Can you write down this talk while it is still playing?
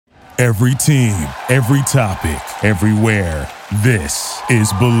Every team, every topic, everywhere. This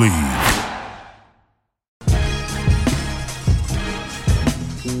is Believe.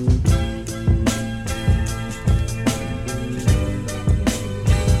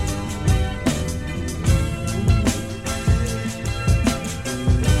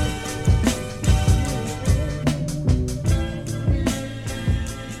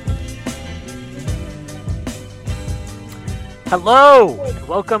 Hello, and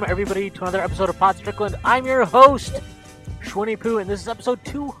welcome everybody to another episode of Pod Strickland. I'm your host, Shwinny Poo, and this is episode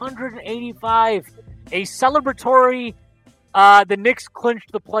 285, a celebratory, the Knicks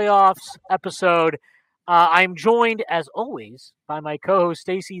clinched the playoffs episode. I'm joined, as always, by my co-host,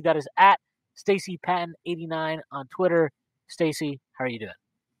 Stacy, that is at StacyPatton89 on Twitter. Stacy, how are you doing?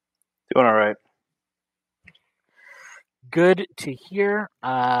 Doing all right. Good to hear.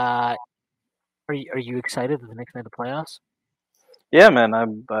 Are you excited that the Knicks made the playoffs? Yeah, man.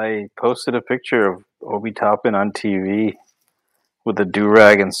 I posted a picture of Obi Toppin on TV with a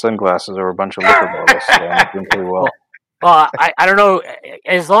do-rag and sunglasses over a bunch of liquor bottles. So I'm doing pretty well. Well, I don't know.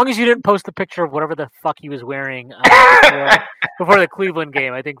 As long as you didn't post a picture of whatever the fuck he was wearing before the Cleveland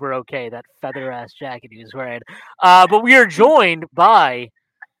game, I think we're okay. That feather-ass jacket he was wearing. But we are joined by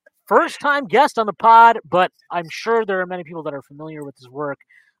first-time guest on the pod, but I'm sure there are many people that are familiar with his work.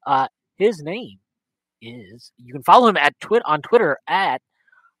 His name is, you can follow him on Twitter at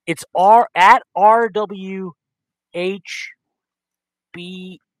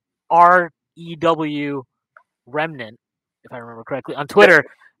RWHBREW Remnant, if I remember correctly, on Twitter.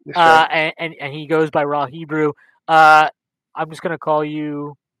 Right. And he goes by Raw Hebrew. I'm just gonna call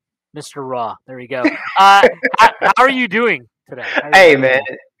you Mr. Raw. There you go. How are you doing today? Hey man,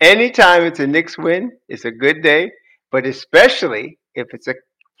 anytime it's a Knicks win, it's a good day, but especially if it's a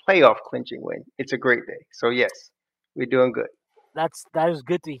playoff clinching win, it's a great day. So yes, we're doing good. That is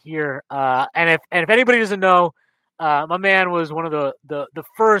good to hear. And if anybody doesn't know, my man was one of the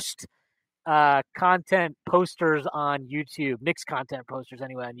first content posters on YouTube, Knicks content posters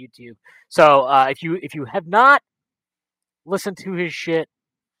anyway on YouTube. So if you have not listened to his shit,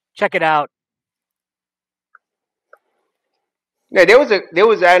 check it out. Yeah, there was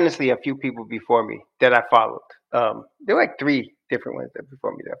honestly a few people before me that I followed. There were like 3 different ones that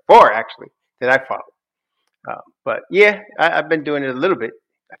before me. There 4 actually that I followed. But yeah, I've been doing it a little bit.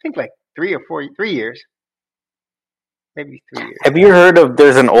 I think like 3 years. Maybe 3 years. Have you heard of,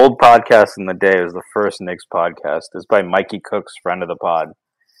 there's an old podcast in the day, it was the first Knicks podcast. It's by Mikey Cook's friend of the pod.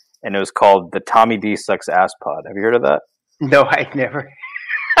 And it was called the Tommy D Sucks Ass Pod. Have you heard of that? No, I've never.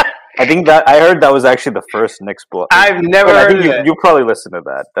 I heard that was actually the first Knicks blog. I've never heard of that. You probably listened to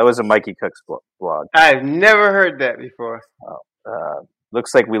that. That was a Mikey Cook's blog. I've never heard that before.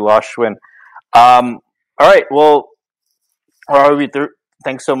 Looks like we lost Schwinn. All right, well,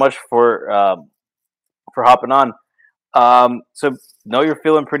 thanks so much for hopping on. So know you're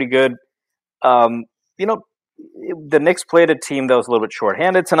feeling pretty good. The Knicks played a team that was a little bit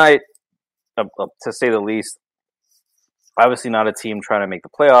shorthanded tonight, to say the least. Obviously not a team trying to make the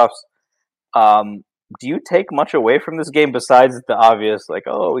playoffs. Do you take much away from this game besides the obvious, like,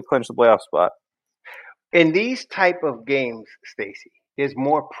 oh, we clinched the playoff spot? In these type of games, Stacey, there's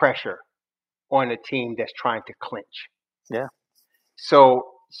more pressure on a team that's trying to clinch. Yeah.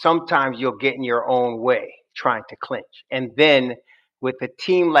 So sometimes you'll get in your own way trying to clinch. And then with a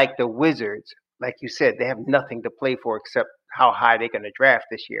team like the Wizards, like you said, they have nothing to play for except how high they're going to draft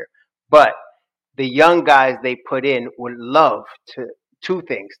this year. But the young guys they put in would love to 2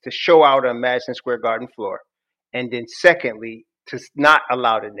 things: to show out on Madison Square Garden floor, and then secondly, to not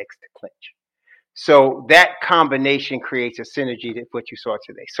allow the Knicks to clinch. So that combination creates a synergy to what you saw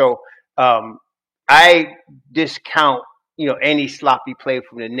today. So I discount any sloppy play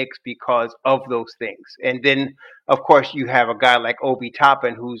from the Knicks because of those things. And then, of course, you have a guy like Obi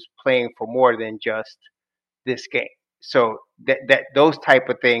Toppin who's playing for more than just this game. So that those type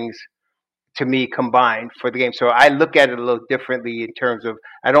of things, to me, combined for the game. So I look at it a little differently in terms of,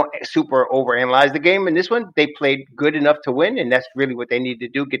 I don't super overanalyze the game. In this one, they played good enough to win, and that's really what they need to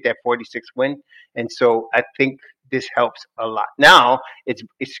do, get that 46 win. And so I think this helps a lot. Now it's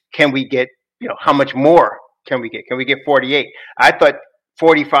can we get, how much more can we get? Can we get 48? I thought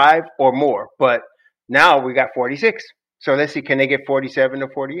 45 or more, but now we got 46. So let's see, can they get 47 or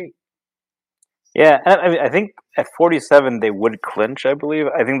 48? Yeah, I think at 47 they would clinch, I believe.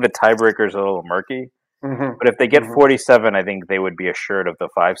 I think the tiebreaker is a little murky. Mm-hmm. But if they get 47, I think they would be assured of the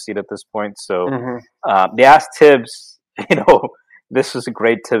 5 seed at this point. So they asked Tibbs, this was a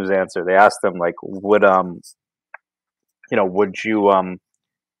great Tibbs answer. They asked him, like, would you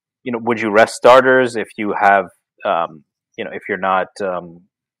rest starters if you have, if you're not,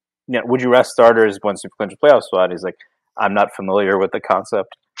 would you rest starters once you clinch a playoff spot? He's like, I'm not familiar with the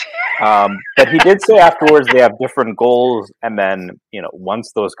concept. But he did say afterwards they have different goals, and then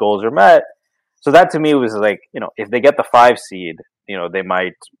once those goals are met, so that to me was like, if they get the 5 seed, they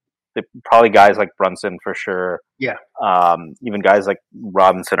probably guys like Brunson for sure. Yeah. Even guys like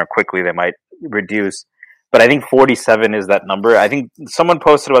Robinson or Quickly, they might reduce. But I think 47 is that number. I think someone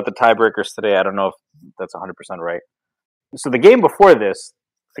posted about the tiebreakers today. I don't know if that's 100% right. So the game before this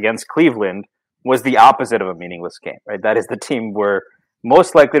against Cleveland was the opposite of a meaningless game, right? That is the team we're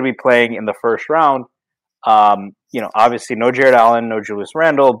most likely to be playing in the first round. Obviously no Jared Allen, no Julius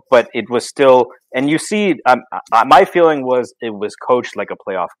Randle, but it was still, and you see, my feeling was it was coached like a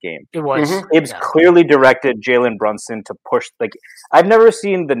playoff game. It was. Ibs clearly directed Jalen Brunson to push. Like, I've never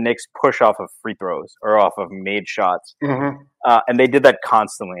seen the Knicks push off of free throws or off of made shots. And they did that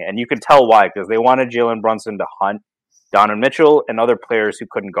constantly. And you could tell why, because they wanted Jalen Brunson to hunt Donovan Mitchell and other players who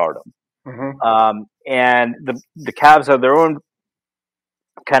couldn't guard him. And the Cavs have their own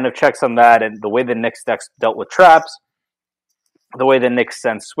kind of checks on that, and the way the Knicks dealt with traps, the way the Knicks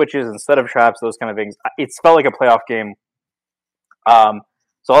sent switches instead of traps, those kind of things. It felt like a playoff game. So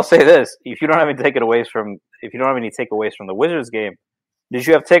I'll say this: if you don't have any takeaways from the Wizards game, did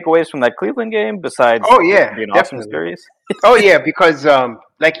you have takeaways from that Cleveland game besides? Oh yeah, being awesome series? Oh yeah, because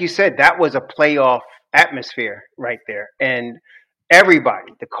like you said, that was a playoff atmosphere right there, and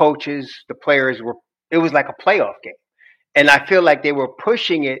everybody, the coaches, the players it was like a playoff game. And I feel like they were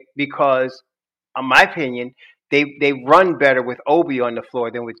pushing it because, in my opinion, they run better with Obi on the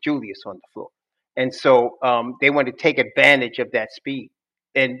floor than with Julius on the floor. And so they wanted to take advantage of that speed.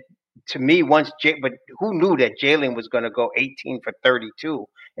 And to me, but who knew that Jalen was going to go 18 for 32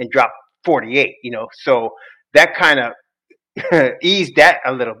 and drop 48, So that kind of eased that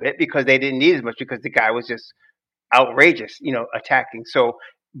a little bit because they didn't need as much because the guy was just outrageous, attacking. So,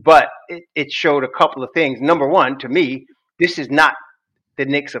 but it showed a couple of things. Number one, to me, this is not the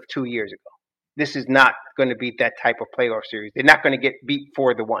Knicks of 2 years ago. This is not going to be that type of playoff series. They're not going to get beat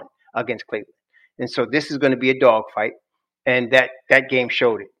 4-1 against Cleveland. And so this is going to be a dogfight, and that game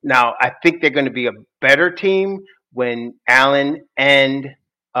showed it. Now, I think they're going to be a better team when Allen and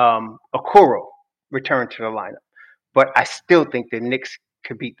Okoro return to the lineup. But I still think the Knicks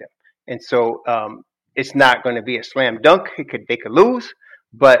could beat them. And so it's not going to be a slam dunk. They could lose,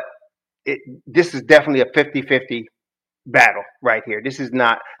 but this is definitely a 50-50 battle right here. This is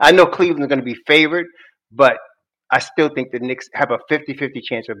not. I know Cleveland's going to be favored, but I still think the Knicks have a 50-50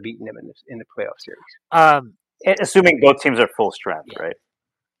 chance of beating them in the playoff series. Assuming both teams are full strength, right?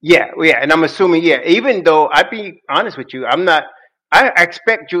 Yeah, and I'm assuming, even though I'd be honest with you, I'm not. I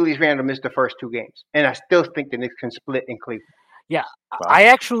expect Julius Randle to miss the first 2 games, and I still think the Knicks can split in Cleveland. Yeah,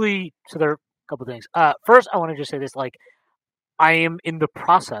 wow. So there are a couple things. First, I want to just say this, I am in the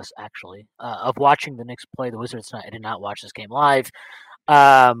process, actually, of watching the Knicks play the Wizards tonight. I did not watch this game live.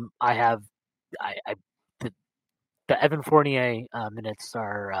 The Evan Fournier minutes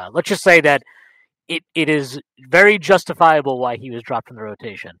are, let's just say that it is very justifiable why he was dropped from the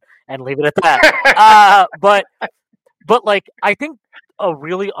rotation, and leave it at that. But I think a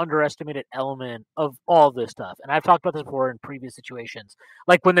really underestimated element of all this stuff, and I've talked about this before in previous situations,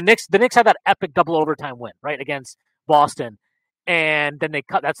 like when the Knicks had that epic double overtime win, right, against Boston. And then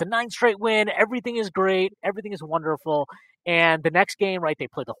that's a 9th straight win. Everything is great. Everything is wonderful. And the next game, right, they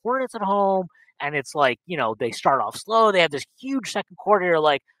play the Hornets at home. And it's like, they start off slow. They have this huge second quarter.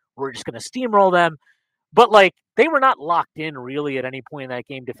 Like, we're just going to steamroll them. But, they were not locked in really at any point in that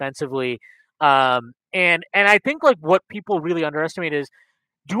game defensively. And I think, what people really underestimate is,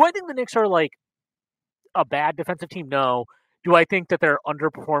 do I think the Knicks are, a bad defensive team? No. Do I think that they're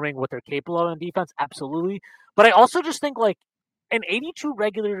underperforming what they're capable of in defense? Absolutely. But I also just think, an 82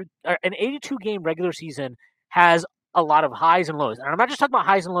 game regular season has a lot of highs and lows. And I'm not just talking about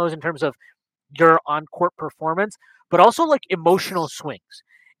highs and lows in terms of your on-court performance, but also emotional swings.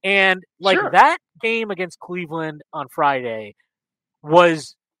 And that game against Cleveland on Friday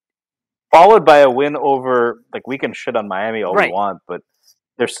was followed by a win over, we can shit on Miami all we want, but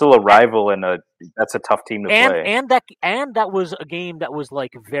they're still a rival and that's a tough team to play. And that was a game that was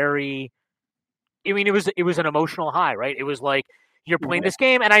very, I mean, it was an emotional high, right? It was you're playing this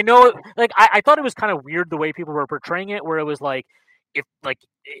game, and I know, I thought it was kind of weird the way people were portraying it, where it was if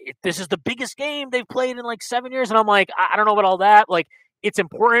this is the biggest game they've played in 7 years, and I'm I don't know about all that. It's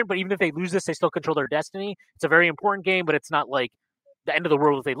important, but even if they lose this, they still control their destiny. It's a very important game, but it's not the end of the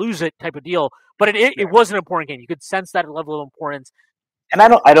world if they lose it type of deal. But it was an important game. You could sense that level of importance. And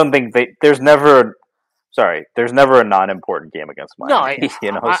I don't think there's never a non-important game against Miami.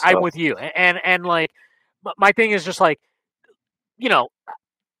 No, I'm with you. And my thing is just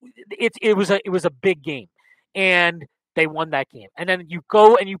it was a big game, and they won that game. And then you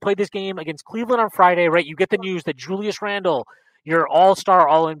go and you play this game against Cleveland on Friday, right? You get the news that Julius Randle, your all-star,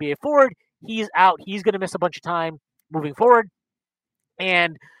 all-NBA forward, he's out. He's going to miss a bunch of time moving forward.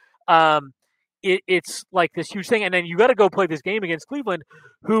 And it's like this huge thing. And then you got to go play this game against Cleveland,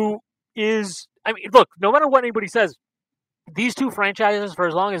 who is, I mean, look, no matter what anybody says, these two franchises, for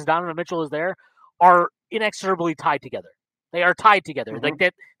as long as Donovan Mitchell is there, are inexorably tied together. They are tied together. Mhm.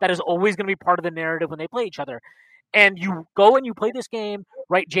 Like that is always going to be part of the narrative when they play each other. And you go and you play this game,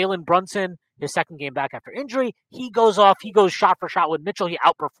 right? Jalen Brunson, his second game back after injury, he goes off. He goes shot for shot with Mitchell. He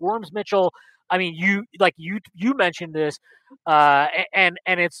outperforms Mitchell. I mean, you mentioned this, and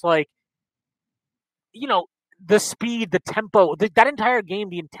it's like, you know, the speed, the tempo, that entire game,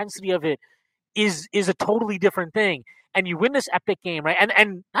 the intensity of it is a totally different thing. And you win this epic game, right?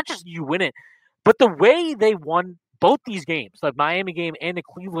 And not just you win it, but the way they won both these games, the Miami game and the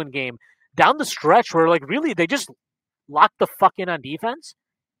Cleveland game, down the stretch where, like, really they just locked the fuck in on defense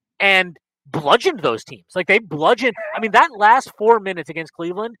and bludgeoned those teams. Like, they bludgeoned. I mean, that last 4 minutes against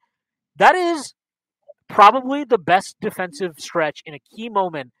Cleveland, that is probably the best defensive stretch in a key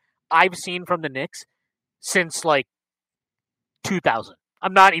moment I've seen from the Knicks since, like, 2000.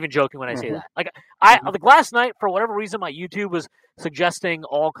 I'm not even joking when I say that. Like, like last night, for whatever reason, my YouTube was suggesting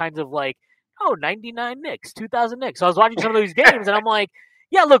all kinds of, like, 99 Knicks, 2000 Knicks. So I was watching some of these games, and I'm like,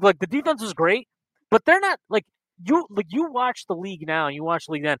 yeah, look, like, the defense was great, but they're not, like, you watch the league now and you watch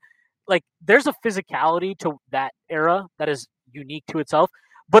the league then, like, there's a physicality to that era that is unique to itself,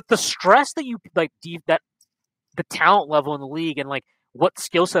 but the stress that you, like, that the talent level in the league and, like, what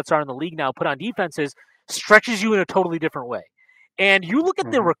skill sets are in the league now put on defenses stretches you in a totally different way. And you look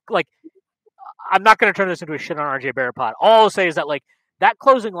at the, like, I'm not going to turn this into a shit on RJ Barrett pod. All I'll say is that, like, that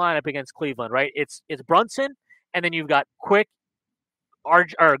closing lineup against Cleveland, right? It's Brunson, and then you've got Quick,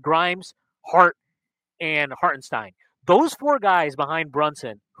 Grimes, Hart, and Hartenstein. Those four guys behind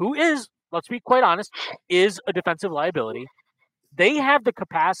Brunson, who is, let's be quite honest, is a defensive liability. They have the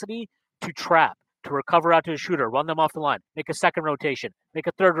capacity to trap, to recover out to a shooter, run them off the line, make a second rotation, make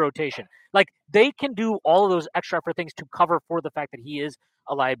a third rotation. Like, they can do all of those extra effort things to cover for the fact that he is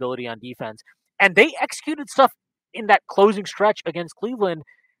a liability on defense. And they executed stuff in that closing stretch against Cleveland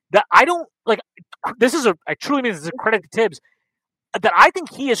that I don't, like, I truly mean this is a credit to Tibbs, that I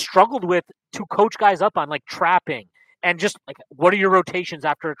think he has struggled with to coach guys up on, like, trapping and just, like, what are your rotations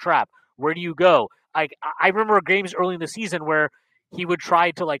after a trap? Where do you go? I remember games early in the season where he would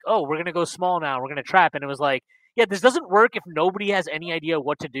try to, like, oh, we're going to go small now. We're going to trap. And it was like, yeah, this doesn't work if nobody has any idea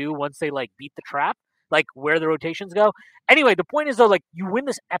what to do once they, like, beat the trap, like, where the rotations go. Anyway, the point is, though, like, you win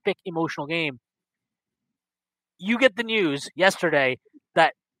this epic emotional game. You get the news yesterday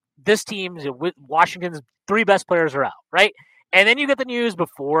that this team, Washington's three best players are out, right? And then you get the news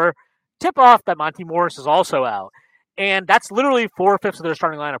before tip-off that Monty Morris is also out. And that's literally 4/5 of their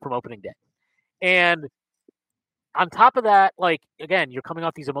starting lineup from opening day. And on top of that, like, again, you're coming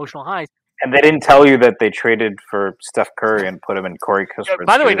off these emotional highs. And they didn't tell you that they traded for Steph Curry and put him in Corey Kispert's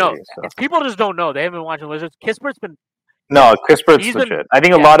By the way, no. jersey, so. If people just don't know, they haven't been watching the Wizards. Kispert's been... No, Kispert's legit. I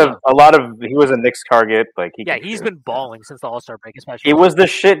think a lot of he was a Knicks target. Like, he's been balling since the All-Star break, especially. It was the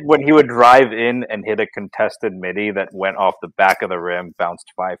shit when he would drive in and hit a contested midi that went off the back of the rim, bounced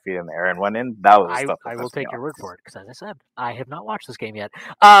 5 feet in the air, and went in. That was stuff. I will take your word for it, because as I said, I have not watched this game yet.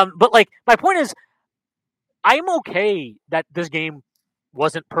 But, like, my point is, I'm okay that this game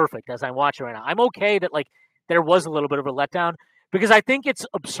wasn't perfect as I'm watching right now. I'm okay that, like, there was a little bit of a letdown, because I think it's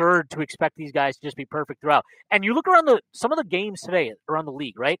absurd to expect these guys to just be perfect throughout. And you look around some of the games today around the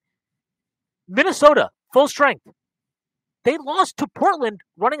league, right? Minnesota, full strength. They lost to Portland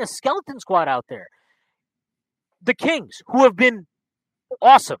running a skeleton squad out there. The Kings, who have been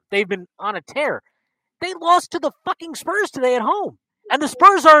awesome. They've been on a tear. They lost to the fucking Spurs today at home. And the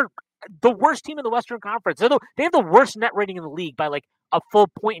Spurs are the worst team in the Western Conference. They have the worst net rating in the league by, like, a full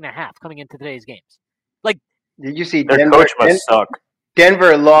 1.5 coming into today's games. Like, did you see their coach must suck?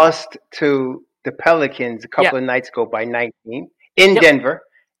 Denver lost to the Pelicans a couple of nights ago by 19 in Denver,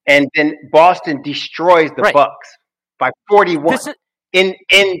 and then Boston destroys the Bucks by 41 in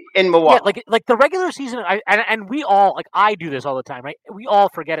Milwaukee. Yeah, like the regular season, and we all, like, I do this all the time, right? We all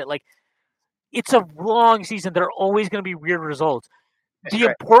forget it. Like, it's a long season. There are always going to be weird results. The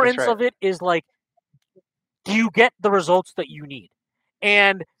importance of it is, like, do you get the results that you need?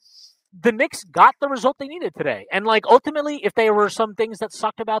 And the Knicks got the result they needed today. And, like, ultimately, if there were some things that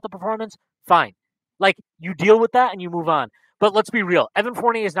sucked about the performance, fine. Like, you deal with that and you move on. But let's be real. Evan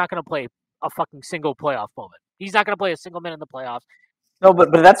Fournier is not going to play a fucking single playoff moment. He's not going to play a single minute in the playoffs. No,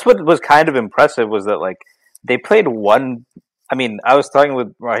 but that's what was kind of impressive was that, like, they played one I mean, I was talking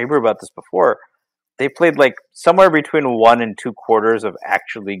with RawHebrew about this before. They played like somewhere between 1 and 2 quarters of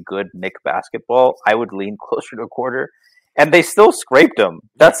actually good Knick basketball. I would lean closer to a quarter, and they still scraped them.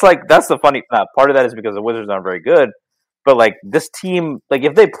 That's the funny part of that is because the Wizards aren't very good. But like this team, like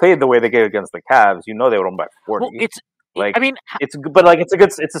if they played the way they did against the Cavs, they would win by 40. Well, it's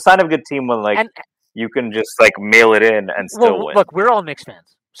a sign of a good team when you can just like mail it in and still win. Look, we're all Knicks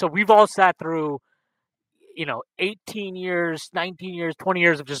fans, so we've all sat through, 18 years, 19 years, 20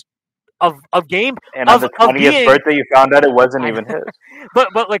 years of just of game. And on the 20th birthday, you found out it wasn't even his.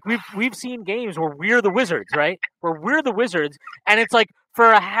 But like we've seen games where we're the Wizards, right? Where we're the Wizards, and it's like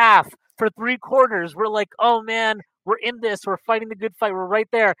for a half, for 3 quarters, we're like, oh man, we're in this, we're fighting the good fight, we're right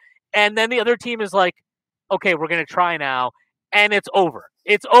there, and then the other team is like, okay, we're gonna try now, and it's over.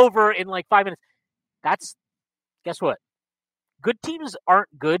 It's over in like 5 minutes. Guess what? Good teams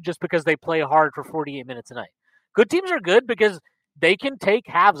aren't good just because they play hard for 48 minutes a night. Good teams are good because they can take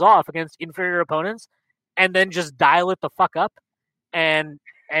halves off against inferior opponents and then just dial it the fuck up and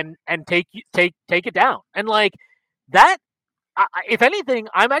take it down. And like that, if anything,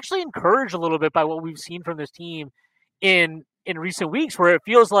 I'm actually encouraged a little bit by what we've seen from this team in recent weeks, where it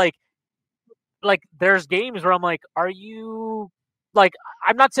feels like there's games where I'm like, are you like,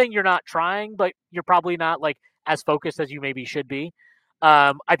 I'm not saying you're not trying, but you're probably not like as focused as you maybe should be.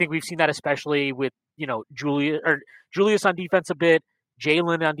 I think we've seen that especially with, Julius on defense a bit,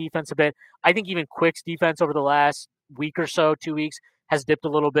 Jalen on defense a bit. I think even Quick's defense over the last week or so, 2 weeks, has dipped a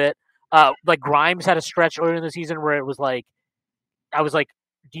little bit. Like Grimes had a stretch earlier in the season where it was like, I was like,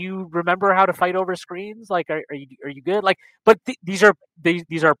 do you remember how to fight over screens? Like, are you good? Like, but these are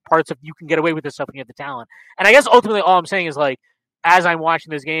parts of, you can get away with this stuff when you have the talent. And I guess ultimately all I'm saying is like, as I'm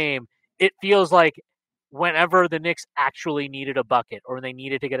watching this game, it feels like whenever the Knicks actually needed a bucket or they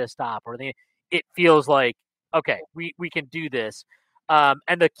needed to get a stop it feels like, okay, we can do this.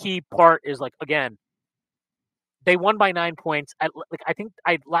 And the key part is like, again, they won by 9 points.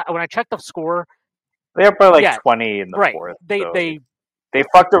 When I checked the score, they were probably 20 in the fourth. They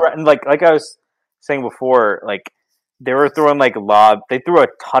fucked around. Like I was saying before, like they were throwing like lobs. They threw a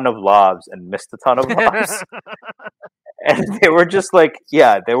ton of lobs and missed a ton of lobs. And they were just like,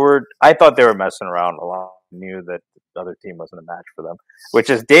 I thought they were messing around a lot. I knew that the other team wasn't a match for them, which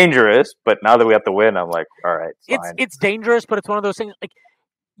is dangerous. But now that we have to win, I'm like, all right, it's dangerous, but it's one of those things. Like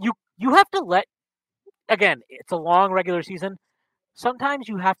you have to let. Again, it's a long regular season. Sometimes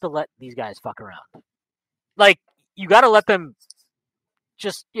you have to let these guys fuck around. Like you got to let them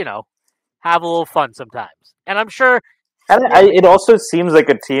just have a little fun sometimes. And I'm sure. And it also seems like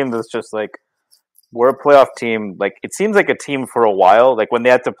a team that's just like, we're a playoff team. Like it seems like a team for a while. Like when they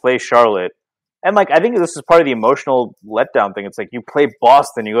had to play Charlotte. And like I think this is part of the emotional letdown thing. It's like you play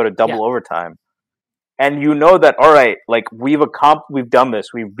Boston, you go to double overtime, and you know that all right, like we've done this.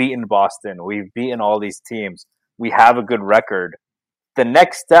 We've beaten Boston. We've beaten all these teams. We have a good record. The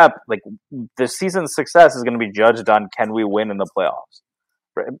next step, like the season's success, is going to be judged on can we win in the playoffs.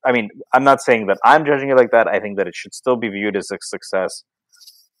 I mean, I'm not saying that I'm judging it like that. I think that it should still be viewed as a success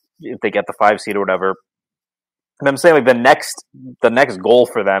if they get the 5 seed or whatever. And I'm saying like the next goal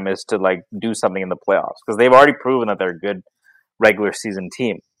for them is to like do something in the playoffs because they've already proven that they're a good regular season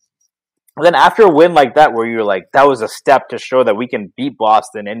team. And then after a win like that, where you're like, that was a step to show that we can beat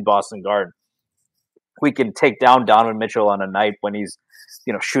Boston in Boston Garden. We can take down Donovan Mitchell on a night when he's,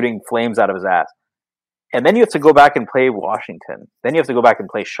 shooting flames out of his ass. And then you have to go back and play Washington. Then you have to go back and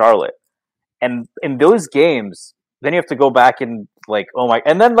play Charlotte. And in those games, then you have to go back and like, oh my,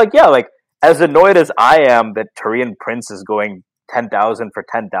 and then like, as annoyed as I am that Taurean Prince is going 10,000 for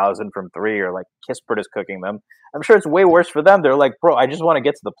 10,000 from 3 or like Kispert is cooking them, I'm sure it's way worse for them. They're like, bro, I just want to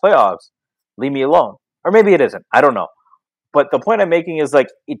get to the playoffs. Leave me alone. Or maybe it isn't. I don't know. But the point I'm making is like,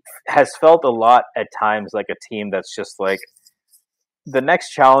 it has felt a lot at times like a team that's just like, the next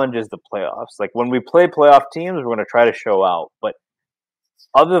challenge is the playoffs. Like when we play playoff teams, we're going to try to show out. But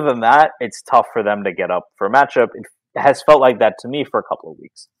other than that, it's tough for them to get up for a matchup. It has felt like that to me for a couple of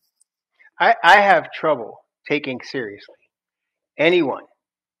weeks. I have trouble taking seriously anyone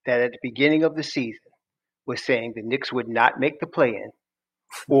that at the beginning of the season was saying the Knicks would not make the play-in,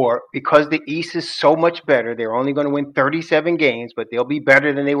 or because the East is so much better, they're only going to win 37 games, but they'll be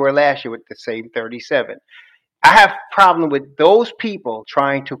better than they were last year with the same 37. I have a problem with those people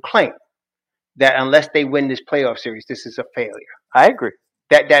trying to claim that unless they win this playoff series, this is a failure. I agree.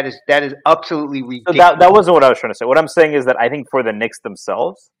 That is absolutely ridiculous. So that wasn't what I was trying to say. What I'm saying is that I think for the Knicks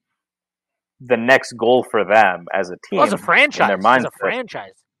themselves, the next goal for them as a team, as a franchise, their mindset, as a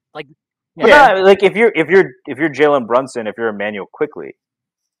franchise, like like if you're Jalen Brunson, if you're Emmanuel Quickly,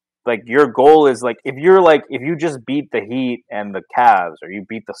 like your goal is like if you just beat the Heat and the Cavs or you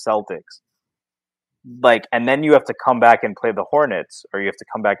beat the Celtics, like, and then you have to come back and play the Hornets, or you have to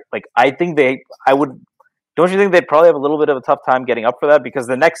come back. Like, I think don't you think they'd probably have a little bit of a tough time getting up for that? Because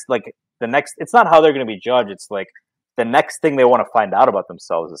the next, it's not how they're going to be judged. It's like the next thing they want to find out about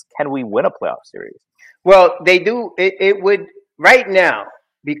themselves is, can we win a playoff series? Well, they do. It would right now,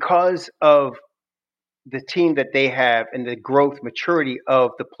 because of the team that they have and the growth maturity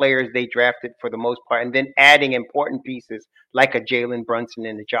of the players they drafted for the most part, and then adding important pieces like a Jalen Brunson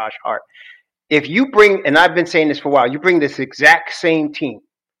and a Josh Hart. If you bring, and I've been saying this for a while, you bring this exact same team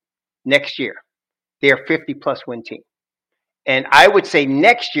next year, they're 50-plus win team. And I would say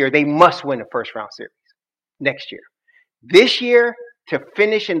next year, they must win a first-round series. Next year. This year, to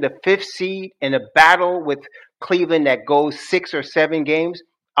finish in the 5th seed in a battle with Cleveland that goes 6 or 7 games,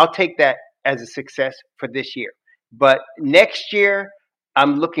 I'll take that as a success for this year. But next year,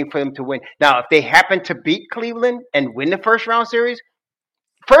 I'm looking for them to win. Now, if they happen to beat Cleveland and win the first-round series,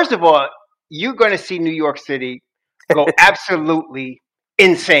 first of all, you're going to see New York City go absolutely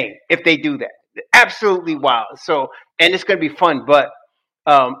insane if they do that. Absolutely wild. So, and it's going to be fun, but,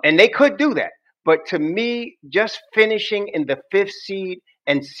 and they could do that. But to me, just finishing in the 5th seed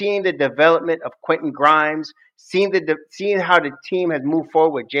and seeing the development of Quentin Grimes, seeing how the team has moved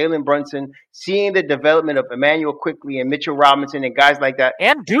forward with Jalen Brunson, seeing the development of Emmanuel Quickly and Mitchell Robinson and guys like that.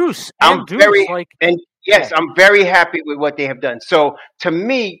 And Deuce. I'm very happy with what they have done. So to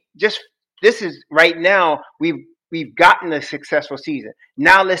me, this is right now, we've gotten a successful season.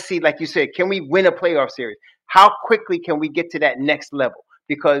 Now let's see, like you said, can we win a playoff series? How quickly can we get to that next level?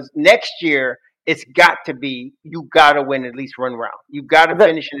 Because next year, it's got to be, you got to win at least one round. You got to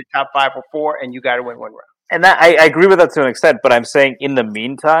finish in the top 5 or 4, and you got to win one round. And that, I agree with that to an extent, but I'm saying in the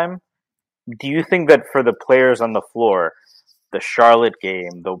meantime, do you think that for the players on the floor, the Charlotte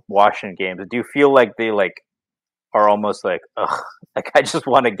game, the Washington games, do you feel like they are almost like, ugh, like I just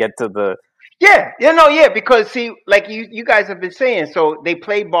want to get to the... Yeah, because see, like you guys have been saying, so they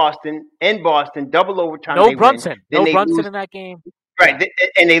play Boston, double overtime. No Brunson in that game. Right,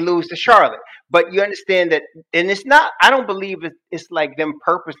 and they lose to Charlotte. But you understand that, and it's not, I don't believe it's like them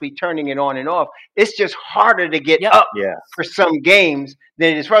purposely turning it on and off. It's just harder to get up for some games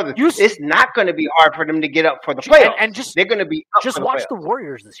than it is for others. It's not going to be hard for them to get up for the playoffs. And just, they're going to be up just for the watch playoffs. the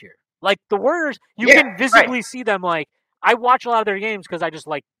Warriors this year. Like, the Warriors, you can visibly see them. Like, I watch a lot of their games because I just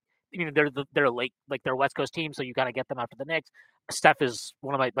like, they're late, like they're a West Coast team, so you got to get them after the Knicks. Steph is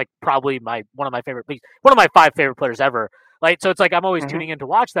one of my, like, probably one of my favorite, one of my 5 favorite players ever. Like, so it's like I'm always tuning in to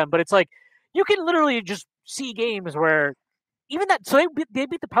watch them, but it's like you can literally just see games where even that. So they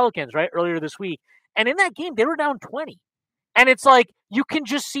beat the Pelicans right earlier this week, and in that game they were down 20, and it's like you can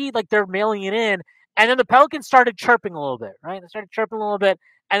just see like they're mailing it in, and then the Pelicans started chirping a little bit, right? They started chirping a little bit,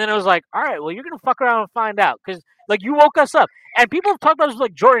 and then it was like, all right, well, you're gonna fuck around and find out because like you woke us up, and people have talked about this with,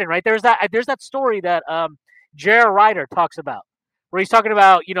 like Jordan, right? There's that story that J.R. Ryder talks about where he's talking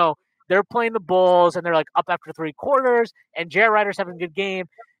about they're playing the Bulls, and they're like up after 3 quarters, and J.R. Ryder's having a good game.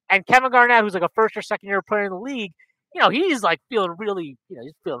 And Kevin Garnett, who's like a first or second year player in the league, he's like feeling really,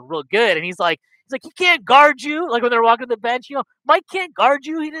 he's feeling real good. And he's like, he can't guard you. Like when they're walking to the bench, Mike can't guard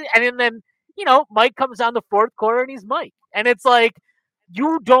you. And then, Mike comes down the 4th quarter and he's Mike. And it's like,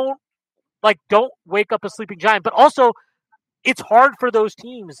 you don't wake up a sleeping giant. But also, it's hard for those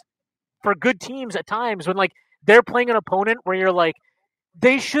teams, for good teams at times when like they're playing an opponent where you're like,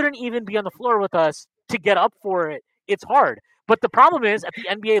 they shouldn't even be on the floor with us to get up for it. It's hard. But the problem is, at the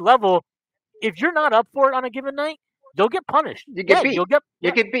NBA level, if you're not up for it on a given night, you'll get punished. You get beat. You'll get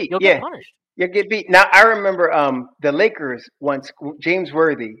beat. You'll get punished. You'll get beat. Now, I remember the Lakers once, James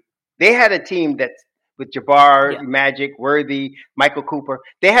Worthy, they had a team that's with Jabbar, Magic, Worthy, Michael Cooper.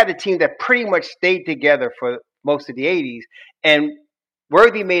 They had a team that pretty much stayed together for most of the 80s. And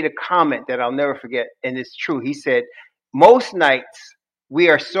Worthy made a comment that I'll never forget, and it's true. He said, most nights, we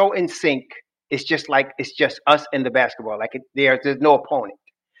are so in sync. It's just us and the basketball. Like there's no opponent.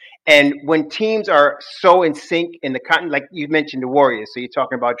 And when teams are so in sync in the continent, like you mentioned the Warriors. So you're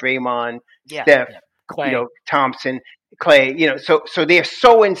talking about Draymond, Steph, Clay. Thompson, Clay. So they're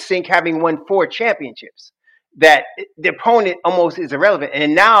so in sync, having won 4 championships, that the opponent almost is irrelevant.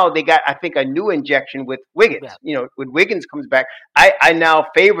 And now they got, I think, a new injection with Wiggins. Yeah. When Wiggins comes back, I now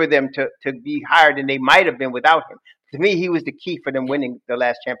favor them to be higher than they might have been without him. To me, he was the key for them winning the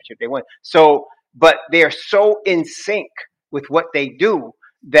last championship they won. So, but they're so in sync with what they do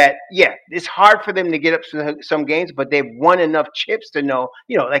that, it's hard for them to get up to some games, but they've won enough chips to know,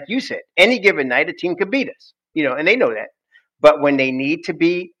 like you said, any given night, a team could beat us, and they know that. But when they need to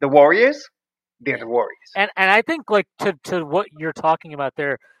be the Warriors, they're the Warriors. And I think, like, to what you're talking about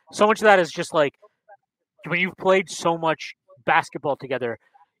there, so much of that is just like when you've played so much basketball together,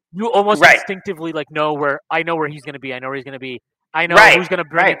 you almost instinctively like I know where he's going to be. I know where he's going to be. I know who's going to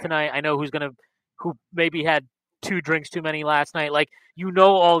bring it tonight. I know who maybe had 2 drinks too many last night. Like, you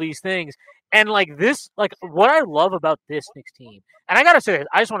know, all these things. And like this, like what I love about this Knicks team, and I got to say this,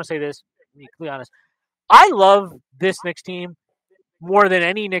 I just want to say this, to be completely honest. I love this Knicks team more than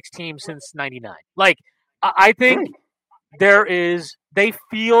any Knicks team since '99. Like, I think they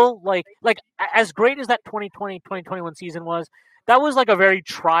feel like as great as that 2020-2021 season was, that was like a very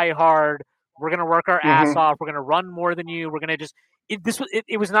try-hard, we're going to work our ass off, we're going to run more than you, we're going to just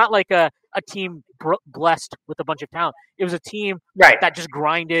it was not like a team blessed with a bunch of talent. It was a team that just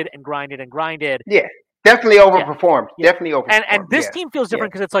grinded and grinded and grinded. Yeah, definitely overperformed. Yeah. Definitely overperformed. And this team feels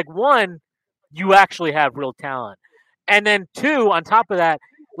different because it's like, one, you actually have real talent. And then 2, on top of that,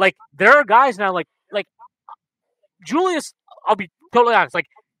 like there are guys now like Julius, I'll be totally honest, like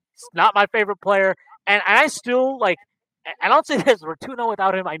it's not my favorite player. And I still like, and I'll say this, we're 2-0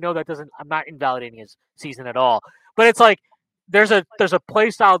 without him. I know I'm not invalidating his season at all. But it's like there's a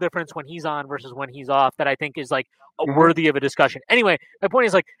play style difference when he's on versus when he's off that I think is like worthy of a discussion. Anyway, my point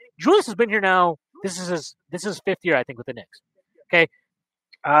is like Julius has been here now. This is his 5th year, I think, with the Knicks. Okay.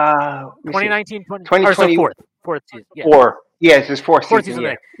 2019, 2020, fourth season. Yeah. Yeah, it's his fourth season.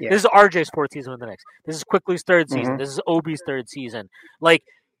 Yeah. This is RJ's 4th season with the Knicks. This is Quickly's 3rd season. This is Obi's 3rd season. Like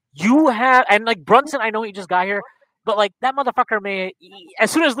you have, and like Brunson, I know he just got here, but like that motherfucker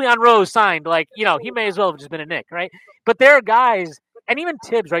as soon as Leon Rose signed, like, you know, he may as well have just been a Knick, right? But there are guys, and even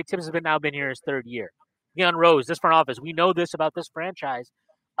Tibbs, right? Tibbs has been here his 3rd year. Leon Rose, this front office, we know this about this franchise.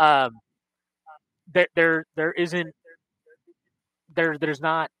 There's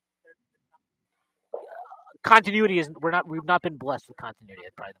not continuity. We've not been blessed with continuity.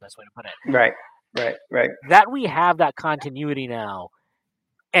 That's probably the best way to put it. Right. That we have that continuity now,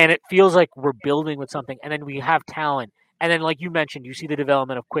 and it feels like we're building with something, and then we have talent. And then, like you mentioned, you see the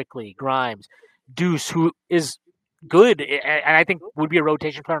development of Quickly, Grimes, Deuce, who is good, and I think would be a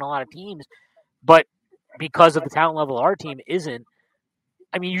rotation player on a lot of teams, but because of the talent level our team isn't.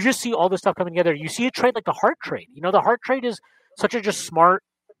 I mean, you just see all this stuff coming together. You see a trade like the Hart trade. You know, the Hart trade is such a just smart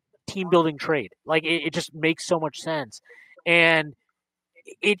team-building trade. Like, it just makes so much sense. And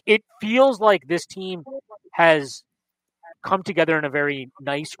it feels like this team has come together in a very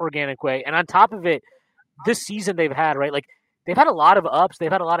nice, organic way. And on top of it, this season they've had, right, like they've had a lot of ups,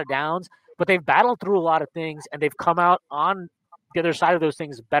 they've had a lot of downs, but they've battled through a lot of things, and they've come out on the other side of those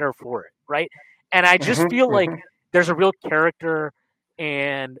things better for it, right? And I just feel like there's a real character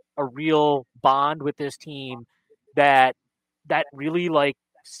and a real bond with this team that really, like,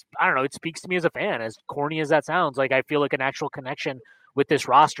 I don't know, it speaks to me as a fan, as corny as that sounds. Like, I feel like an actual connection with this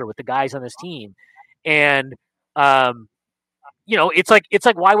roster, with the guys on this team. And, you know, it's like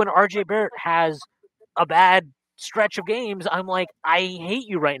why when RJ Barrett has a bad stretch of games, I'm like, I hate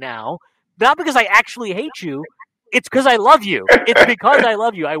you right now. Not because I actually hate you. It's because I love you. It's because I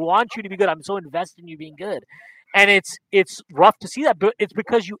love you. I want you to be good. I'm so invested in you being good. And it's rough to see that, but it's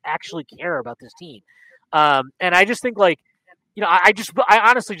because you actually care about this team. And I just think, like, you know, I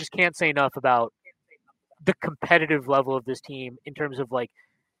honestly just can't say enough about the competitive level of this team in terms of, like,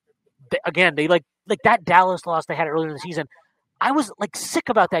 they like that Dallas loss they had earlier in the season. I was like sick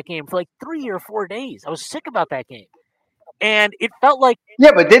about that game for like 3 or 4 days. I was sick about that game, and it felt like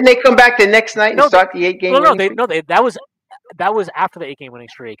but didn't they come back the next night and start the 8-game? That was after the 8-game winning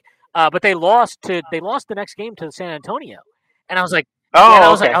streak. But they lost the next game to San Antonio, and I was like, I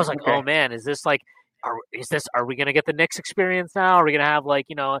was like, oh man, is this like, are we gonna get the Knicks experience now? Are we gonna have, like,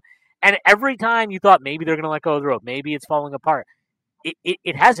 you know? And every time you thought maybe they're gonna let go of the rope, maybe it's falling apart,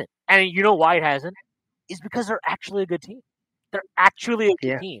 it hasn't. And you know why it hasn't? Is because they're actually a good team. They're actually a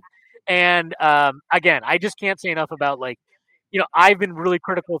good team. And again, I just can't say enough about, like, you know, I've been really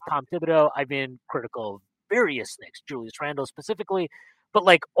critical of Tom Thibodeau. I've been critical of various Knicks, Julius Randle specifically. But,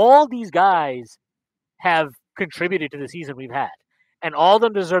 like, all these guys have contributed to the season we've had. And all of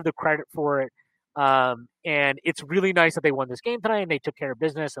them deserve the credit for it. And it's really nice that they won this game tonight and they took care of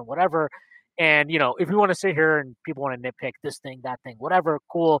business and whatever. And, you know, if we want to sit here and people want to nitpick this thing, that thing, whatever,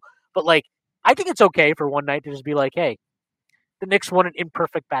 cool. But, like, I think it's okay for one night to just be like, hey, the Knicks won an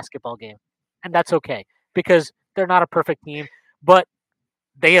imperfect basketball game. And that's okay because they're not a perfect team. But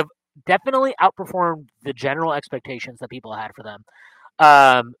they have definitely outperformed the general expectations that people had for them.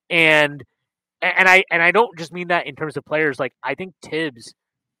 And I don't just mean that in terms of players. Like, I think Tibbs,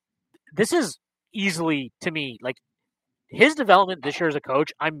 this is easily, to me, like, his development this year as a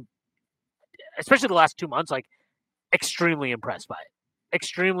coach, I'm, especially the last 2 months, like, extremely impressed by it.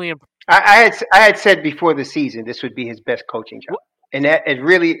 Extremely impressed. I had said before the season this would be his best coaching job. And that it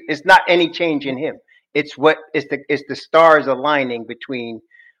really, it's not any change in him. It's the stars aligning between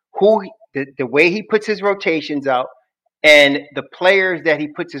the way he puts his rotations out and the players that he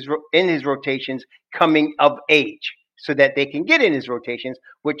puts in his rotations coming of age so that they can get in his rotations,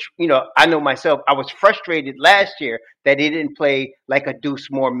 which, I know myself, I was frustrated last year that he didn't play like a Deuce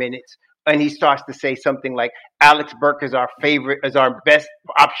more minutes. And he starts to say something like Alex Burke is our best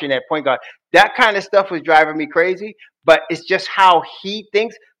option at point guard. That kind of stuff was driving me crazy, but it's just how he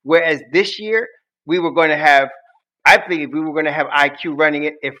thinks. Whereas this year I think we were going to have IQ running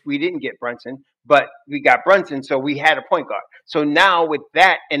it if we didn't get Brunson, but we got Brunson, so we had a point guard. So now with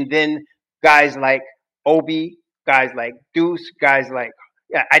that, and then guys like Obi, guys like Deuce, guys like,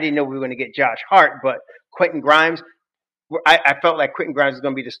 I didn't know we were going to get Josh Hart, but Quentin Grimes, I felt like Quentin Grimes was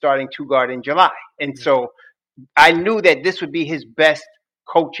going to be the starting two guard in July. And so I knew that this would be his best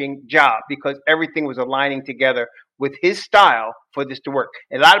coaching job because everything was aligning together with his style for this to work.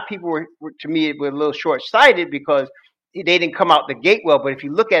 And a lot of people were a little short-sighted because they didn't come out the gate well. But if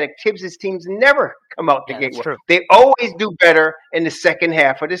you look at it, Tibbs' teams never come out the gate well. True. They always do better in the second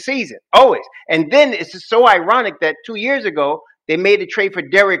half of the season, always. And then it's just so ironic that 2 years ago, they made a trade for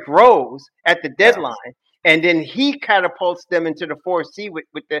Derrick Rose at the deadline. Yeah. And then he catapults them into the 4th seed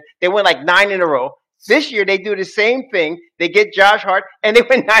they went like 9 in a row. This year they do the same thing. They get Josh Hart and they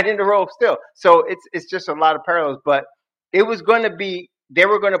win 9 in a row still. So it's just a lot of parallels. But it was going to be, they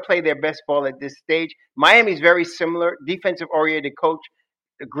were going to play their best ball at this stage. Miami's very similar, defensive oriented coach,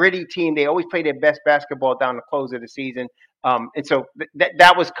 a gritty team. They always play their best basketball down the close of the season. And so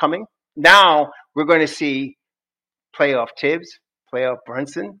that was coming. Now we're going to see playoff Tibbs, playoff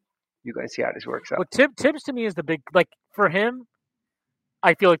Brunson. You're going to see how this works out. Well, Tibbs to me is the big, for him,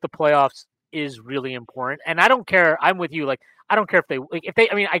 I feel like the playoffs is really important. And I don't care. I'm with you. I don't care if they,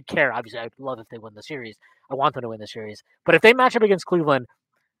 I care. Obviously, I'd love if they win the series. I want them to win the series. But if they match up against Cleveland,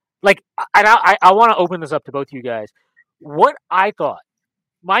 I want to open this up to both of you guys. What I thought,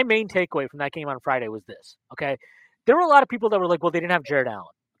 my main takeaway from that game on Friday was this, okay? There were a lot of people that were like, well, they didn't have Jared Allen,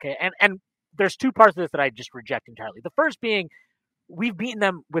 okay? And there's two parts of this that I just reject entirely. The first being, we've beaten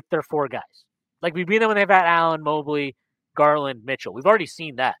them with their 4 guys. We've beaten them when they've had Allen, Mobley, Garland, Mitchell. We've already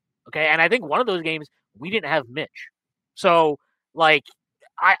seen that, okay? And I think one of those games, we didn't have Mitch. So, I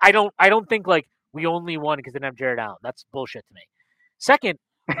don't think, we only won because they didn't have Jared Allen. That's bullshit to me. Second,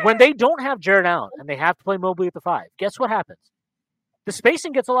 when they don't have Jared Allen and they have to play Mobley at the 5, guess what happens? The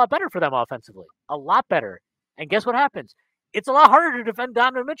spacing gets a lot better for them offensively. A lot better. And guess what happens? It's a lot harder to defend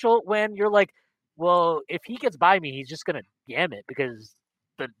Donovan Mitchell when you're like, well, if he gets by me, he's just going to jam it because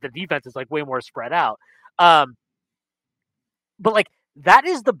the defense is way more spread out. But that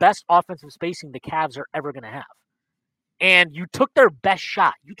is the best offensive spacing the Cavs are ever going to have. And you took their best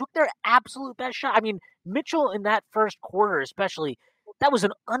shot. You took their absolute best shot. I mean, Mitchell in that first quarter especially, that was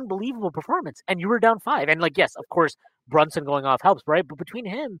an unbelievable performance. And you were down 5. And yes, of course, Brunson going off helps, right? But between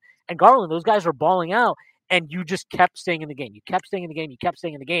him and Garland, those guys were balling out. And you just kept staying in the game. You kept staying in the game. You kept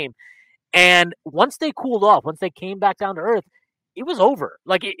staying in the game. And once they cooled off, once they came back down to earth, it was over.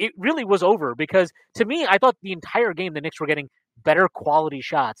 It really was over because to me, I thought the entire game the Knicks were getting better quality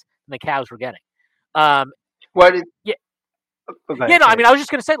shots than the Cavs were getting. I was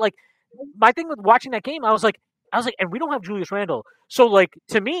just gonna say, my thing with watching that game, I was like, and we don't have Julius Randle, so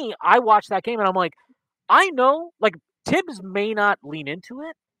to me, I watched that game and I'm like, I know Tibbs may not lean into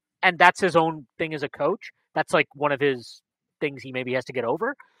it, and that's his own thing as a coach. That's one of his things he maybe has to get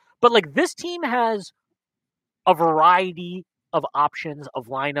over. But this team has a variety of options, of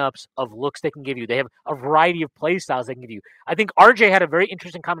lineups, of looks they can give you. They have a variety of play styles they can give you. I think RJ had a very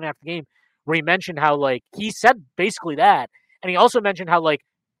interesting comment after the game where he mentioned how he said basically that, and he also mentioned how and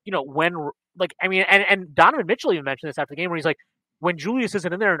Donovan Mitchell even mentioned this after the game where he's like, when Julius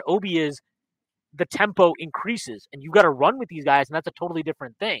isn't in there and Obi is, the tempo increases and you got to run with these guys, and that's a totally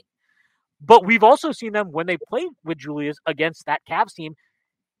different thing. But we've also seen them when they played with Julius against that Cavs team,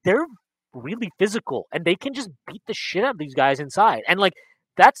 they're really physical and they can just beat the shit out of these guys inside. And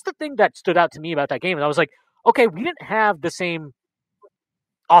that's the thing that stood out to me about that game. And I was like, okay, we didn't have the same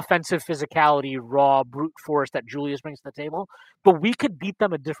offensive physicality, raw brute force that Julius brings to the table, but we could beat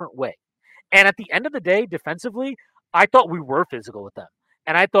them a different way. And at the end of the day, defensively, I thought we were physical with them.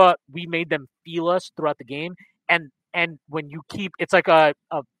 And I thought we made them feel us throughout the game. And when you keep, it's like a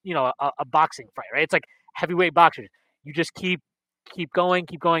boxing fight, right? It's like heavyweight boxers. You just keep going.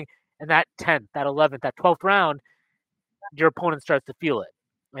 And that 10th, that 11th, that 12th round, your opponent starts to feel it.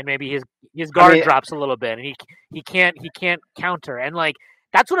 And maybe his guard drops a little bit and he can't counter. And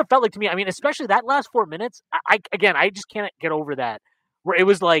that's what it felt like to me. I mean, especially that last 4 minutes, I just can't get over that. Where it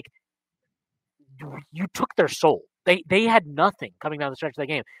was you took their soul. They had nothing coming down the stretch of that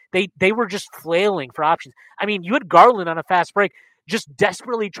game. They were just flailing for options. I mean, you had Garland on a fast break, just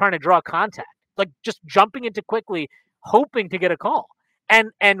desperately trying to draw contact, like just jumping into quickly, hoping to get a call.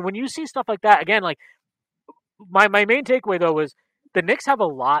 And when you see stuff like that, again, like my main takeaway though was the Knicks have a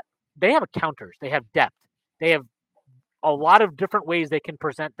lot. They have counters. They have depth. They have a lot of different ways they can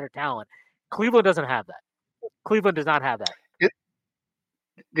present their talent. Cleveland doesn't have that. Cleveland does not have that.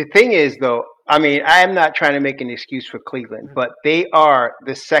 The thing is, though, I mean, I am not trying to make an excuse for Cleveland, but they are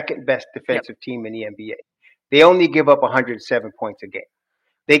the second best defensive team in the NBA. They only give up 107 points a game.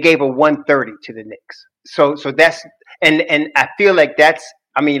 They gave a 130 to the Knicks. So that's and I feel like that's.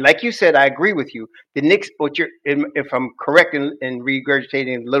 I mean, like you said, I agree with you. The Knicks, if I'm correct in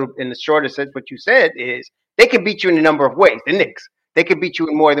regurgitating a little in the shorter sense, what you said is they can beat you in a number of ways. The Knicks, they can beat you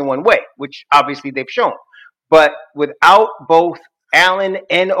in more than one way, which obviously they've shown. But without both Allen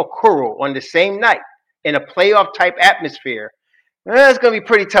and Okoro on the same night in a playoff type atmosphere, it's going to be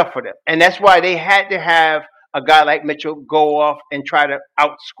pretty tough for them. And that's why they had to have a guy like Mitchell go off and try to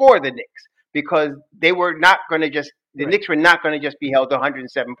outscore the Knicks, because they were not going to just. The Knicks were not going to just be held to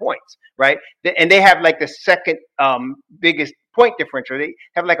 107 points, right? And they have like the second biggest point differential. They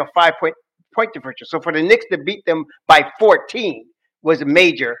have like a 5-point differential. So for the Knicks to beat them by 14 was a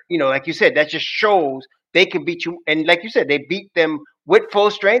major, like you said, that just shows they can beat you. And like you said, they beat them with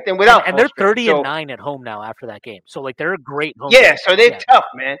full strength and without and full they're strength. 30-9 at home now after that game. So like they're a great home. Yeah, so they're tough,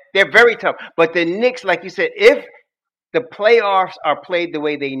 man. They're very tough. But the Knicks, like you said, if the playoffs are played the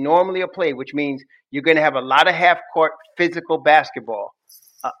way they normally are played, which means you're going to have a lot of half-court physical basketball.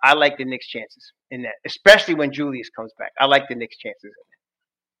 I like the Knicks' chances in that, especially when Julius comes back. I like the Knicks' chances in that.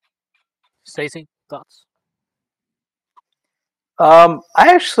 Stacey, thoughts? I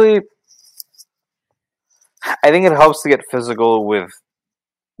think it helps to get physical with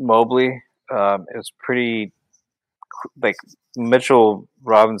Mobley. It's pretty like Mitchell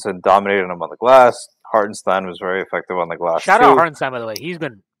Robinson dominated him on the glass. Hartenstein was very effective on the glass. Shout out Hartenstein, by the way. He's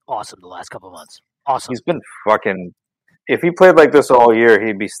been awesome the last couple of months. Awesome. He's been fucking. If he played like this all year,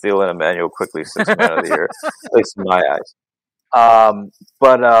 he'd be stealing Emmanuel quickly 6th man of the year, at least in my eyes.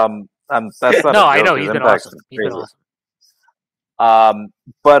 That's not. No, I know he's been awesome. He's been awesome.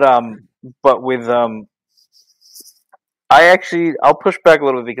 But with I'll push back a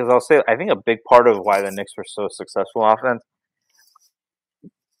little bit because I'll say I think a big part of why the Knicks were so successful on offense.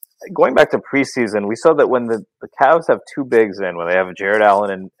 Going back to preseason, we saw that when the Cavs have two bigs in, when they have Jared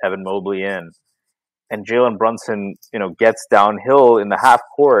Allen and Evan Mobley in, and Jalen Brunson, gets downhill in the half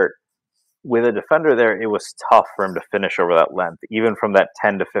court with a defender there, it was tough for him to finish over that length, even from that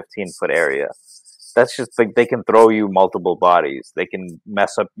 10 to 15 foot area. That's just like they can throw you multiple bodies. They can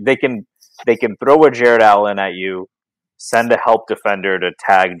mess up. They can throw a Jared Allen at you, send a help defender to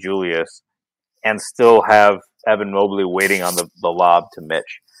tag Julius, and still have Evan Mobley waiting on the lob to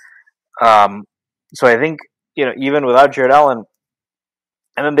Mitch. So I think, even without Jared Allen,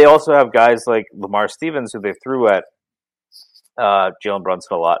 and then they also have guys like Lamar Stevens who they threw at Jalen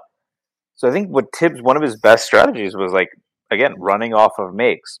Brunson a lot. So I think what Tibbs, one of his best strategies was again, running off of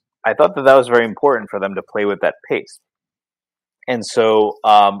makes. I thought that was very important for them to play with that pace. And so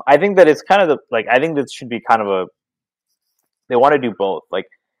I think that it's kind of I think that should be kind of they want to do both.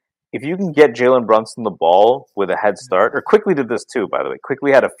 If you can get Jalen Brunson the ball with a head start, or Quickly did this too, by the way.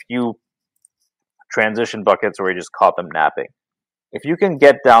 Quickly had a few transition buckets where he just caught them napping. If you can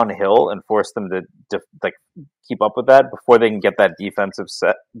get downhill and force them to keep up with that before they can get that defense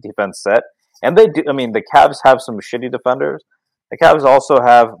set, and they do. I mean, the Cavs have some shitty defenders. The Cavs also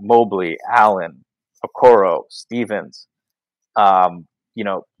have Mobley, Allen, Okoro, Stevens.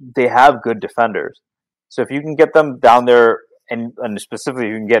 They have good defenders. So if you can get them down there, and specifically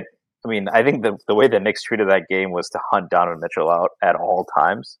you can get. I mean, I think the way the Knicks treated that game was to hunt Donovan Mitchell out at all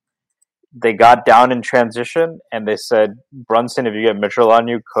times. They got down in transition, and they said, Brunson, if you get Mitchell on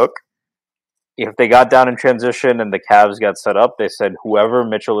you, cook. If they got down in transition and the Cavs got set up, they said, whoever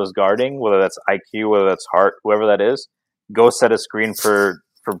Mitchell is guarding, whether that's IQ, whether that's Hart, whoever that is, go set a screen for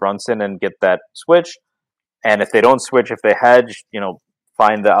Brunson and get that switch. And if they don't switch, if they hedge,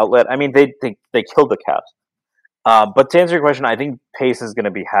 find the outlet. I mean, they killed the Cavs. But to answer your question, I think pace is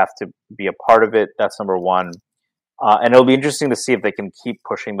going to have to be a part of it. That's number one. And it'll be interesting to see if they can keep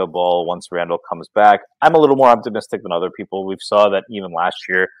pushing the ball once Randall comes back. I'm a little more optimistic than other people. We've saw that even last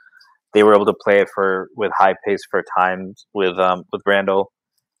year they were able to play it with high pace for times with Randall.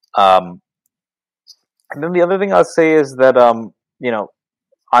 And then the other thing I'll say is that on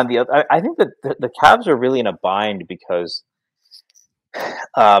the other, I think that the Cavs are really in a bind because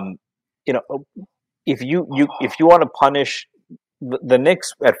if you want to punish the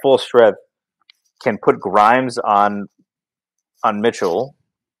Knicks at full strength, can put Grimes on Mitchell,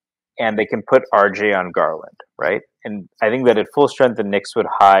 and they can put RJ on Garland, right? And I think that at full strength, the Knicks would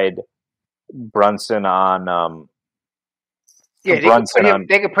hide Brunson on. They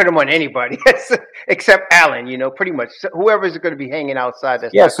could put him on anybody except Allen. Pretty much whoever's going to be hanging outside.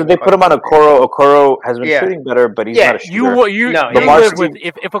 So they put him on Okoro. Okoro has been shooting better, but he's not a shooter. You live with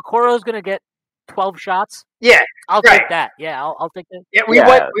if Okoro is going to get 12 shots. Yeah, I'll take that. Yeah, I'll take that. Yeah, we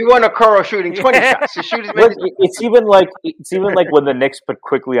want Okoro shooting 20 shots. To shoot as many. It's even like when the Knicks put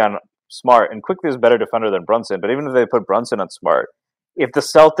Quickly on Smart, and Quickly is a better defender than Brunson. But even if they put Brunson on Smart, if the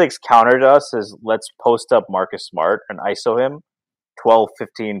Celtics countered us as let's post up Marcus Smart and ISO him 12,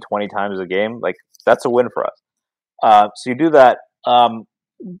 15, 20 times a game, like that's a win for us. So you do that.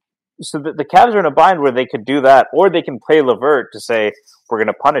 So the Cavs are in a bind where they could do that, or they can play LeVert to say we're going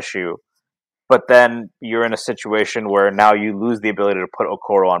to punish you. But then you're in a situation where now you lose the ability to put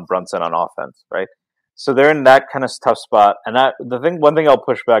Okoro on Brunson on offense, right? So they're in that kind of tough spot. And one thing I'll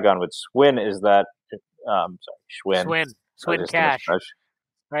push back on with Swin is that Swin Cash.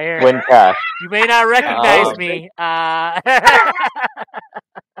 Right here. Swin Cash. You may not recognize me.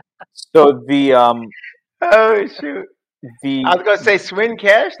 So the oh shoot. I was gonna say Swin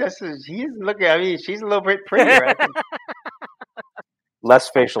Cash. He's looking. I mean, she's a little bit prettier. I think.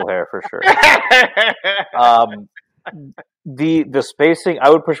 Less facial hair for sure. The spacing, I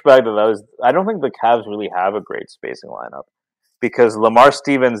would push back to those. I don't think the Cavs really have a great spacing lineup because Lamar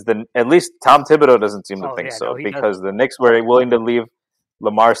Stevens, at least Tom Thibodeau doesn't seem to think so, because the Knicks were willing to leave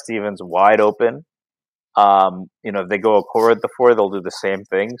Lamar Stevens wide open. If they go Okoro at the 4, they'll do the same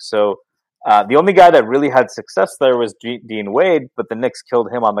thing. So the only guy that really had success there was Dean Wade, but the Knicks killed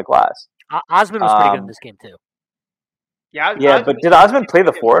him on the glass. Osman was pretty good in this game too. Yeah, but did Osman play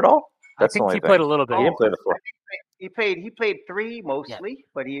the 4 at all? That's I think he played a little bit. He didn't play the 4. He played 3 mostly,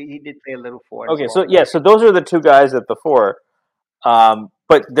 but he did play a little 4. Okay, so those are the 2 guys at the 4.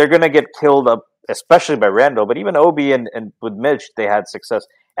 But they're going to get killed up, especially by Randall. But even Obi and with Mitch, they had success.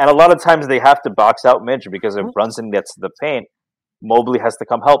 And a lot of times they have to box out Mitch because if Brunson gets to the paint, Mobley has to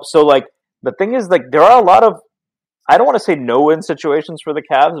come help. So, the thing is, there are a lot of, I don't want to say no-win situations for the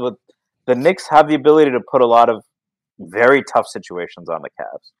Cavs, but the Knicks have the ability to put a lot of very tough situations on the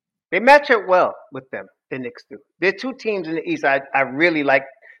Cavs. They match up well with them. The Knicks do. There are 2 teams in the East I really like.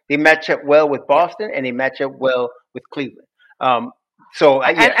 They match up well with Boston, and they match up well with Cleveland. And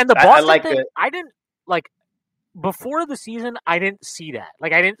the Boston thing, I didn't before the season. I didn't see that.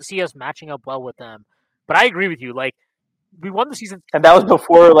 I didn't see us matching up well with them. But I agree with you. We won the season, and that was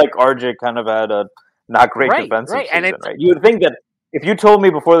before RJ kind of had a not great defensive season. Right? You would think that if you told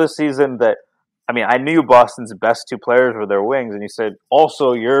me before the season that. I mean, I knew Boston's best 2 players were their wings, and you said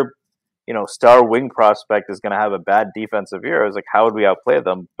also your, star wing prospect is going to have a bad defensive year. I was like, how would we outplay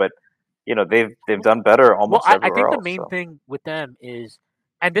them? But they've done better almost everywhere else. I think the main thing with them is,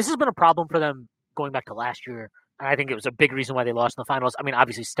 and this has been a problem for them going back to last year, and I think it was a big reason why they lost in the finals. I mean,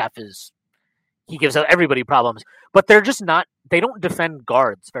 obviously Steph he gives everybody problems, but they're just not. They don't defend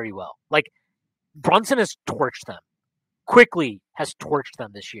guards very well. Brunson has torched them. Quickly has torched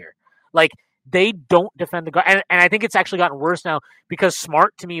them this year. They don't defend the guard. And I think it's actually gotten worse now because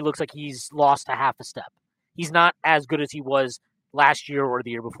Smart, to me, looks like he's lost a half a step. He's not as good as he was last year or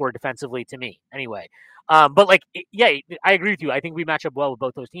the year before defensively, to me, anyway. But, I agree with you. I think we match up well with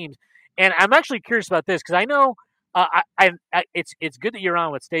both those teams. And I'm actually curious about this because I know it's good that you're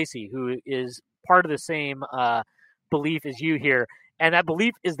on with Stacy, who is part of the same belief as you here. And that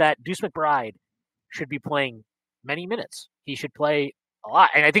belief is that Deuce McBride should be playing many minutes. He should play a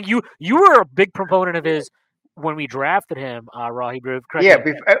lot, and I think you were a big proponent of his when we drafted him. Raw Hebrew, correct?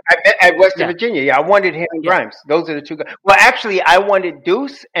 At Western Virginia. Yeah, I wanted him and Grimes. Those are the 2 guys. Well, actually, I wanted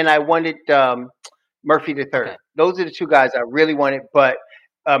Deuce and I wanted Murphy III. Okay. Those are the 2 guys I really wanted, but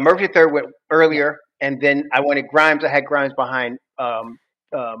Murphy III went earlier, and then I wanted Grimes. I had Grimes behind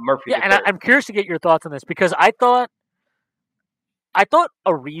Murphy. Yeah, and I'm curious to get your thoughts on this because I thought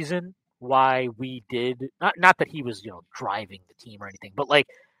a reason why we did not that he was driving the team or anything, but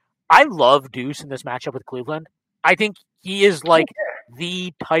I love Deuce in this matchup with Cleveland. I think he is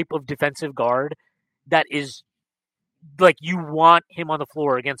the type of defensive guard that is you want him on the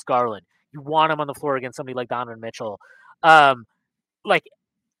floor against Garland. You want him on the floor against somebody like Donovan Mitchell. Honestly,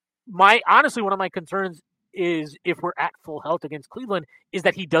 one of my concerns is if we're at full health against Cleveland is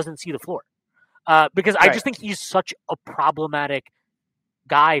that he doesn't see the floor because I just think he's such a problematic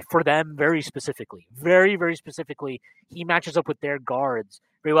guy for them very specifically. Very, very specifically, he matches up with their guards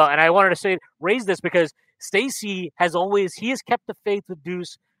very well. And I wanted to raise this because Stacey has kept the faith with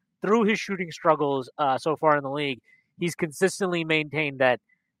Deuce through his shooting struggles so far in the league. He's consistently maintained that,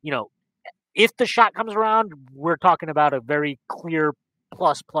 if the shot comes around, we're talking about a very clear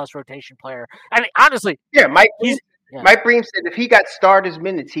plus rotation player. I mean, honestly, Mike Breen said if he got starters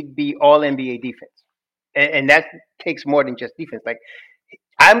minutes, he'd be all NBA defense, and that takes more than just defense. Like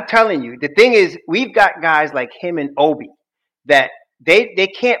I'm telling you, the thing is, we've got guys like him and Obi that they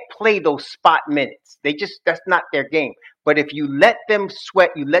can't play those spot minutes. That's not their game. But if you let them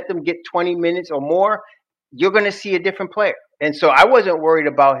sweat, you let them get 20 minutes or more, you're going to see a different player. And so I wasn't worried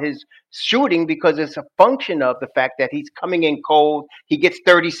about his shooting because it's a function of the fact that he's coming in cold. He gets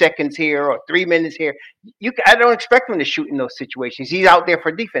 30 seconds here or 3 minutes here. I don't expect him to shoot in those situations. He's out there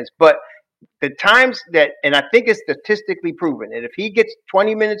for defense. But the times that, and I think it's statistically proven, that if he gets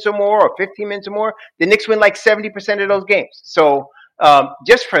 20 minutes or more or 15 minutes or more, the Knicks win like 70% of those games. So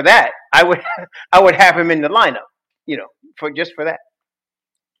just for that, I would have him in the lineup, for that.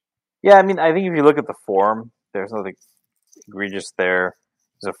 Yeah, I mean, I think if you look at the form, there's nothing egregious there.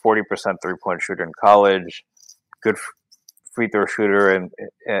 He's a 40% three-point shooter in college, good free throw shooter in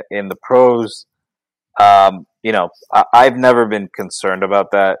the pros. I've never been concerned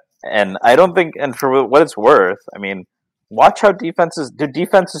about that. And I don't think, and for what it's worth, I mean, watch how defenses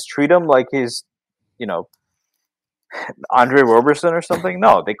treat him like he's, Andre Roberson or something?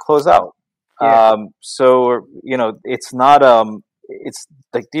 No, they close out. Yeah. It's not, it's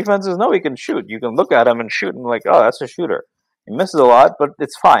like defenses know he can shoot. You can look at him and shoot and like, oh, that's a shooter. He misses a lot, but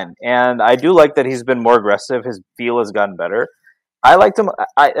it's fine. And I do like that he's been more aggressive. His feel has gotten better. I liked him.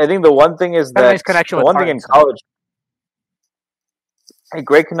 I think the one thing is that nice connection the with one thing in college, a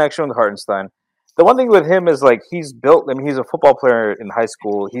great connection with Hartenstein. The one thing with him is like he's built. I mean, he's a football player in high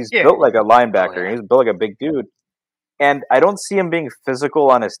school. He's built like a linebacker. Oh, yeah. He's built like a big dude. And I don't see him being physical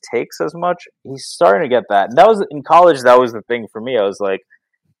on his takes as much. He's starting to get that. And that was in college. That was the thing for me. I was like,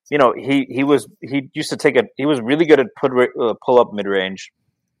 he was really good at pull up mid range,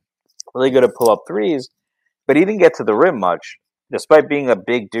 really good at pull up threes, but he didn't get to the rim much, despite being a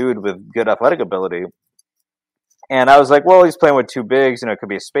big dude with good athletic ability. And I was like, well, he's playing with two bigs. It could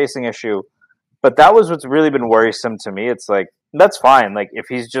be a spacing issue. But that was what's really been worrisome to me. It's like that's fine. Like if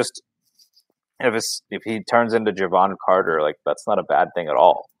he turns into Javon Carter, like that's not a bad thing at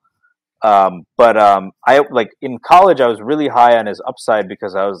all. I like in college I was really high on his upside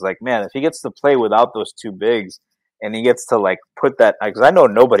because I was like, man, if he gets to play without those two bigs and he gets to like put that, because I know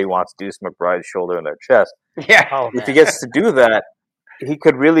nobody wants Deuce McBride's shoulder in their chest. Yeah. If he gets to do that, he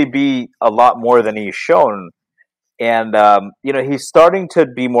could really be a lot more than he's shown. And he's starting to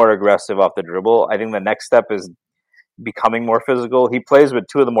be more aggressive off the dribble. I think the next step is becoming more physical. He plays with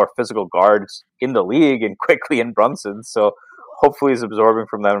two of the more physical guards in the league, and Quickly and Brunson. So hopefully he's absorbing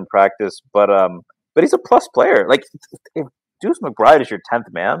from them in practice. But he's a plus player. Like if Deuce McBride is your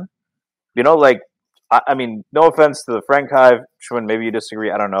 10th man, I mean, no offense to the Frank Hive, Schwinn, maybe you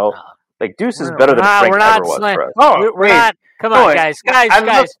disagree. I don't know. Like Deuce is better than Frank ever was for us. We're not. Come on, guys.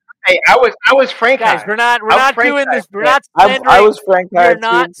 Hey, I was Frank guys. Hive. We're not doing this. We're not slandering. I was Frank Hive. We're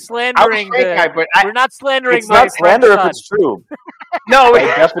not slandering. We're not slandering. It's not slander if it's true. No, by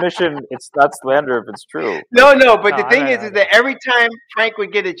definition, it's not slander if it's true. No. But the thing is that every time Frank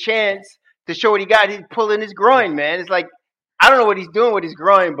would get a chance to show what he got, he'd pull in his groin. Man, it's like I don't know what he's doing with his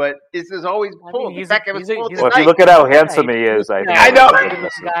groin, but it's always pulled. If you look at how handsome he is, I know.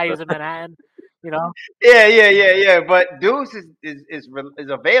 This guy is in Manhattan. Yeah. But Deuce is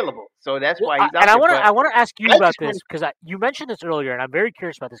available, so that's why he's out. And I want to ask you about this because you mentioned this earlier, and I'm very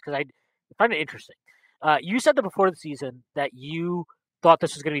curious about this because I find it interesting. You said that before the season that you thought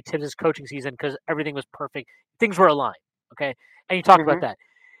this was going to be Tibbs' coaching season because everything was perfect, things were aligned. Okay, and you talked about that.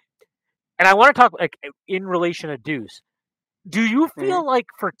 And I want to talk like in relation to Deuce. Do you feel like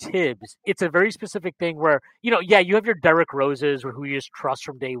for Tibbs, it's a very specific thing where, you have your Derrick Roses who you just trust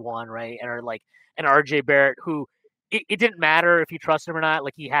from day one, right? And are like an RJ Barrett who it didn't matter if you trust him or not.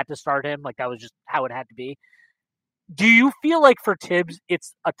 Like he had to start him. Like that was just how it had to be. Do you feel like for Tibbs,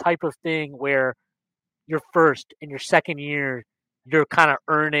 it's a type of thing where your first and your second year, you're kind of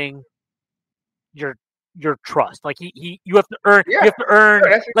earning your trust? Like you have to earn. Yeah. You have to earn.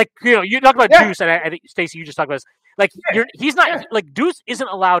 Sure, you talk about Deuce, and I think Stacey, you just talked about this. Like he's not like Deuce isn't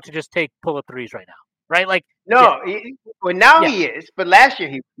allowed to just take pull-up threes right now, right? Like no, he is, but last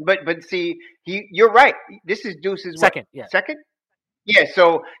year you're right. This is Deuce's second, second,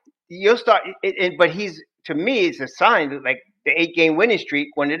 So you'll start, but to me, it's a sign that like the 8-game winning streak.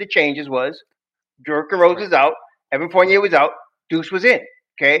 One of the changes was Derrick Rose was out, Evan Fournier was out, Deuce was in.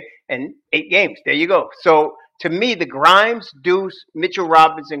 Okay, and 8 games. There you go. So to me, the Grimes, Deuce, Mitchell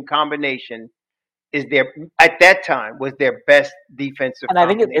Robinson combination was their best defensive. And I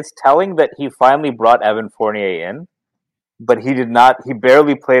think it's telling that he finally brought Evan Fournier in, but he did not. He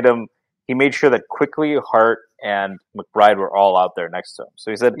barely played him. he made sure that Quickly, Hart, and McBride were all out there next to him.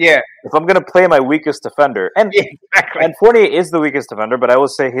 So he said, if I'm going to play my weakest defender, and Fournier is the weakest defender, but I will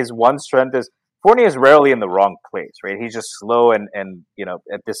say his one strength is Fournier is rarely in the wrong place, right? He's just slow and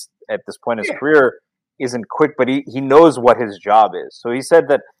at this point in his career isn't quick, but he knows what his job is. So he said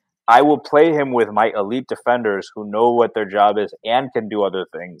that I will play him with my elite defenders who know what their job is and can do other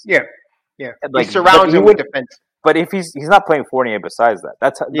things. Yeah. Like, he surrounds him with defense. But if he's not playing Fournier besides that,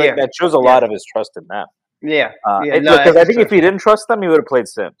 that shows a lot of his trust in them. Because I think if he didn't trust them, he would have played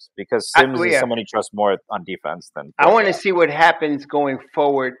Sims, because Sims is someone he trusts more on defense than. I want to see what happens going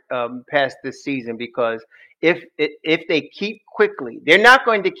forward past this season, because if they keep Quickly, they're not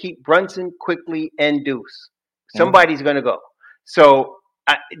going to keep Brunson, Quickly, and Deuce. Somebody's going to go. So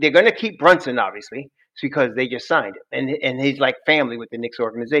they're going to keep Brunson, obviously, because they just signed him, and he's like family with the Knicks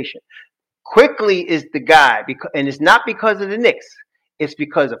organization. Quickly is the guy, and it's not because of the Knicks. It's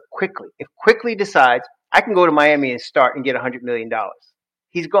because of Quickly. If Quickly decides, I can go to Miami and start and get $100 million,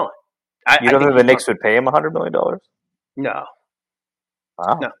 he's gone. You don't think the Knicks would pay him $100 million? No.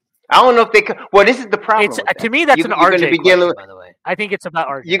 Wow. No. I don't know if they could. Well, this is the problem. To me, that's an RJ question, by the way. I think it's about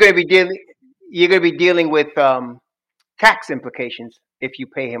RJ. You're going to be dealing with tax implications if you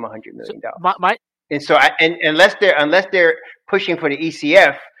pay him $100 million. And so, unless they're pushing for the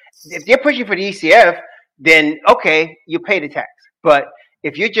ECF, if they're pushing for the ECF, then okay, you pay the tax. But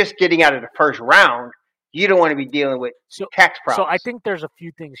if you're just getting out of the first round, you don't want to be dealing with tax problems. So I think there's a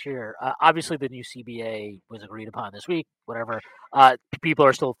few things here. Obviously, the new CBA was agreed upon this week. Whatever. People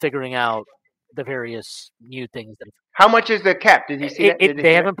are still figuring out the various new things. How much is the cap? Did you see that?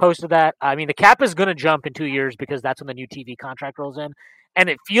 They haven't posted that. I mean, the cap is going to jump in 2 years because that's when the new TV contract rolls in. And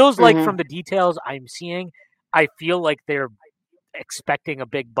it feels like from the details I'm seeing, I feel like they're expecting a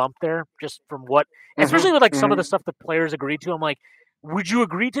big bump there, just from what, especially with like some of the stuff the players agreed to. I'm like, would you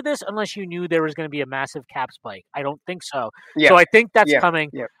agree to this unless you knew there was going to be a massive cap spike? I don't think so. Yeah. So I think that's coming.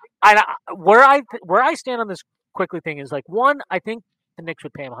 Yeah. Where I stand on this Quickly thing is like, one, I think the Knicks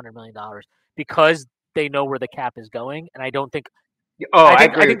would pay him $100 million because they know where the cap is going, and I don't think. I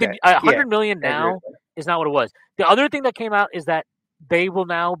think $100 million now is not what it was. The other thing that came out is that they will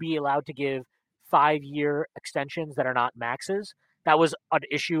now be allowed to give 5-year extensions that are not maxes. That was an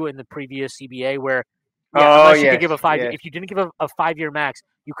issue in the previous CBA where unless you could give a 5 year, if you didn't give a 5-year max,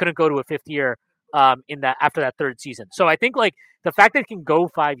 you couldn't go to a 5th year after that third season. So I think like the fact that it can go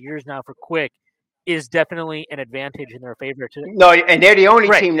 5 years now for Quick is definitely an advantage in their favor. No, and they're the only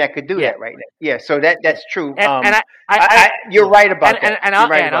team that could do that right now. Yeah, so that's true. And you're right about that. And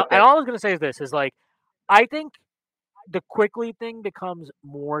all I was going to say is this, is like, I think the Quickly thing becomes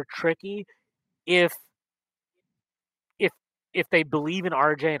more tricky if they believe in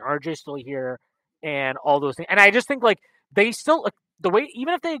RJ and RJ's still here and all those things. And I just think like they still, the way,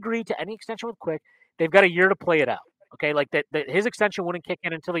 even if they agree to any extension with Quick, they've got a year to play it out. Okay, like that his extension wouldn't kick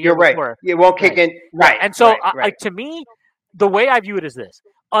in until the year before. It won't kick in. Right. And so, to me, the way I view it is this: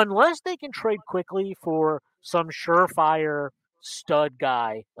 unless they can trade Quickly for some surefire stud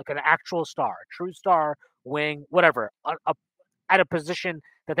guy, like an actual star, true star, wing, whatever, at a position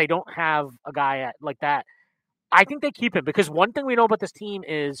that they don't have a guy at like that, I think they keep him, because one thing we know about this team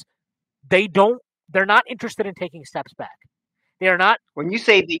is they're not interested in taking steps back. They are not. When you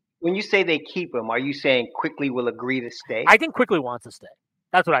say they keep him, are you saying Quickly will agree to stay? I think Quickly wants to stay.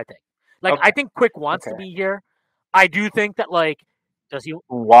 That's what I think. Like, I think Quick wants to be here. I do think that, like, does he?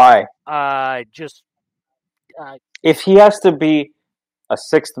 Why? If he has to be a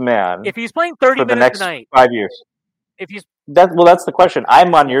sixth man, if he's playing 30 minutes a night, 5 years. That's the question.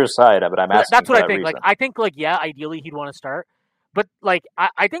 I'm on your side, but I'm asking. That's what I think. Reason. Like, I think, like, yeah, ideally he'd want to start, but like,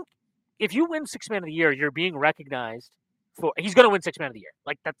 I think if you win Sixth Man of the Year, you're being recognized. He's going to win Sixth Man of the Year.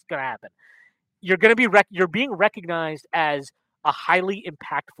 Like, that's going to happen. You're going to be you're being recognized as a highly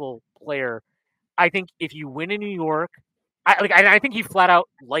impactful player. I think if you win in New York, I think he flat out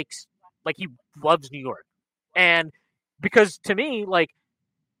he loves New York, and because to me, like,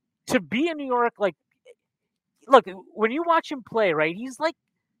 to be in New York, like, look, when you watch him play, right, he's like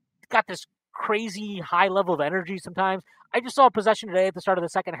got this crazy high level of energy sometimes. I just saw a possession today at the start of the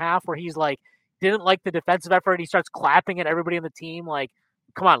second half where he's like, didn't like the defensive effort. He starts clapping at everybody on the team like,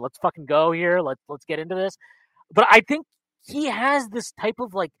 come on, let's fucking go here. Let's get into this. But I think he has this type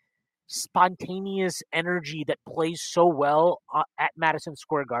of like spontaneous energy that plays so well at Madison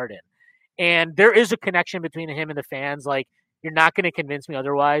Square Garden. And there is a connection between him and the fans. Like, you're not going to convince me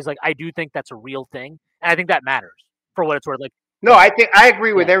otherwise. Like, I do think that's a real thing. And I think that matters for what it's worth. Like, no, I think I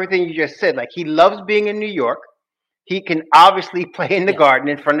agree with everything you just said. Like, he loves being in New York. He can obviously play in the Garden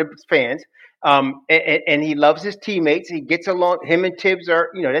in front of his fans. And he loves his teammates. He gets along. Him and Tibbs are,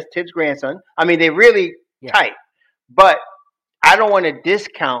 that's Tibbs' grandson. I mean, they're really tight. But I don't want to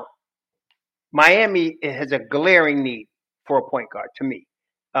discount. Miami has a glaring need for a point guard to me.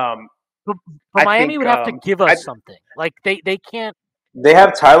 But Miami would have to give us something. Like they can't. They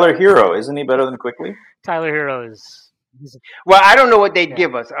have Tyler Hero. Isn't he better than Quickly? Tyler Hero is. Well, I don't know what they'd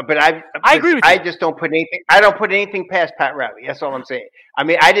give us, but I agree with you. I just don't put anything. I don't put anything past Pat Riley. That's all I'm saying. I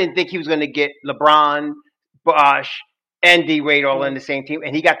mean, I didn't think he was going to get LeBron, Bosh, and D Wade all in the same team,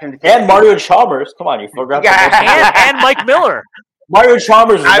 and he got them. And Mario Chalmers. Come on, you forgot. and Mike Miller. Mario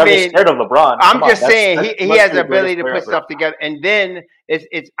Chalmers is never scared of LeBron. I'm just saying he has the ability to put stuff together. And then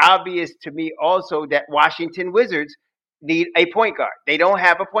it's obvious to me also that Washington Wizards need a point guard. They don't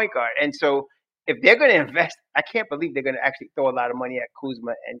have a point guard, and so. If they're going to invest, I can't believe they're going to actually throw a lot of money at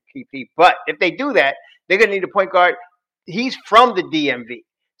Kuzma and PP. But if they do that, they're going to need a point guard. He's from the DMV.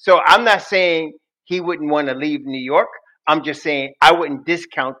 So I'm not saying he wouldn't want to leave New York. I'm just saying I wouldn't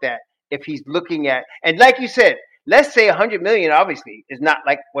discount that if he's looking at, and like you said, let's say $100 million obviously is not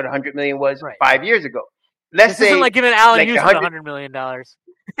like what $100 million was 5 years ago. Let's say isn't like giving Allen Houston $100 million.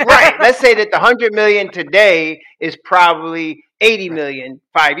 Right. Let's say that the $100 million today is probably $80 million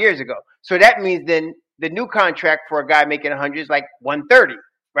 5 years ago. So that means then the new contract for a guy making 100 is like 130,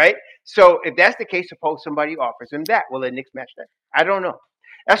 right? So if that's the case, suppose somebody offers him that. Will the Knicks match that? I don't know.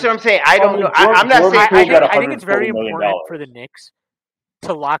 That's what I'm saying. I don't know. I'm not saying. I think it's very important for the Knicks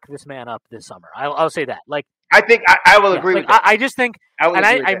to lock this man up this summer. I'll say that. Like I think I will agree with that. I just think, and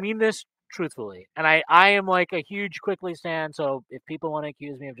I mean this truthfully, and I am like a huge Quickly stan. So if people want to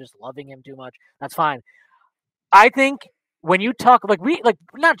accuse me of just loving him too much, that's fine. I think. When you talk,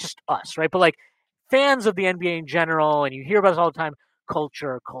 not just us, right? But like fans of the NBA in general, and you hear about this all the time,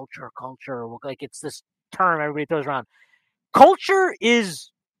 culture. Like it's this term everybody throws around. Culture is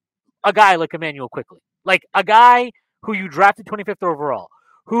a guy like Emmanuel Quickly. Like a guy who you drafted 25th overall,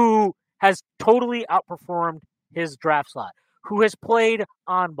 who has totally outperformed his draft slot, who has played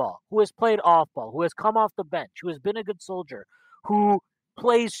on ball, who has played off ball, who has come off the bench, who has been a good soldier, who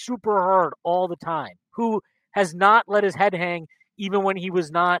plays super hard all the time, who has not let his head hang even when he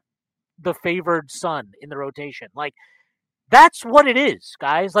was not the favored son in the rotation. Like, that's what it is,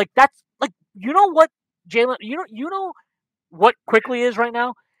 guys. Like, that's, like, you know what Jalen, you know what Quickly is right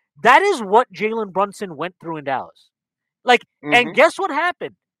now? That is what Jalen Brunson went through in Dallas. Like, and guess what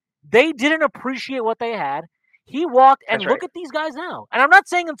happened? They didn't appreciate what they had. He walked, and look at these guys now. And I'm not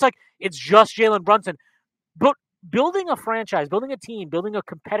saying it's just Jalen Brunson, but building a franchise, building a team, building a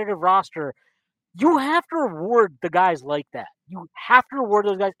competitive roster, you have to reward the guys like that. You have to reward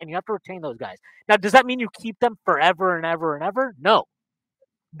those guys, and you have to retain those guys. Now, does that mean you keep them forever and ever and ever? No.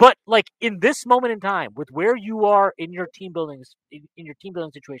 But like in this moment in time, with where you are in your team building, in your team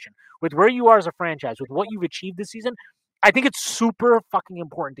building situation, with where you are as a franchise, with what you've achieved this season, I think it's super fucking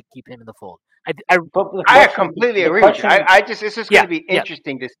important to keep him in the fold. I completely agree with you. It's just going to be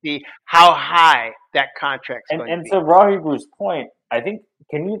interesting to see how high that contract's going to be. And to Raw Hebrew's point, I think,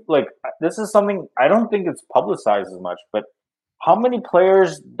 this is something I don't think it's publicized as much, but how many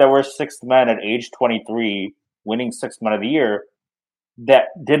players that were sixth men at age 23 winning sixth man of the year that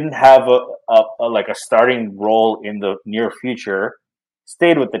didn't have a starting role in the near future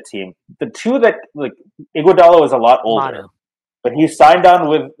stayed with the team? The two that, Iguodala is a lot older, but he signed on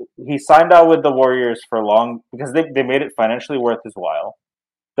with the Warriors for long because they made it financially worth his while.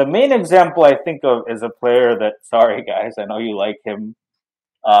 The main example I think of is a player that, sorry guys, I know you like him.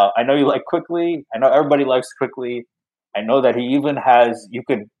 I know you like Quickly. I know everybody likes Quickly. I know that he even you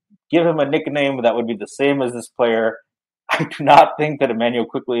could give him a nickname that would be the same as this player. I do not think that Emmanuel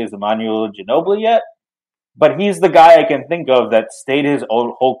Quickly is Emmanuel Ginobili yet, but he's the guy I can think of that stayed his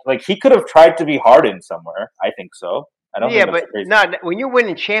own whole. Like, he could have tried to be Harden somewhere. I think so. I don't. Yeah, but when you're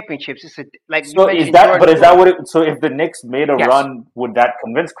winning championships, it's like. So is that what it? So if the Knicks made a run, would that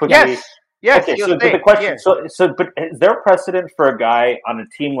convince Quickly? Yes. Okay, but the question. But is there precedent for a guy on a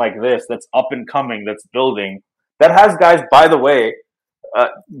team like this that's up and coming, that's building, that has guys? By the way,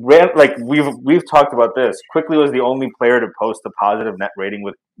 we've talked about this. Quickly was the only player to post a positive net rating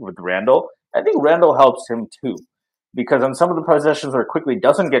with Randall. I think Randall helps him too, because on some of the possessions where Quickly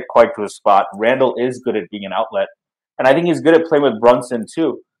doesn't get quite to his spot, Randall is good at being an outlet, and I think he's good at playing with Brunson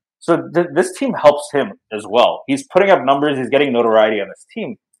too. So this team helps him as well. He's putting up numbers. He's getting notoriety on this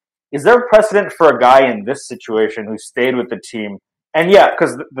team. Is there a precedent for a guy in this situation who stayed with the team? And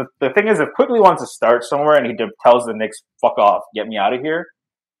because the thing is, if Quickly wants to start somewhere and he tells the Knicks, fuck off, get me out of here,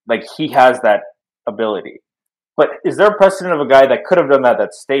 like, he has that ability. But is there a precedent of a guy that could have done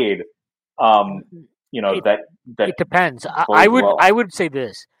that stayed? that it depends. bodes I would well. I would say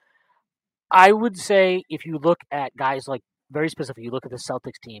this. I would say if you look at guys like very specific, you look at the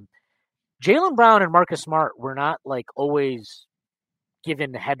Celtics team. Jaylen Brown and Marcus Smart were not like always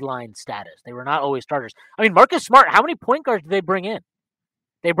given headline status. They were not always starters. I mean, Marcus Smart, how many point guards did they bring in?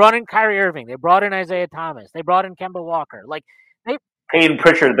 They brought in Kyrie Irving. They brought in Isaiah Thomas. They brought in Kemba Walker. Peyton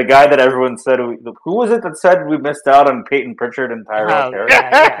Pritchard, the guy that everyone said, who was it that said we missed out on Peyton Pritchard and Tyrell Terry?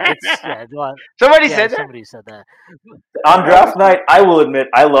 Somebody said that. Somebody said that. On draft night, I will admit,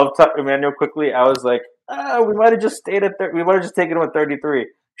 I love Emmanuel quickly. I was like, we might have just stayed at we might have just taken him at 33.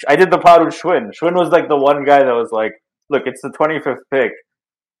 I did the pod with Schwinn. Schwinn was like the one guy that was like, look, it's the 25th pick,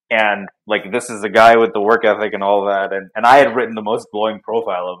 and like this is the guy with the work ethic and all that, and I had written the most glowing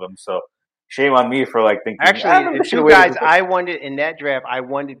profile of him, so shame on me for like thinking. Actually, the two guys I wanted in that draft, I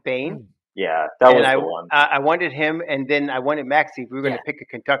wanted Bane. Yeah, that was the one. I wanted him, and then I wanted Maxey. We were going to pick a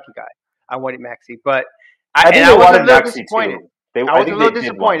Kentucky guy. I wanted Maxey, but I was a little disappointed. I was a little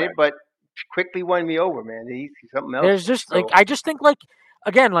disappointed, but quickly won me over, man. He's something else. There's just I just think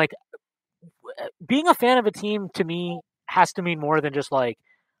again, being a fan of a team to me has to mean more than just like,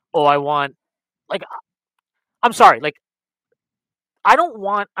 oh, I want I'm sorry,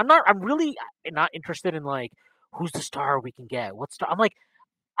 I'm really not interested in like who's the star we can get. What star? I'm like,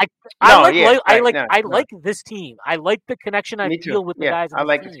 I like this team. I like the connection I feel with the guys. I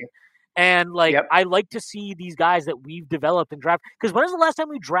like it too. And I like to see these guys that we've developed and drafted. Because when is the last time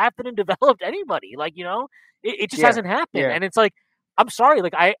we drafted and developed anybody? It just hasn't happened. Yeah. And it's like, I'm sorry,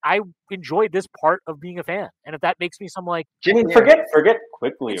 I enjoyed this part of being a fan, and if that makes me some forget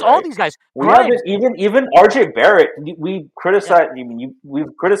quickly. It's all these guys. We have this, even RJ Barrett. We've criticized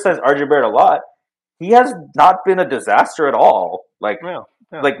RJ Barrett a lot. He has not been a disaster at all.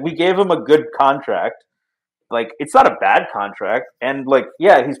 We gave him a good contract. It's not a bad contract, and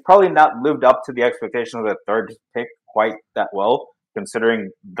he's probably not lived up to the expectations of the third pick quite that well,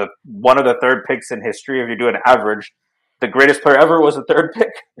 considering one of the third picks in history. If you do an average. The greatest player ever was a third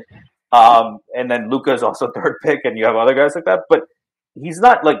pick. And then Luka is also third pick, and you have other guys like that. But he's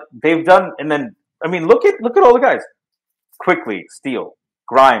not they've done. And then, I mean, look at all the guys. Quickly, steal.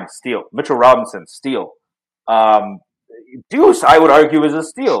 Grimes, steal. Mitchell Robinson, steal. Deuce, I would argue, is a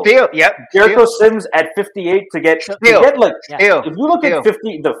steal. Steal, yep. Jericho Sims at 58 to get steal. If you look at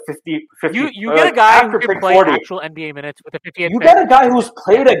 50, you get a guy who can play 40, actual NBA minutes with a 58. You get a guy who's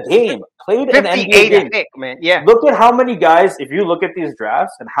played a game, played an NBA game. Pick, man. Yeah. Look at how many guys. If you look at these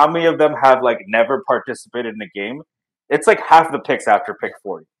drafts and how many of them have never participated in a game, it's half the picks after pick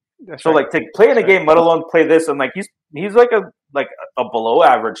 40. That's so right. To play in a game, let alone play this, and he's a below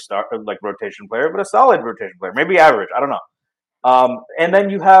average star rotation player, but a solid rotation player, maybe average. I don't know. And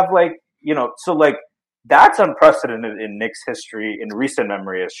then you have that's unprecedented in Knicks history in recent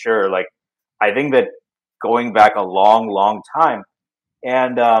memory. Is sure. I think that going back a long, long time,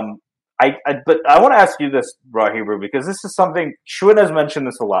 and but I want to ask you this, Raw Hebrew, because this is something Schwinn has mentioned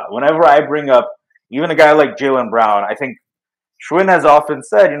this a lot. Whenever I bring up even a guy like Jaylen Brown, I think Schwinn has often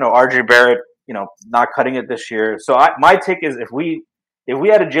said, RJ Barrett, not cutting it this year. So my take is if we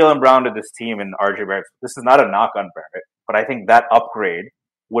had a Jaylen Brown to this team and RJ Barrett, this is not a knock on Barrett, but I think that upgrade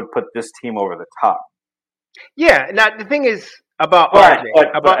would put this team over the top. Yeah. Now the thing is about RJ.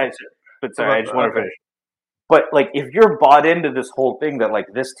 Sorry, I just want to finish. But if you're bought into this whole thing that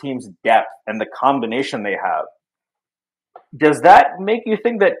this team's depth and the combination they have, does that make you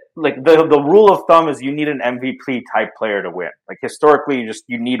think that the rule of thumb is you need an MVP type player to win? Historically,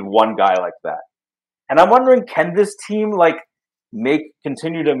 you need one guy like that. And I'm wondering, can this team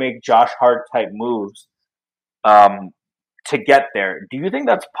continue to make Josh Hart type moves to get there? Do you think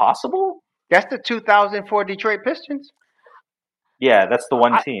that's possible? That's the 2004 Detroit Pistons. Yeah, that's the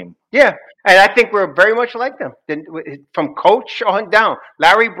one team. Yeah, and I think we're very much like them. From coach on down,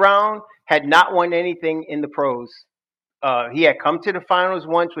 Larry Brown had not won anything in the pros. He had come to the finals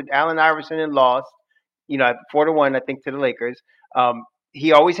once with Allen Iverson and lost, 4-1, I think, to the Lakers.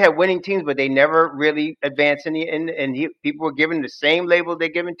 He always had winning teams, but they never really advanced people were given the same label they're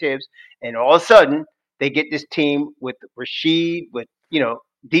giving Tibbs. And all of a sudden, they get this team with Rasheed, with,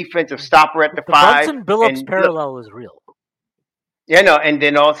 defensive stopper at the 5. Brunson Billups parallel is real. Yeah, no, and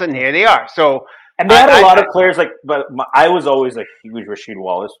then all of a sudden, here they are. So, and they had a lot of players but I was always a huge Rasheed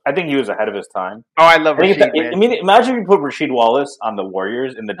Wallace. I think he was ahead of his time. Oh, I love Rasheed. Imagine if you put Rasheed Wallace on the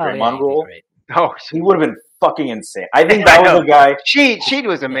Warriors in the Draymond role. Oh, he would have been fucking insane. I think that was a guy. Sheed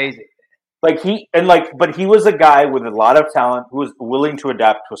was amazing. But he was a guy with a lot of talent who was willing to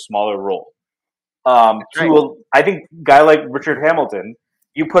adapt to a smaller role. I think a guy like Richard Hamilton,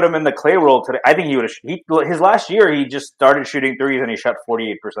 you put him in the Clay role today. I think he would have. His last year, he just started shooting threes and he shot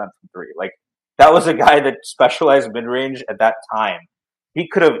 48% from three. that was a guy that specialized mid-range at that time. He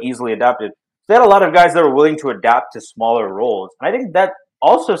could have easily adapted. They had a lot of guys that were willing to adapt to smaller roles. And I think that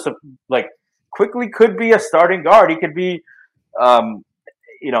also, like, quickly could be a starting guard. He could be,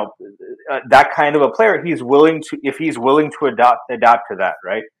 that kind of a player. If he's willing to adapt to that,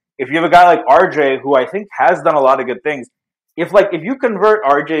 right? If you have a guy like RJ, who I think has done a lot of good things, if you convert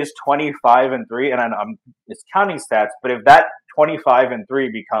RJ's 25 and 3, and it's counting stats, but if that 25 and 3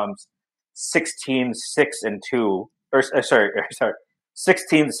 becomes 16, 6 and 2,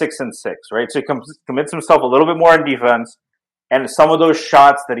 16, 6 and 6, right? So he commits himself a little bit more on defense, and some of those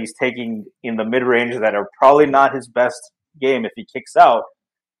shots that he's taking in the mid-range that are probably not his best game, if he kicks out,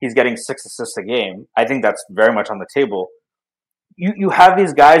 he's getting 6 assists a game. I think that's very much on the table. You have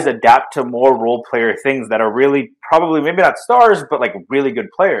these guys adapt to more role player things that are really probably maybe not stars, but like really good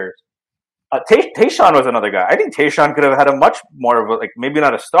players. Tayshaun was another guy. I think Tayshaun could have had a much more of a, like, maybe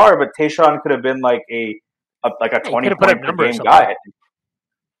not a star, but Tayshaun could have been like a 20 point per game guy.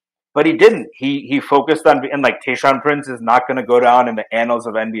 But he didn't. He focused on, and like Tayshaun Prince is not going to go down in the annals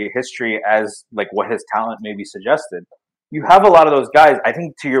of NBA history as like what his talent maybe suggested. You have a lot of those guys. I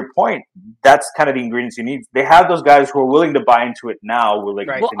think to your point, that's kind of the ingredients you need. They have those guys who are willing to buy into it now. Will they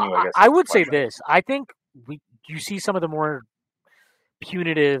continue? I guess I would say this. I think you see some of the more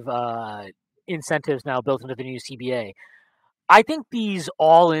punitive incentives now built into the new CBA. I think these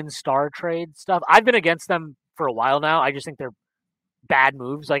all-in star trade stuff, I've been against them for a while now. I just think they're bad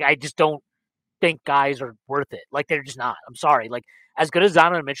moves. Like, I just don't think guys are worth it. Like, they're just not. I'm sorry. Like, as good as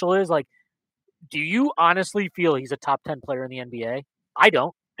Donovan Mitchell is, like, do you honestly feel he's a top 10 player in the NBA? I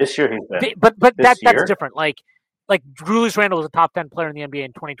don't. This year he's been. But that's different. Like Julius Randle was a top 10 player in the NBA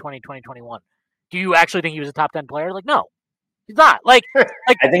in 2020, 2021. Do you actually think he was a top 10 player? Like, no. He's not. Like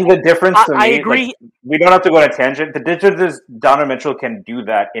I think the difference to me, I agree. Like, we don't have to go on a tangent. The difference is Donovan Mitchell can do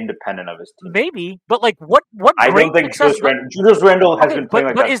that independent of his team. Maybe, but like what I don't think Julius Randle has been playing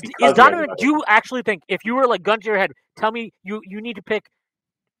like that. Is Donovan, do you actually think, if you were like gun to your head, tell me you need to pick,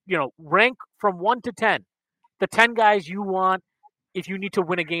 rank from 1 to 10, the 10 guys you want if you need to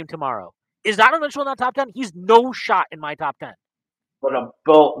win a game tomorrow. Is Donovan Mitchell in that top 10? He's no shot in my top 10. But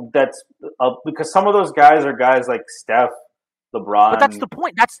that's because some of those guys are guys like Steph, LeBron. But that's the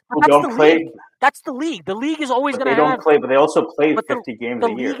point. That's the league. That's the league. The league is always going to have. They don't play, but they also play 50 games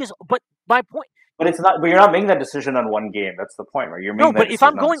a year. But my point. But it's not. But you're not making that decision on one game. That's the point, right? You're making but if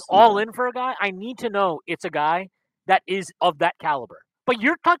I'm going all in for a guy, I need to know it's a guy that is of that caliber. But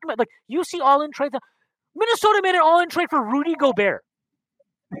you're talking about, like, you see all in trade. Minnesota made an all in trade for Rudy Gobert.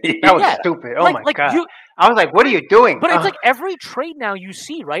 That was stupid. Oh my God. I was like, what are you doing? But it's like every trade now you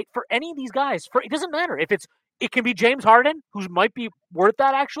see, right? For any of these guys, it doesn't matter if it can be James Harden, who might be worth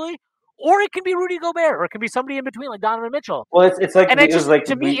that actually, or it can be Rudy Gobert, or it can be somebody in between like Donovan Mitchell. Well, it's like, and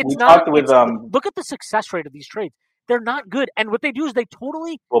to me, it's not. Look at the success rate of these trades; they're not good. And what they do is they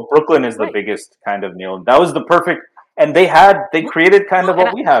totally. Well, Brooklyn is the biggest kind of nail. That was the perfect. And they created kind of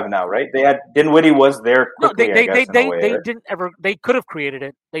what we have now, right? They had Dinwiddie was there quickly. No, they didn't ever. They could have created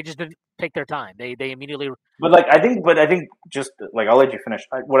it. They just didn't take their time. They immediately. But I think just like, I'll let you finish.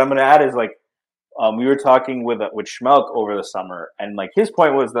 What I'm going to add is like, we were talking with Schmelk over the summer, and like his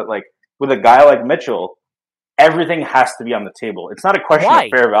point was that like with a guy like Mitchell, everything has to be on the table. It's not a question of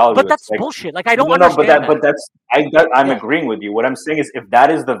fair value. But that's bullshit. Like, I don't understand. I'm agreeing with you. What I'm saying is, if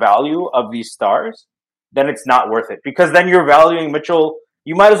that is the value of these stars, then it's not worth it, because then you're valuing Mitchell.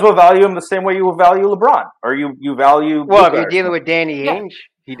 You might as well value him the same way you will value LeBron, or you value. Well, if you're dealing with Danny Ainge,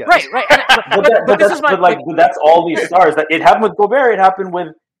 he does. Right. But that's all these stars. That it happened with Gobert. It happened with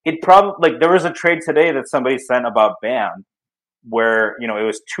it. Probably there was a trade today that somebody sent about Bam, where it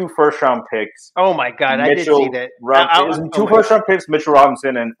was 2 first-round picks. Oh my God, I did see that. It was 2 first-round picks: Mitchell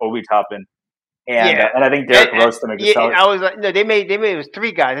Robinson and Obi Toppin. And I think Derrick Rose to make it. I was like, no, they made it was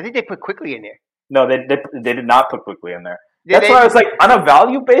 3 guys. I think they put Quickly in there. No, they did not put Quickly in there. That's why I was like, on a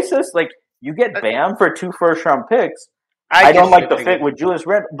value basis, like, you get Bam for 2 first-round picks. I don't like the fit with Julius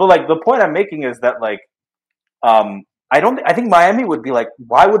Randle, but like the point I'm making is that like, I think Miami would be like,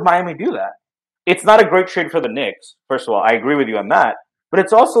 why would Miami do that? It's not a great trade for the Knicks. First of all, I agree with you on that, but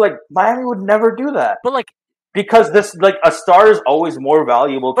it's also like Miami would never do that. But like, because this, like, a star is always more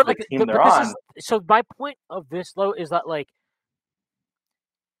valuable to the team they're on. So my point of this, though, is that like,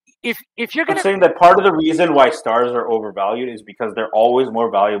 if you're going to... I'm saying that part of the reason why stars are overvalued is because they're always more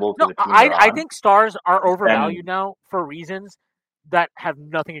valuable to the team they're on. I think stars are overvalued now for reasons that have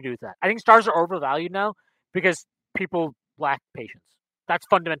nothing to do with that. I think stars are overvalued now because people lack patience. That's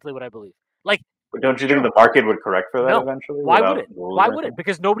fundamentally what I believe. Like, but don't you think the market would correct for that eventually? Why would it? Why would it?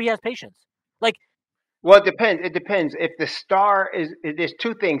 Because nobody has patience. Like, Well, it depends. It depends. If the star there's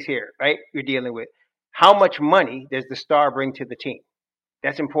two things here, right? You're dealing with how much money does the star bring to the team?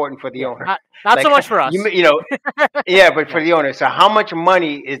 That's important for the owner. Not so much for us. Yeah, but for the owner. So how much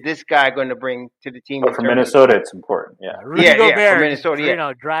money is this guy going to bring to the team? But for Minnesota, it's important. Yeah. Rudy Gobert, for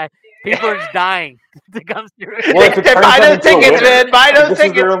Minnesota, dry. People are just dying to come through. Well, buy those tickets, man. Buy those tickets. This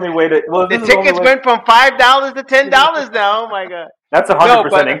is the only way to. Well, the tickets went from $5 to $10 now. Oh my God. That's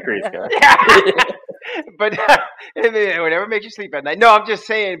 100% increase, guys. Yeah. But whatever makes you sleep at night. No, I'm just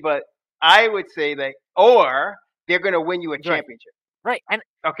saying. But I would say or they're going to win you a championship. Right. And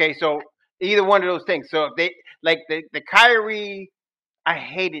okay, so either one of those things. So if they the Kyrie, I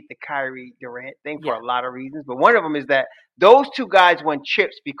hated the Kyrie Durant thing for a lot of reasons, but one of them is that those two guys won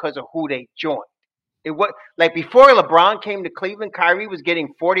chips because of who they joined. It was like before LeBron came to Cleveland, Kyrie was getting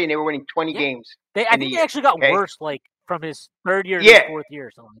 40 and they were winning 20 games. I think they actually got worse from his third year to his fourth year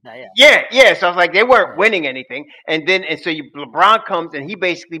or something like that. Yeah. So I was like, they weren't winning anything. And so LeBron comes and he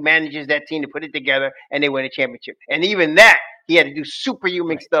basically manages that team to put it together and they win a championship. And even that, he had to do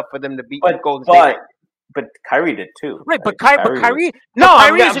superhuman stuff for them to beat Golden State. But Kyrie did too. Right, but Kyrie.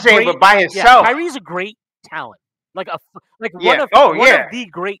 I'm saying, but by himself. Kyrie's a great talent. One of the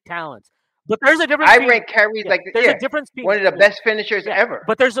great talents. But there's a difference. I rank Kyrie there's a difference between one of the best finishers ever.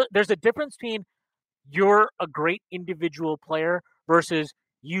 But there's a difference between you're a great individual player versus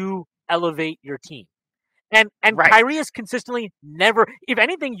you elevate your team. And Kyrie is consistently never. If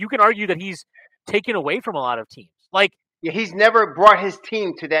anything, you can argue that he's taken away from a lot of teams. He's never brought his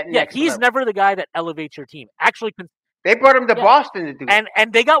team to that next he's level. never the guy that elevates your team. Actually, they brought him to Boston to do it.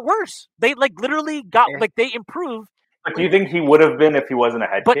 And they got worse. They literally got they improved. But do you think he would have been if he wasn't a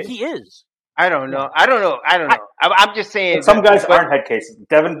head case? But he is. I don't know. I'm just saying. Some guys aren't head cases.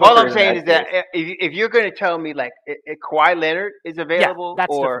 Devin Booker. All I'm saying is that if you're going to tell me if Kawhi Leonard is available,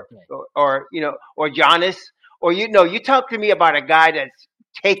 or Giannis, or you talk to me about a guy that's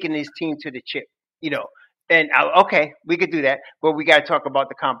taking his team to the chip, And okay, we could do that, but we got to talk about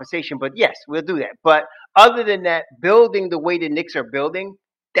the compensation. But yes, we'll do that. But other than that, building the way the Knicks are building,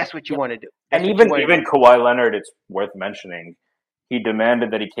 that's what you want to do. And even Kawhi Leonard, it's worth mentioning, he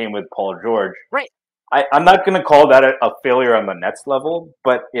demanded that he came with Paul George. Right. I'm not going to call that a failure on the Nets level,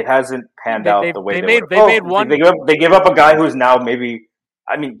 but it hasn't panned out the way they made one. They gave up a guy who's now maybe.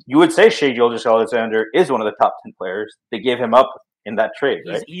 I mean, you would say Shai Gilgeous-Alexander is one of the top 10 players. They gave him up in that trade,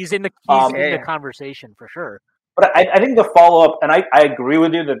 right? He's in the conversation for sure. But I think the follow-up, and I agree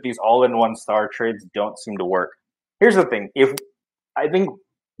with you that these all-in-one star trades don't seem to work. Here's the thing. I think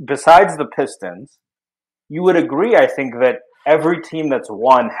besides the Pistons, you would agree, I think, that every team that's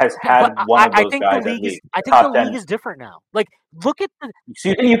won has had one of those guys at least. I think the league is different now. Look at the... So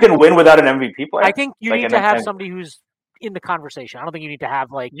you think you can win without an MVP player? I think you need to have somebody who's in the conversation. I don't think you need to have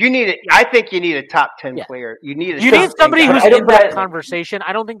I think you need a top 10 player. You need somebody who's in that conversation.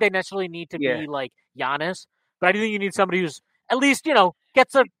 I don't think they necessarily need to be like Giannis, but I do think you need somebody who's at least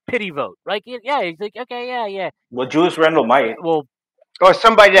gets a pity vote. He's like okay, yeah. Well, Julius Randle might. Or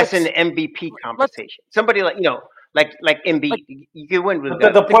somebody that's in the MVP conversation. Somebody like Embiid. You can win with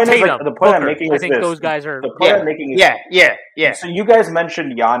the point is the point I'm making is I think those guys are. The point I'm making is yeah. So you guys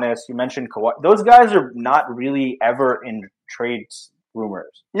mentioned Giannis, you mentioned Kawhi. Those guys are not really ever in trades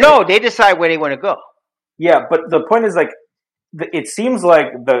rumors. No, they decide where they want to go. Yeah, but the point is it seems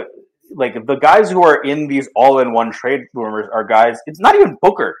like the guys who are in these all-in-one trade rumors are guys. It's not even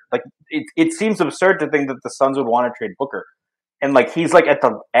Booker. It seems absurd to think that the Suns would want to trade Booker, and he's at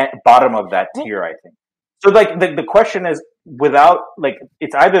the bottom of that tier, I think. So the question is, without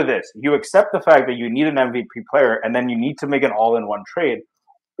it's either this: you accept the fact that you need an MVP player, and then you need to make an all-in-one trade,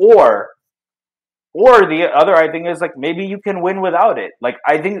 or the other I think is maybe you can win without it.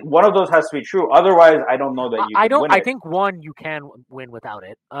 I think one of those has to be true. Otherwise, I don't know that you. I think one you can win without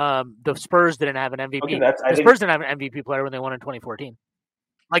it. The Spurs didn't have an MVP. Okay, the Spurs didn't have an MVP player when they won in 2014.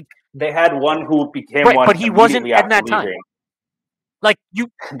 They had one who became one, but he wasn't at that time.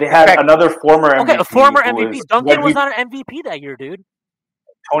 They had another former MVP. Okay, a former MVP. Duncan was not an MVP that year, dude.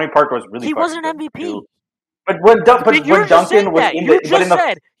 Tony Parker was really. He wasn't an MVP. Too. But when Duncan was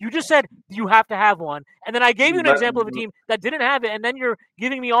in you just said you have to have one, and then I gave you an example of a team that didn't have it, and then you're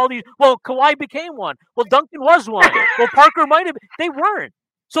giving me all these. Well, Kawhi became one. Well, Duncan was one. Well, Parker might have. They weren't.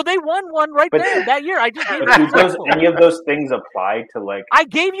 So they won one there that year. I just gave you an example. Any of those things apply to I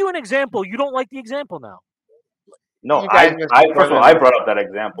gave you an example. You don't like the example now. No, first of all, I brought up that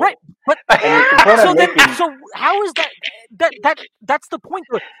example. Right, but so how is that? That's the point.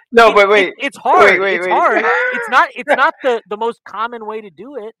 No, but wait, it's hard. It's hard. It's not the most common way to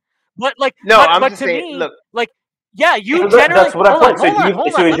do it. But I'm just saying, look, Yeah, you So generally. that's what I'm Hold on, saying. hold on,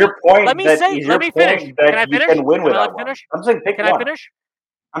 hold So on. is your point Let me that say. is Let your me point finish. that Can I you finish? can win Am I without allowed to one? finish? I'm saying pick Can one. I finish?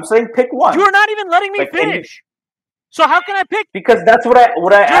 I'm saying pick one. You are not even letting me Like, finish. So how can I pick? because that's what I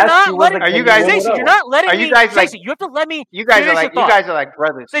You're asked not you was letting. like, Are can you guys- win Stacey, without you're one? not letting Are you me. guys like- Stacey, you have to let me You guys finish are like your thought. you guys are like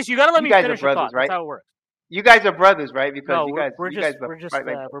brothers. Stacey, you got to let You me guys are finish your brothers, thought. right? That's how it works. You guys are brothers, right? Because No, you guys, we're you just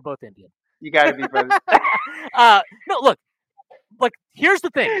guys we're both Indian. you got to be brothers. No, look, like here's the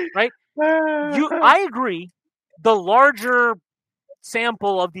thing, right? I agree. The larger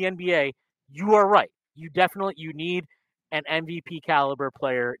sample of the NBA, you are right. You need an MVP caliber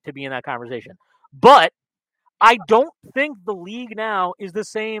player to be in that conversation. But I don't think the league now is the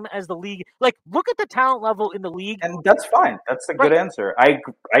same as the league. Like, look at the talent level in the league. And that's fine. That's a good Right. answer. I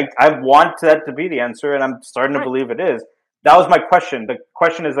want that to be the answer, and I'm starting to Right. believe it is. That was my question. The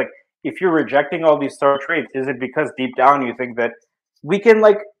question is, like, if you're rejecting all these star trades, is it because deep down you think that we can,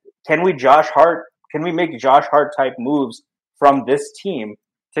 like, can we make Josh Hart type moves from this team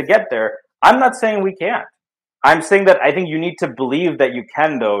to get there? I'm not saying we can't. I'm saying that I think you need to believe that you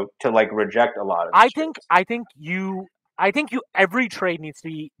can, though, to like reject a lot of these trades. I think every trade needs to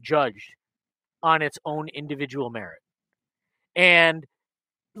be judged on its own individual merit. And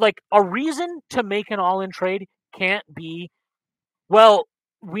like a reason to make an all-in trade can't be, well,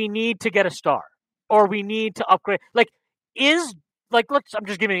 we need to get a star or we need to upgrade. I'm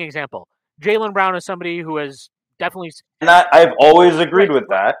just giving an example. Jaylen Brown is somebody who has definitely. And I've always agreed Right, with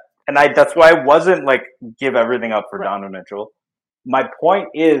that. And that's why I wasn't like give everything up for Right. Donovan Mitchell. My point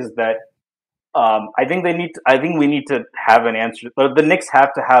is that I think we need to have an answer. The Knicks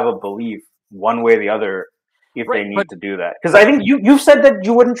have to have a belief one way or the other if Right, they need but- to do that. Because I think you've said that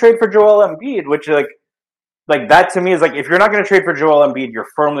you wouldn't trade for Joel Embiid, which like that to me is like if you're not going to trade for Joel Embiid, you're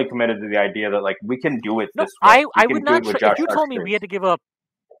firmly committed to the idea that like we can do it No, this way. I would not. If you told me we had to give up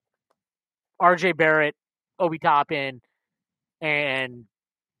RJ Barrett, Obi Toppin, and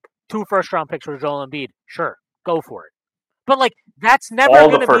 2 first-round picks for Joel Embiid, sure, go for it. But like that's never All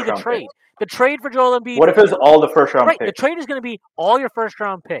the going to be the first-round trade. picks. The trade for Joel Embiid. What if it was all the first round Right, picks? the trade is going to be all your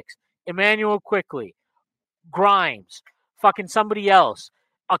first-round picks. Emmanuel Quickly, Grimes, fucking somebody else,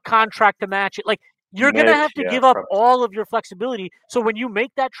 a contract to match it. Like you're going to have to give up all of your flexibility. So when you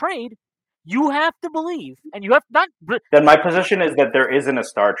make that trade, you have to believe, and you have not. Then my position is that there isn't a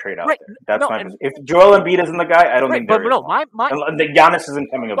star trade out Right, there. That's no, my position. If Joel Embiid isn't the guy, I don't think there is. no, one. my And Giannis isn't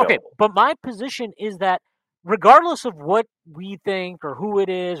coming available. okay, but my position is that regardless of what we think or who it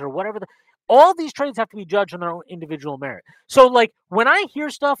is or whatever, all these trades have to be judged on their own individual merit. So, like, when I hear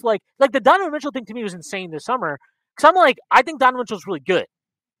stuff like the Donovan Mitchell thing to me was insane this summer, because I'm like, I think Donovan Mitchell's really good.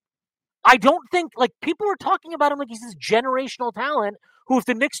 I don't think, like, people were talking about him like he's this generational talent who, if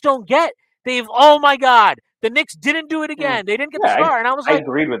the Knicks don't get, oh my God, the Knicks didn't do it again. They didn't get the star. And I was like, I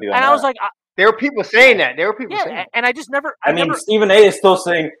agreed with you. And I was like, there were people saying that. There were people saying that. And I just never. I mean, Stephen A is still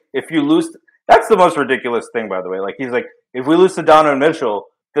saying if you lose, that's the most ridiculous thing, by the way. Like, he's like, if we lose to Donovan Mitchell,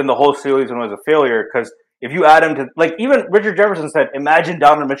 then the whole season was a failure because if you add him to, like, even Richard Jefferson said, imagine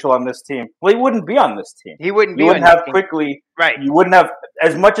Donovan Mitchell on this team. Well, he wouldn't be on this team. He wouldn't be. You wouldn't have Quickly. Right. You wouldn't have,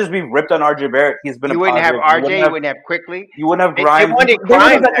 as much as we've ripped on RJ Barrett, he's been. You wouldn't have RJ. You wouldn't have Quickly. You wouldn't have Grimes. They wanted They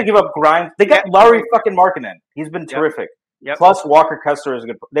Grimes. would have to give up Grimes. They got Larry fucking Markkinen. He's been terrific. Yep. Plus Walker Kessler is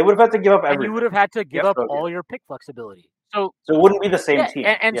good. They would have had to give up everything. And you would have had to give up all your pick flexibility. So it wouldn't be the same team.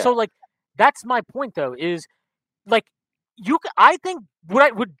 And so, like, that's my point, though, is like I think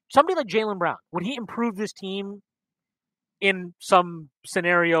would somebody like Jaylen Brown, would he improve this team in some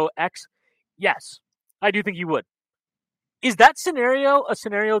scenario X? Yes, I do think he would. Is that scenario a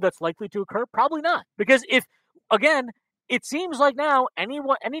scenario that's likely to occur? Probably not, because it seems like now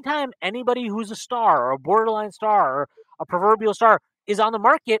anytime anybody who's a star or a borderline star or a proverbial star is on the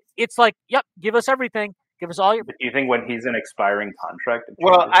market, it's like, yep, give us everything. Give us all your. But do you think when he's an expiring contract?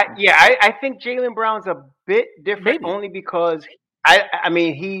 Well, I think Jaylen Brown's a bit different, only because I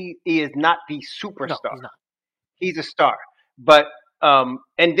mean he is not the superstar. No, he's not. He's a star, but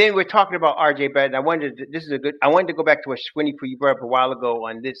and then we're talking about RJ Barrett. I wanted to go back to what Swinny you brought up a while ago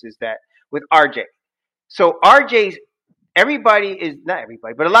on this, is that with RJ. So RJ's. Everybody is not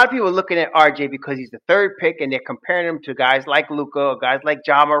everybody, but a lot of people are looking at RJ because he's the third pick, and they're comparing him to guys like Luka or guys like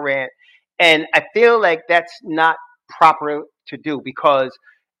Ja Morant. And I feel like that's not proper to do, because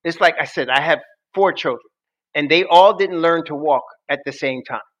it's like I said, I have 4 children, and they all didn't learn to walk at the same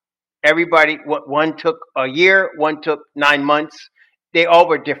time. Everybody, one took a year, one took 9 months. They all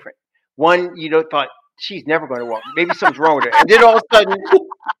were different. One, thought she's never going to walk. Maybe something's wrong with her. And then all of a sudden,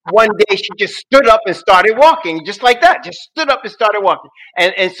 one day she just stood up and started walking, just like that. Just stood up and started walking.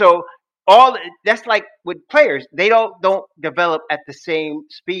 And so That's like with players, they don't develop at the same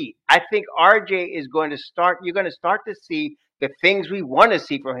speed. I think RJ is going to start. You're going to start to see the things we want to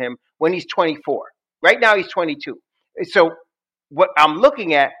see from him when he's 24. Right now, he's 22. So, what I'm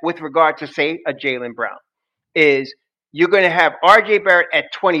looking at with regard to say a Jaylen Brown is you're going to have RJ Barrett at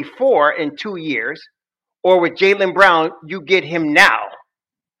 24 in 2 years, or with Jaylen Brown, you get him now,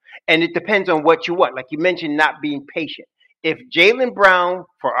 and it depends on what you want. Like you mentioned, not being patient. If Jaylen Brown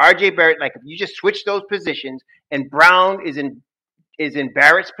for RJ Barrett, like if you just switch those positions and Brown is in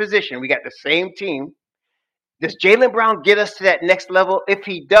Barrett's position, we got the same team. Does Jaylen Brown get us to that next level? If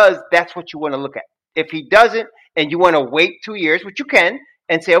he does, that's what you want to look at. If he doesn't, and you want to wait 2 years, which you can,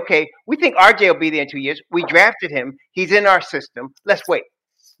 and say, okay, we think RJ will be there in 2 years. We drafted him. He's in our system. Let's wait.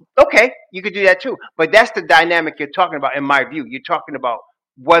 Okay, you could do that too. But that's the dynamic you're talking about, in my view. You're talking about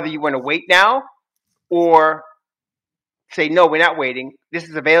whether you want to wait now or say, no, we're not waiting. This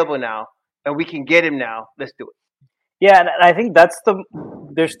is available now, and we can get him now. Let's do it. Yeah, and I think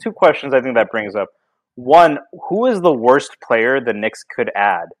there's two questions I think that brings up. One, who is the worst player the Knicks could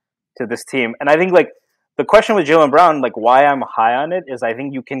add to this team? And I think, like, the question with Jaylen Brown, like, why I'm high on it is I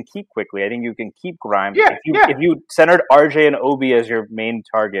think you can keep Quickly. I think you can keep Grimes. If you centered RJ and Obi as your main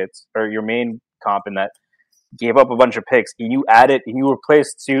targets or your main comp in that, gave up a bunch of picks, and you added, and you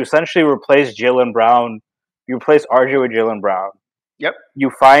essentially replaced Jaylen Brown. You replace RJ with Jaylen Brown. Yep.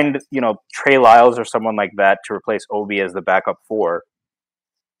 You find, Trey Lyles or someone like that to replace Obi as the backup 4.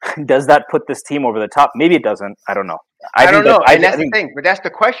 Does that put this team over the top? Maybe it doesn't. I don't know. I don't know. And that's the thing. But that's the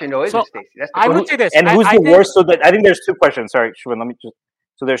question, though, isn't it, Stacey? I would say this. And who's the worst? So I think there's two questions. Sorry, Shwin,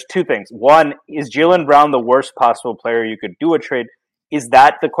 so there's two things. One, is Jaylen Brown the worst possible player you could do a trade? Is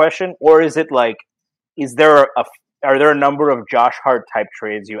that the question? Or is it like, are there a number of Josh Hart type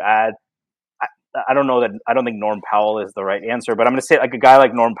trades you add? I don't know that. I don't think Norm Powell is the right answer, but I'm going to say like a guy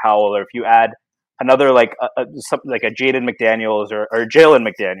like Norm Powell, or if you add another like something like a Jaden McDaniels or Jalen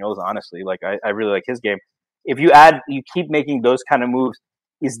McDaniels, honestly, like I really like his game. If you keep making those kind of moves,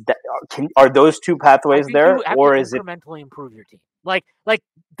 are those two pathways there, or is it incrementally improve your team? Like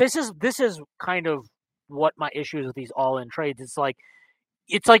this is kind of what my issue is with these all-in trades. It's like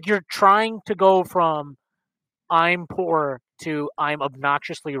you're trying to go from I'm poor to I'm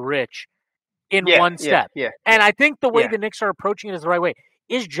obnoxiously rich in one step. And I think the way the Knicks are approaching it is the right way.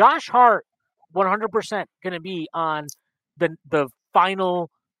 Is Josh Hart 100% going to be on the final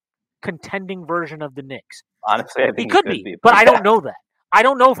contending version of the Knicks? Honestly, I think he could be, but I don't know that. I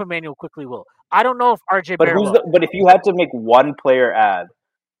don't know if Emmanuel Quickly will. I don't know if RJ Barrett will. But if you had to make one player add,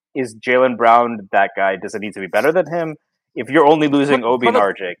 is Jaylen Brown that guy? Does it need to be better than him? If you're only losing Obi and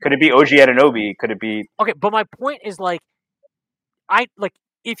RJ, could it be OG and an Obi? Could it be... Okay, but my point is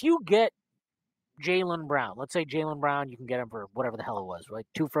if you get Jaylen Brown, let's say Jaylen Brown, you can get him for whatever the hell it was, right?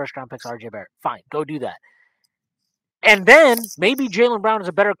 2 first-round picks, RJ Barrett. Fine, go do that. And then maybe Jaylen Brown is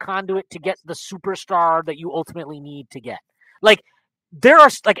a better conduit to get the superstar that you ultimately need to get. Like, there are,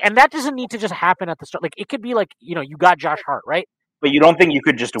 and that doesn't need to just happen at the start. Like, it could be like, you got Josh Hart, right? But you don't think you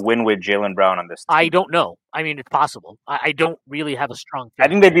could just win with Jaylen Brown on this team? I don't know. I mean, it's possible. I don't really have a strong feeling. I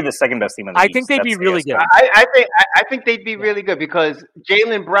think they'd be the second best team in the East. I think they'd be really good. I think they'd be really good because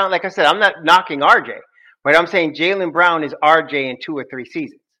Jaylen Brown, like I said, I'm not knocking RJ, but I'm saying Jaylen Brown is RJ in 2 or 3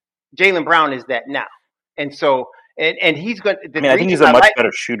 seasons. Jaylen Brown is that now. And so, and he's going to... I think he's a much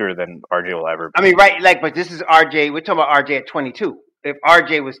better shooter than RJ will ever be. I mean, right, but this is RJ. We're talking about RJ at 22. If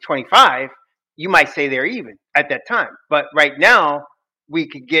RJ was 25, you might say they're even at that time. But right now, we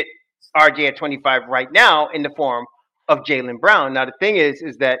could get RJ at 25 right now in the form of Jaylen Brown. Now, the thing is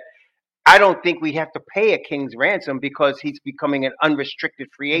that I don't think we have to pay a king's ransom because he's becoming an unrestricted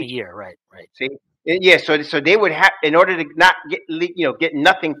free agent. Yeah, right. See? Yeah, so they would have, in order to not get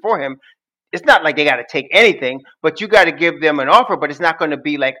nothing for him, it's not like they got to take anything, but you got to give them an offer, but it's not going to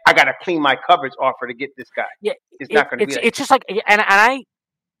be like, I got to clean my cupboards offer to get this guy. Yeah, it's not going to be like it's just like, and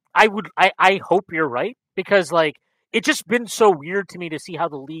I hope you're right, because like, it's just been so weird to me to see how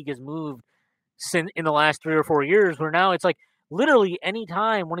the league has moved in the last 3 or 4 years, where now it's like literally any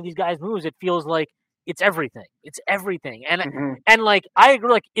time one of these guys moves, it feels like it's everything. It's everything. And like, I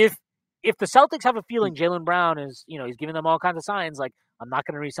agree. Like if the Celtics have a feeling Jaylen Brown is, he's giving them all kinds of signs, like, I'm not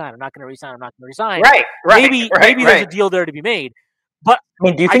going to resign. I'm not going to resign. I'm not going to resign. Right. Maybe there's a deal there to be made. But I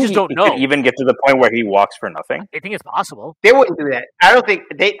mean, do you think he could even get to the point where he walks for nothing? I think it's possible. They wouldn't do that. I don't think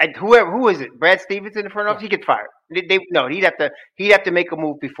who is it? Brad Stevens in the front office? He gets fired. He'd have to make a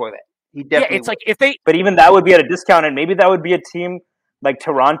move before that. He definitely. Yeah, it's like if they. But even that would be at a discount, and maybe that would be a team like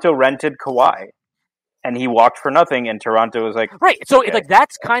Toronto rented Kawhi, and he walked for nothing, and Toronto was like, right. So okay.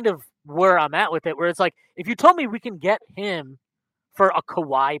 That's kind of where I'm at with it. Where it's like, if you told me we can get him for a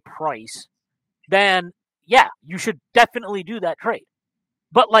Kawhi price, then yeah, you should definitely do that trade.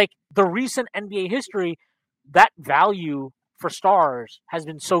 But like the recent NBA history, that value for stars has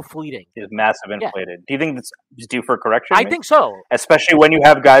been so fleeting. Is massive inflated. Yeah. Do you think it's due for correction? I think so. Especially when you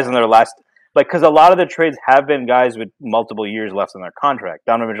have guys in their last, because a lot of the trades have been guys with multiple years left in their contract.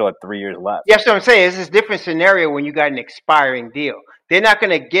 Donovan Mitchell had 3 years left. Yeah, that's what I'm saying. It's this different scenario when you got an expiring deal. They're not going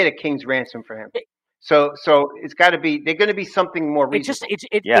to get a king's ransom for him. So it's got to be. They're going to be something more reasonable.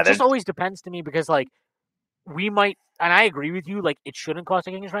 It just always depends to me because like we might, and I agree with you. Like it shouldn't cost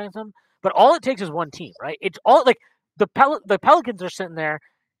a king's ransom, but all it takes is one team, right? It's all like the Pelicans are sitting there.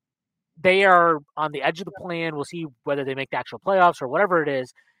 They are on the edge of the plan. We'll see whether they make the actual playoffs or whatever it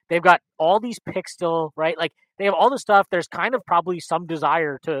is. They've got all these picks still, right? Like they have all the stuff. There's kind of probably some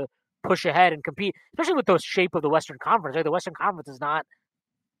desire to push ahead and compete, especially with the shape of the Western Conference. Right? The Western Conference is not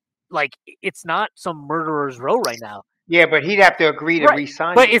like it's not some murderer's row right now. Yeah, but he'd have to agree to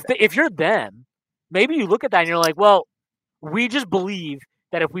re-sign. But if you're them, maybe you look at that and you're like, well, we just believe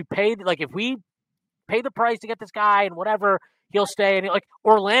that if we pay the price to get this guy and whatever, he'll stay. And like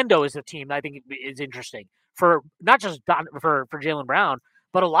Orlando is a team that I think is interesting for not just for Jaylen Brown,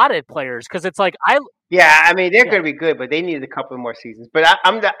 but a lot of players because it's like I mean they're going to be good, but they need a couple more seasons. But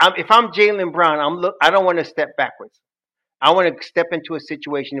if I'm Jaylen Brown, I don't want to step backwards. I want to step into a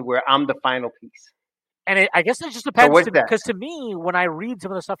situation where I'm the final piece. And I guess it just depends because to me, when I read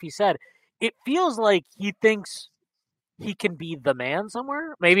some of the stuff he said, it feels like he thinks he can be the man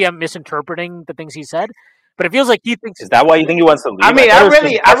somewhere. Maybe I'm misinterpreting the things he said, but it feels like he thinks. Is that why you think he wants to leave? I mean,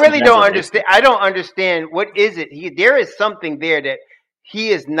 I really don't understand. I don't understand what is it. There is something there that he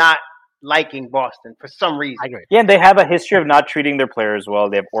is not liking Boston for some reason. I agree. Yeah, and they have a history of not treating their players well.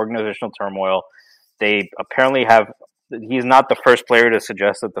 They have organizational turmoil. They apparently have. He's not the first player to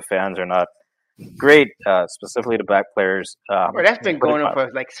suggest that the fans are not great, specifically to black players. That's been going on for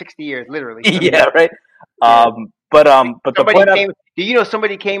like 60 years, literally. Yeah, right. But the point do you know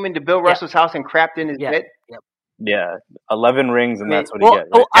somebody came into Bill Russell's house and crapped in his bed? Yep. Yeah, 11 rings, and that's what he gets.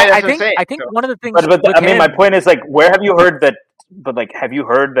 Right? I think one of the things. But I mean, my point is like, where have you heard that? But like, have you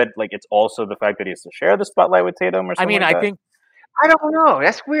heard that like it's also the fact that he has to share the spotlight with Tatum or something? I don't know.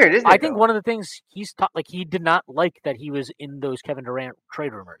 That's weird, isn't it? I think one of the things he did not like that he was in those Kevin Durant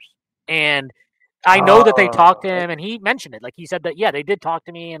trade rumors. And I know that they talked to him and he mentioned it. Like he said that, yeah, they did talk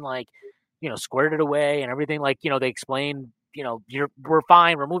to me and like, squared it away and everything. Like, they explained, we're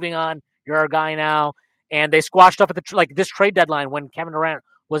fine. We're moving on. You're our guy now. And they squashed up at this trade deadline when Kevin Durant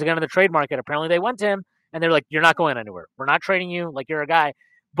was again on the trade market. Apparently they went to him and they're like, you're not going anywhere. We're not trading you. Like you're a guy,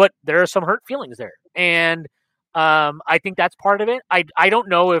 but there are some hurt feelings there. And, I think that's part of it. I don't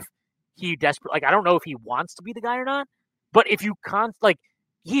know if he I don't know if he wants to be the guy or not. But if you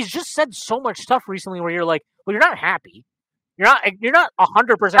he's just said so much stuff recently where you're like, well, you're not happy. You're not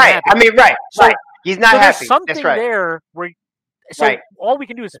 100% happy. I mean, right. He's not happy. There's something there where. So all we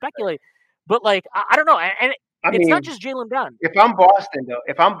can do is speculate. But I don't know, and it's not just Jaylen Brown. If I'm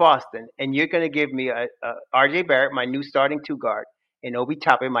Boston, and you're going to give me a RJ Barrett, my new starting 2 guard, and Obi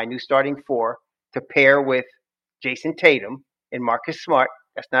Toppin, my new starting 4, to pair with Jason Tatum and Marcus Smart,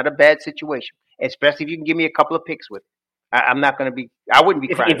 that's not a bad situation. Especially if you can give me a couple of picks with it. I wouldn't be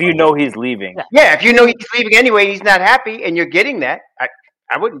crying. If you know he's leaving. Yeah, if you know he's leaving anyway and he's not happy and you're getting that,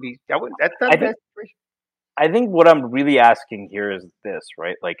 I wouldn't be. That's not a bad situation. I think what I'm really asking here is this,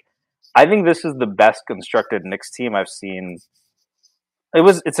 right? Like, I think this is the best constructed Knicks team I've seen.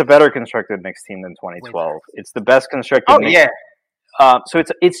 It's a better constructed Knicks team than 2012. It's the best constructed Knicks. Yeah. So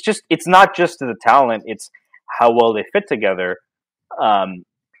it's not just the talent, it's how well they fit together.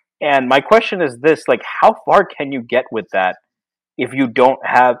 And my question is this, like, how far can you get with that if you don't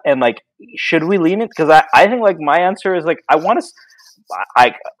have, and like, should we lean it? Because I think like my answer is like, I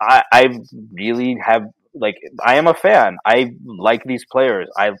really have, like, I am a fan. I like these players.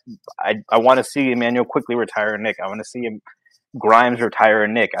 I want to see Emmanuel quickly retire a Nick. I want to see Grimes retire a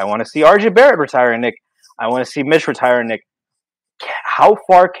Nick. I want to see RJ Barrett retire a Nick. I want to see Mitch retire a Nick. How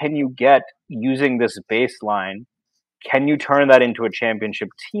far can you get using this baseline? Can you turn that into a championship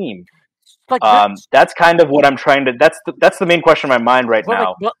team? That's kind of what I'm trying to. That's the main question in my mind right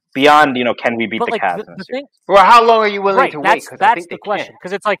now. Beyond, can we beat the Cavs? Well, how long are you willing to wait? That's the question.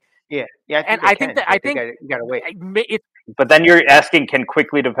 Because it's like, yeah. I think you gotta wait. But then you're asking, can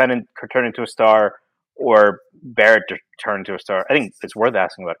quickly dependent turn into a star, or Barrett to turn into a star? I think it's worth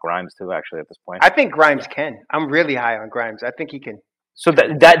asking about Grimes too. Actually, at this point, I think Grimes can. I'm really high on Grimes. I think he can. So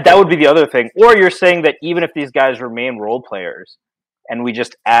that would be the other thing. Or you're saying that even if these guys remain role players and we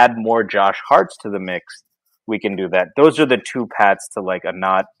just add more Josh Harts to the mix, we can do that. Those are the two paths to like a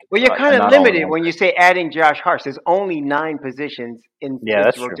not. Well, you're kind of limited when you say adding Josh Hart. There's only 9 positions in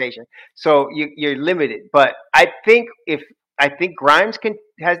his rotation, so you're limited. But I think Grimes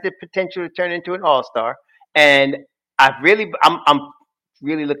has the potential to turn into an all-star, and I'm really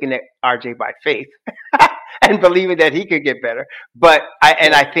looking at RJ by faith and believing that he could get better. But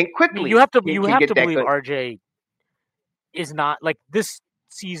I think quickly you have to believe RJ is not like this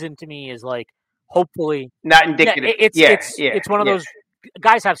season to me is like hopefully not indicative. It's one of those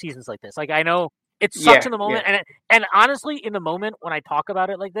guys have seasons like this. Like I know it sucks in the moment, and honestly, in the moment when I talk about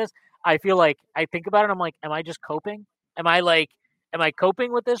it like this, I feel like I think about it. And I'm like, am I just coping? Am I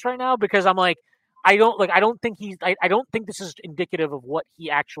coping with this right now? Because I'm like, I don't think this is indicative of what he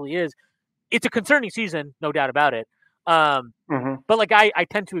actually is. It's a concerning season, no doubt about it. But like I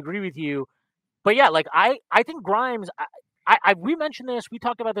tend to agree with you. But yeah, like I think Grimes. We mentioned this. We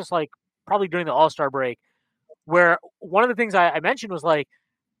talked about this like probably during the All-Star break, where one of the things I mentioned was like,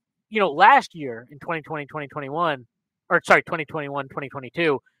 last year in 2020, 2021, or sorry, 2021,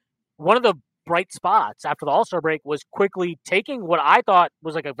 2022, one of the bright spots after the All-Star break was quickly taking what I thought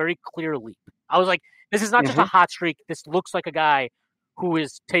was like a very clear leap. I was like, this is not just a hot streak. This looks like a guy who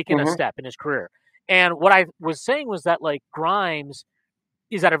is taking a step in his career. And what I was saying was that like Grimes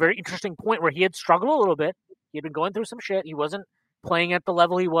is at a very interesting point where he had struggled a little bit. He had been going through some shit. He wasn't playing at the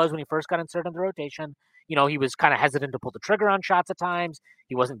level he was when he first got inserted in the rotation. He was kind of hesitant to pull the trigger on shots at times.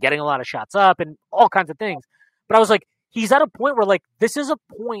 He wasn't getting a lot of shots up and all kinds of things. But I was like, he's at a point where like this is a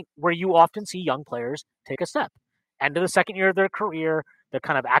point where you often see young players take a step. End of the second year of their career, they're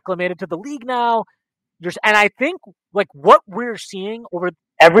kind of acclimated to the league now. And I think like what we're seeing over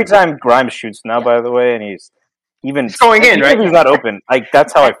every time Grimes shoots now, by the way, and he's going in, right? He's not open. Like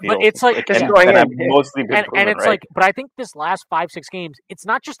that's how I feel. But it's like it's going in. Mostly been and it's like, but I think this last 5-6 games, it's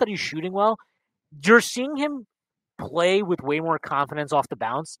not just that he's shooting well. You're seeing him play with way more confidence off the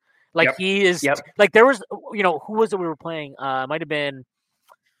bounce. Like he is like there was, who was it we were playing? Might have been.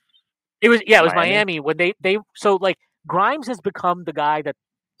 It was Miami when they so like Grimes has become the guy that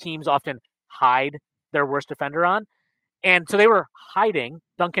teams often hide their worst defender on. And so they were hiding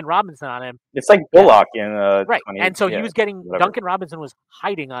Duncan Robinson on him. It's like Bullock in right. And so he was getting Duncan Robinson was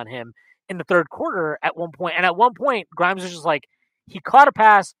hiding on him in the third quarter at one point. And at one point, Grimes was just like he caught a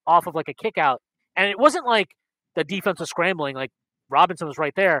pass off of like a kick out, and it wasn't like the defense was scrambling. Like Robinson was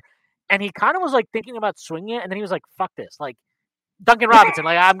right there, and he kind of was like thinking about swinging it, and then he was like, "Fuck this!" Like Duncan Robinson,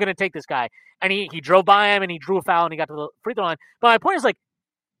 like I'm gonna take this guy, and he drove by him and he drew a foul and he got to the free throw line. But my point is like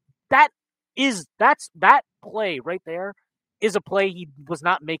that play right there is a play he was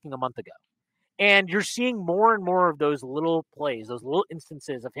not making a month ago. And you're seeing more and more of those little plays, those little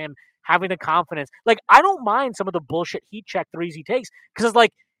instances of him having the confidence. Like, I don't mind some of the bullshit heat check threes he takes because it's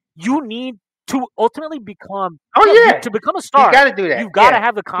like you need to ultimately become to become a star. You got to do that. You've got to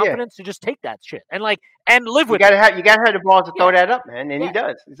have the confidence to just take that shit and live with it. You got to have the balls to throw that up, man, and he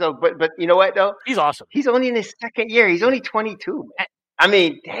does. So, but you know what though? He's awesome. He's only in his second year. He's only 22. Man. I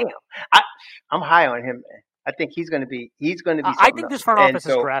mean, damn. I'm high on him, man. I think he's going to be. I think this front office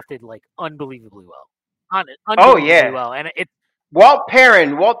is drafted like unbelievably well. Well, and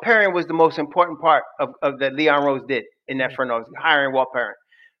Walt Perrin was the most important part of that Leon Rose did in that front office, hiring Walt Perrin,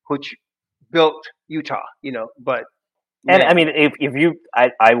 which built Utah. But and I mean, if you,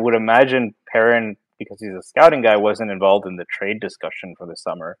 I would imagine Perrin, because he's a scouting guy, wasn't involved in the trade discussion for the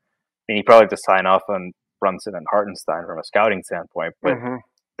summer. I mean, he probably had to sign off on Brunson and Hartenstein from a scouting standpoint, but.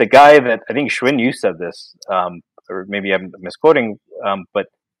 The guy that I think Schwinn, you said this, or maybe I'm misquoting, but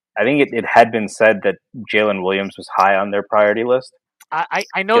I think it had been said that Jalen Williams was high on their priority list.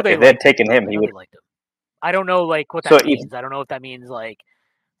 I know if they had taken him, he would have liked him. I don't know what that means. I don't know if that means like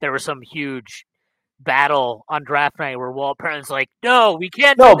there was some huge battle on draft night where Walt Perrin's like, no, we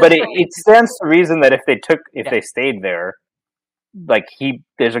can't. No, but it stands to reason that if they stayed there, like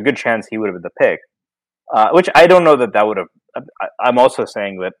there's a good chance he would have been the pick. Which I don't know that would have. I'm also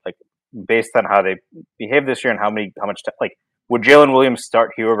saying that, like, based on how they behaved this year and how much would Jalen Williams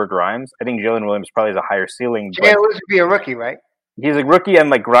start here over Grimes? I think Jalen Williams probably has a higher ceiling. Jalen Williams would be a rookie, right? He's a rookie, and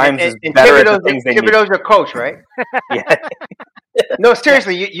like Grimes is better at the things they need. Thibodeau's your coach, right? Yeah. No,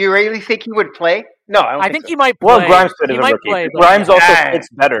 seriously, you really think he would play? No, I think he might play. Well, Grimes fit as a rookie. Grimes also fits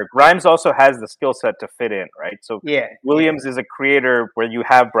better. Grimes also has the skill set to fit in, right? So Williams is a creator where you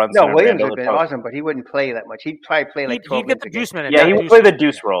have Brunson. No, Williams would have been awesome, but he wouldn't play that much. He'd probably play like 12 minutes. He'd get the deuce minute. Yeah, he would play the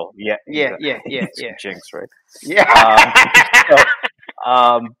deuce role. Yeah. Jinx, right? Yeah.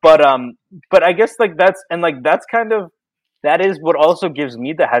 But I guess that is what also gives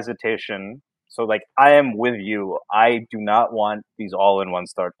me the hesitation. So, like, I am with you. I do not want these all-in-one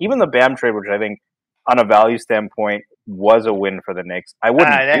starts. Even the Bam trade, which I think on a value standpoint was a win for the Knicks. I wouldn't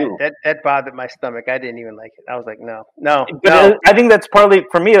that bothered my stomach. I didn't even like it. I was like, no. I think that's partly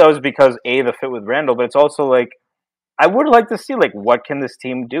for me. That was because the fit with Randall, but it's also like I would like to see like what can this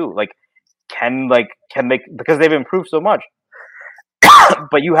team do? Like can they, because they've improved so much.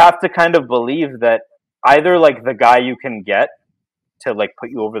 But you have to kind of believe that either like the guy you can get to like put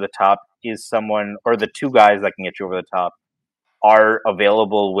you over the top is someone, or the two guys that can get you over the top are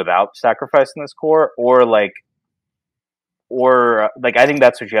available without sacrificing this core, or I think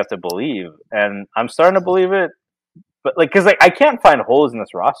that's what you have to believe, and I'm starting to believe it. But like, because like I can't find holes in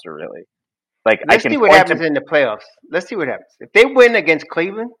this roster really. Like, let's see what happens in the playoffs. Let's see what happens if they win against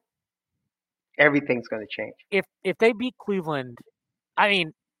Cleveland. Everything's going to change. If they beat Cleveland, I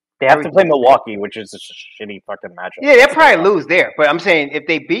mean, they have to play Milwaukee, which is a shitty fucking matchup. Yeah, they'll probably lose there. But I'm saying if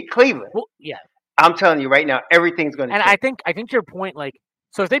they beat Cleveland, yeah, I'm telling you right now, everything's going to change. And I think to your point, like,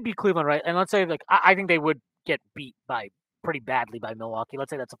 so if they beat Cleveland, right, and let's say like I think they would get beat by pretty badly by Milwaukee. Let's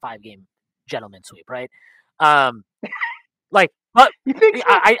say that's a 5-game gentleman sweep, right? Like, but you think so?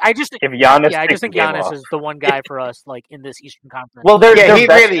 I just think, if Giannis, I just think Giannis is the one guy for us, like in this Eastern Conference. Well,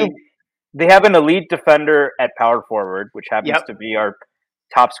 they have an elite defender at power forward, which happens to be our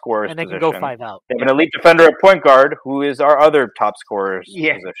top scorer's and they position. can go 5 out. They have an elite defender at point guard, who is our other top scorer's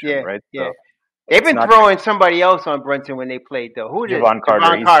position, right? Yeah. So they've been throwing somebody else on Brunson when they played, though. Who did Javon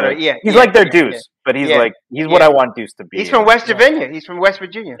Carter? He's like their Deuce, but he's what I want Deuce to be. He's from West Virginia. He's from West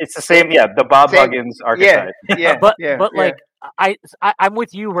Virginia. It's the same, the Bob Huggins archetype. But like I'm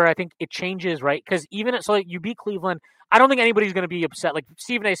with you where I think it changes, right? Because even like you beat Cleveland, I don't think anybody's going to be upset. Like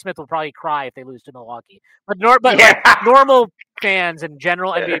Stephen A. Smith will probably cry if they lose to Milwaukee, but like, normal fans and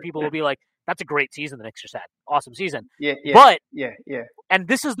general NBA people will be like, "That's a great season the Knicks just had. Awesome season." But and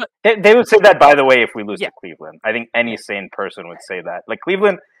this is they would say that, by the way, if we lose to Cleveland. I think any sane person would say that. Like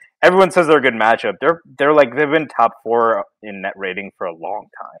Cleveland, everyone says they're a good matchup. They're like they've been top 4 in net rating for a long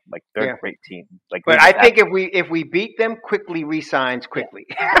time. Like they're a great team. Like, but I think if we beat them, quickly resigns quickly.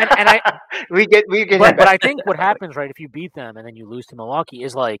 And I we get. But I think what happens, right, if you beat them and then you lose to Milwaukee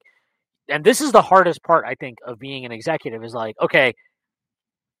is like, and this is the hardest part I think of being an executive is like, okay,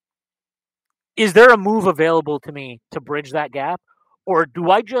 is there a move available to me to bridge that gap, or do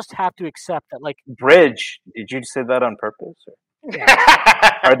I just have to accept that like bridge? Did you say that on purpose? Or?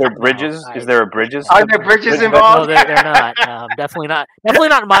 Are there bridges? Is there a bridges? Are there bridges involved? No, they're not. Definitely not. Definitely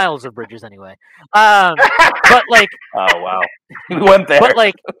not miles of bridges anyway. But like, oh wow, we went there. But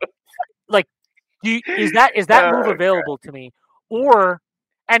like, is that move available to me? Or,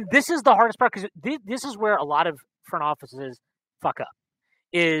 and this is the hardest part because this is where a lot of front offices fuck up.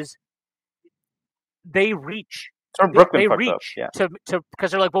 Is they reach. Brooklyn they reach to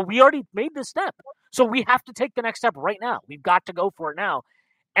because they're like, well, we already made this step, so we have to take the next step right now. We've got to go for it now,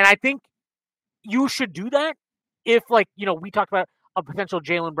 and I think you should do that if, like, you know, we talked about a potential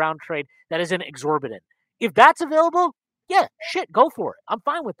Jaylen Brown trade that isn't exorbitant. If that's available, yeah, shit, go for it. I'm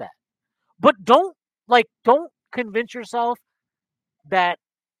fine with that, but don't convince yourself that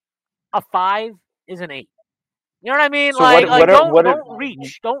a 5 is an 8. You know what I mean? So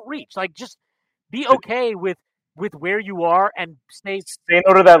don't reach. Like, just be okay with where you are and say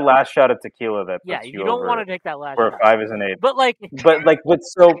no to that last shot of tequila that puts you don't want to take that last where shot. 5 is an 8. But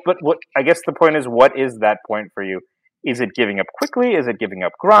what I guess the point is, what is that point for you? Is it giving up quickly? Is it giving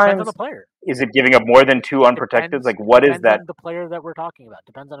up Grimes? Depends on the player. Is it giving up more than 2 unprotected? Like, what is that? Depends on the player that we're talking about.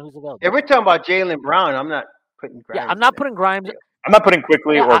 Depends on who's available. If we're talking about Jaylen Brown, I'm not putting Grimes. Yeah, I'm not putting Grimes. I'm not putting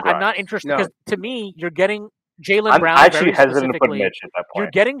quickly or Grimes. I'm not interested because to me, you're getting Jaylen Brown. I'm actually hesitant to put Mitch at that point.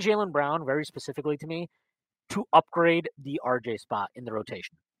 You're getting Jaylen Brown very specifically to me to upgrade the RJ spot in the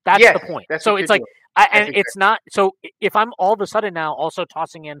rotation. That's the point. So it's like, it's not. So if I'm all of a sudden now also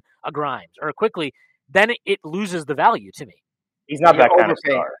tossing in a Grimes or a Quickly, then it loses the value to me. He's not that kind of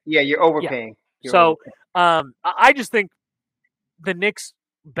star. Yeah, you're overpaying. I just think the Knicks'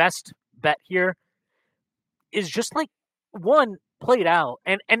 best bet here is just like one played out,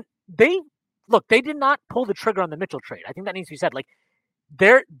 and they did not pull the trigger on the Mitchell trade. I think that needs to be said. Like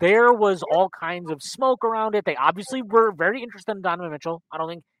there was all kinds of smoke around it. They obviously were very interested in Donovan Mitchell. I don't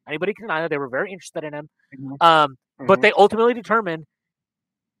think anybody can deny that they were very interested in him. But they ultimately determined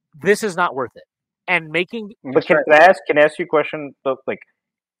this is not worth it. And making. But can I ask you a question? Like,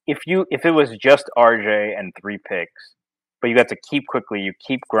 if it was just RJ and 3 picks, but you got to keep Quickly, you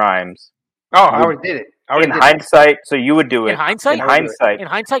keep Grimes. Oh, I would have did it. In hindsight, so you would do it. In hindsight,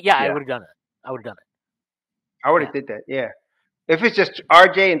 yeah, I would have done it. I would have did that. Yeah. If it's just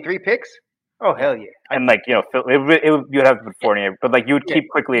RJ and 3 picks, oh hell yeah. And like, you know, you'd have to put Fournier, but like you would keep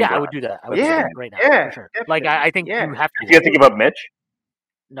Quickly. Yeah, I would do that. I would do that right now. Yeah, for sure. Like I think you have to. Do you have to give up Mitch?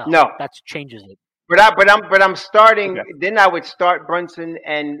 No, that changes it. But I'm starting. Okay. Then I would start Brunson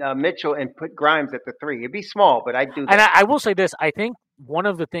and Mitchell and put Grimes at the 3. It'd be small, but I do that. And I will say this: I think one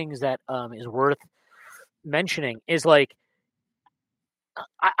of the things that is worth mentioning is like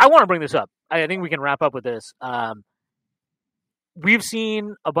I want to bring this up. I think we can wrap up with this. We've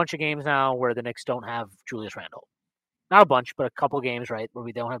seen a bunch of games now where the Knicks don't have Julius Randle. Not a bunch, but a couple games, right, where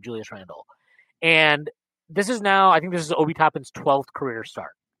we don't have Julius Randle. And this is now, I think this is Obi Toppin's 12th career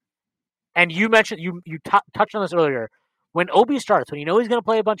start. And you mentioned, you touched on this earlier. When Obi starts, when you know he's going to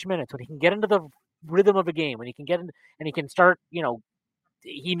play a bunch of minutes, when he can get into the rhythm of a game, when he can get in and he can start,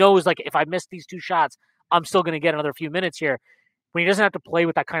 he knows, like, if I miss these 2 shots, I'm still going to get another few minutes here. When he doesn't have to play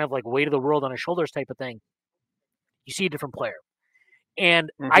with that kind of, like, weight of the world on his shoulders type of thing, you see a different player. And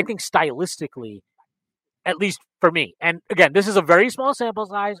I think stylistically, at least for me, and again, this is a very small sample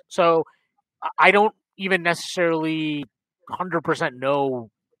size, so I don't even necessarily 100% know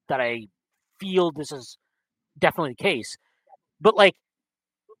that I feel this is definitely the case. But, like,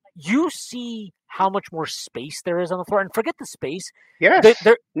 you see how much more space there is on the floor. And forget the space. Yes.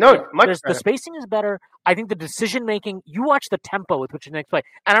 The spacing is better. I think the decision-making, you watch the tempo with which the Knicks play.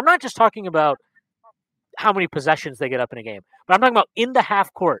 And I'm not just talking about how many possessions they get up in a game, but I'm talking about in the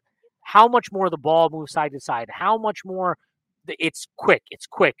half court, how much more the ball moves side to side, how much more it's quick.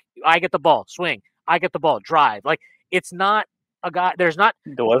 I get the ball, swing. I get the ball, drive. Like, it's not a guy. There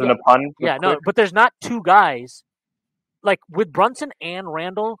wasn't a pun. Yeah, no, but there's not 2 guys. Like, with Brunson and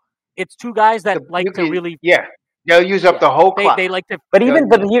Randall, it's 2 guys that to really. Yeah. They'll use up the whole clock. They like to. But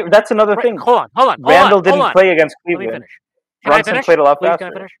here, that's another thing. Hold on. Randall didn't play against Cleveland. Let me finish. Brunson played a lot faster.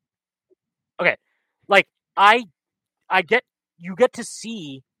 Can I finish? Okay. Like, you get to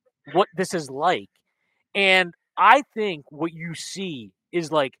see what this is like. And I think what you see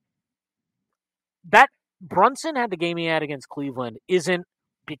is, like, that Brunson had the game he had against Cleveland isn't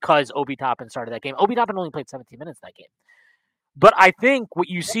because Obi Toppin started that game. Obi Toppin only played 17 minutes that game. But I think what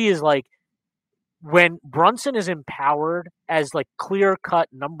you see is, like, when Brunson is empowered as, like, clear-cut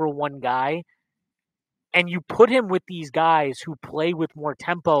number 1 guy, and you put him with these guys who play with more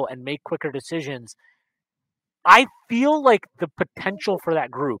tempo and make quicker decisions, I feel like the potential for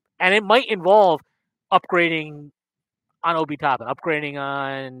that group, and it might involve upgrading on Obi Toppin, upgrading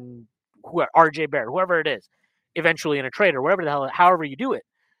on RJ Barrett, whoever it is, eventually in a trade or whatever the hell, however you do it.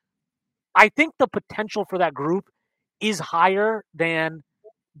 I think the potential for that group is higher than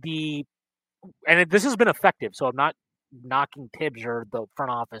and this has been effective, so I'm not knocking Tibbs or the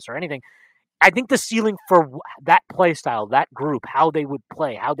front office or anything. I think the ceiling for that play style, that group, how they would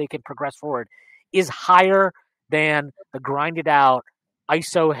play, how they can progress forward, is higher than the grinded out,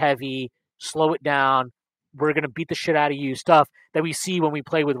 ISO heavy, slow it down, we're going to beat the shit out of you stuff that we see when we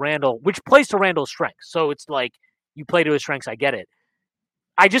play with Randall, which plays to Randall's strengths. So it's like, you play to his strengths, I get it.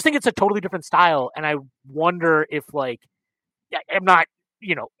 I just think it's a totally different style, and I wonder if, like, I'm not,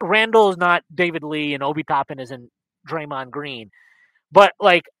 Randall is not David Lee and Obi Toppin isn't Draymond Green. But,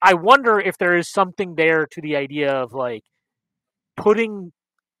 like, I wonder if there is something there to the idea of, like, putting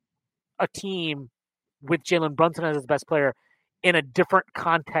a team with Jalen Brunson as his best player in a different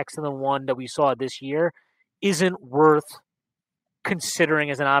context than the one that we saw this year isn't worth considering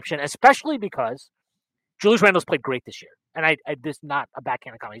as an option, especially because Julius Randle's played great this year. And this is not a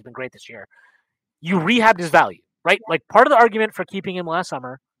backhanded comment. He's been great this year. You rehabbed his value, right? Like, part of the argument for keeping him last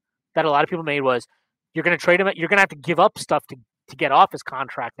summer that a lot of people made was you're going to trade him. You're going to have to give up stuff to get off his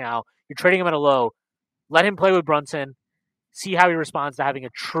contract now. You're trading him at a low. Let him play with Brunson. See how he responds to having a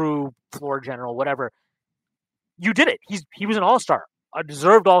true floor general, whatever. You did it. He was an all-star, a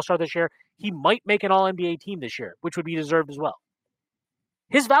deserved all-star this year. He might make an all-NBA team this year, which would be deserved as well.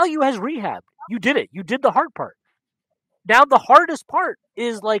 His value has rehabbed. You did it. You did the hard part. Now the hardest part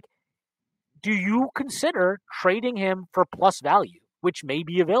is, like, do you consider trading him for plus value, which may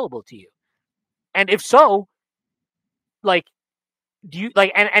be available to you? And if so, like, do you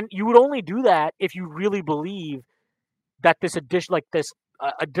like, and you would only do that if you really believe that this addition, like this,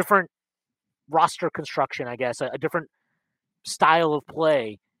 a different roster construction, I guess, a different style of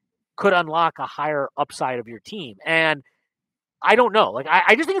play could unlock a higher upside of your team. And I don't know. Like,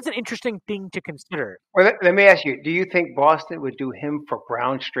 I just think it's an interesting thing to consider. Well, let me ask you, do you think Boston would do him for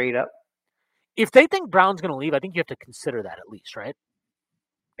Brown straight up? If they think Brown's going to leave, I think you have to consider that at least, right?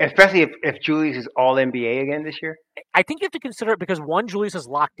 Especially if Julius is all NBA again this year? I think you have to consider it because, one, Julius is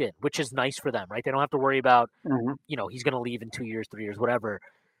locked in, which is nice for them, right? They don't have to worry about, he's going to leave in 2 years, 3 years, whatever.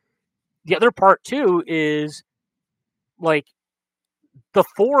 The other part, too, is, like, the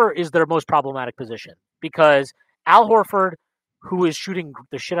 4 is their most problematic position because Al Horford, who is shooting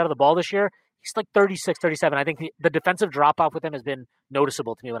the shit out of the ball this year, he's like 36, 37. I think the defensive drop-off with him has been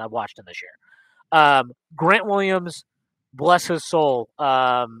noticeable to me when I've watched him this year. Grant Williams, bless his soul,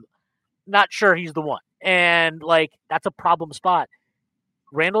 not sure he's the one. And, like, that's a problem spot.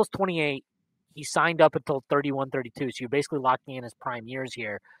 Randall's 28. He signed up until 31, 32, so you're basically locking in his prime years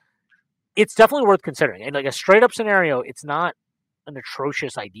here. It's definitely worth considering. And, like, a straight-up scenario, it's not an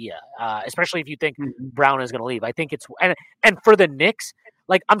atrocious idea, especially if you think Brown is going to leave. I think it's – and for the Knicks,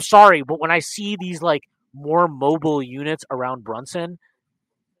 like, I'm sorry, but when I see these, like, more mobile units around Brunson,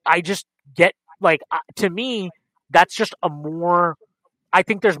 I just get, like, to me, that's just a more – I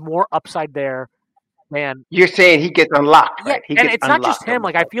think there's more upside there than – You're saying he gets unlocked, right? Yeah, and it's not just him.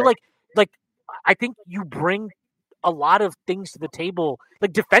 Like, I feel like I think you bring a lot of things to the table,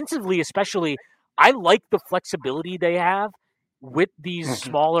 like defensively especially. I like the flexibility they have with these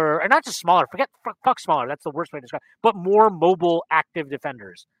smaller, and not just smaller, fuck smaller, that's the worst way to describe it, but more mobile, active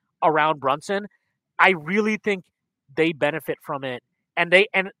defenders around Brunson. I really think they benefit from it. And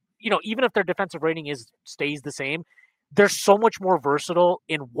even if their defensive rating stays the same, they're so much more versatile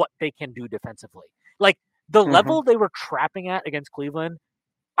in what they can do defensively. Like, the level they were trapping at against Cleveland,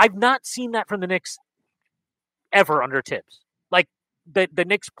 I've not seen that from the Knicks ever under Tibbs. Like, the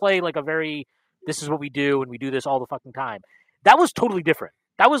Knicks play like a very, this is what we do, and we do this all the fucking time. That was totally different.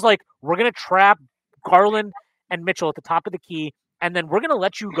 That was like, we're going to trap Garland and Mitchell at the top of the key, and then we're going to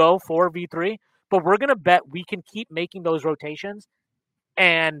let you go 4v3, but we're going to bet we can keep making those rotations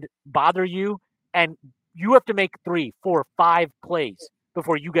and bother you, and you have to make 3, 4, 5 plays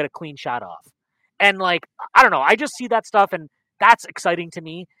before you get a clean shot off. And, like, I don't know. I just see that stuff, and that's exciting to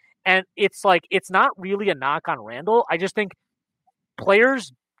me. And it's like, it's not really a knock on Randall. I just think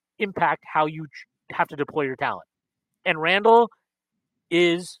players impact how you have to deploy your talent. And Randall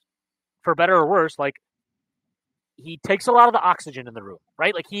is, for better or worse, like, he takes a lot of the oxygen in the room,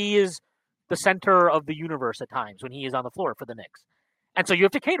 right? Like, he is the center of the universe at times when he is on the floor for the Knicks. And so you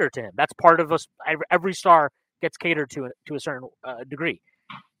have to cater to him. That's part of us. Every star gets catered to a certain degree.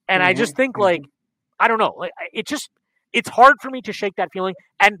 And I just think, like, I don't know. Like, it's hard for me to shake that feeling.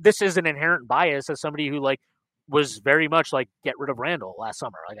 And this is an inherent bias as somebody who, like, was very much like, get rid of Randall last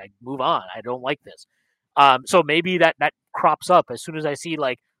summer. Like, I move on. I don't like this. So maybe that crops up as soon as I see,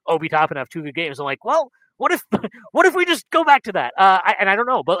 like, Obi Toppin have 2 good games. I'm like, well, what if we just go back to that? And I don't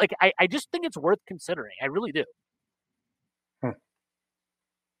know, but, like, I just think it's worth considering. I really do.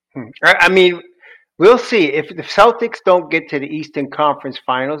 I mean, we'll see. If the Celtics don't get to the Eastern Conference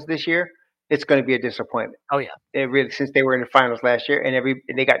Finals this year, it's going to be a disappointment. Oh yeah, it really, since they were in the finals last year and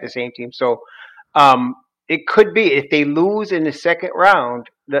they got the same team. So it could be if they lose in the second round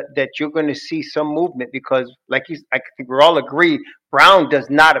that you're going to see some movement because, I think we all agree, Brown does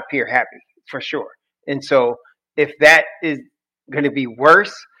not appear happy for sure. And so if that is going to be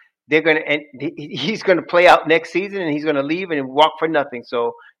worse, he's going to play out next season and he's going to leave and walk for nothing.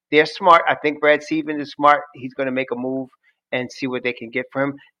 So they're smart. I think Brad Stevens is smart. He's going to make a move and see what they can get for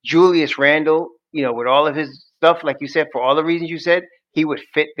him. Julius Randle, with all of his stuff, like you said, for all the reasons you said, he would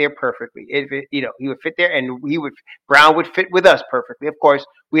fit there perfectly. He would fit there, and Brown would fit with us perfectly. Of course,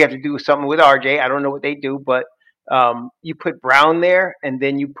 we have to do something with RJ. I don't know what they do, but you put Brown there, and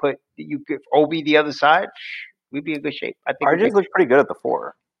then you give Obi the other side, we'd be in good shape. I think RJ looks pretty good at the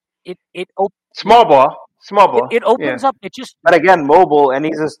 4. Small ball. It opens up. It just. But again, mobile, and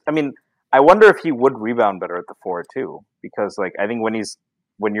he's just. I mean, I wonder if he would rebound better at the 4 too, because, like, I think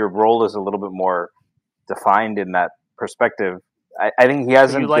when your role is a little bit more defined in that perspective, I think he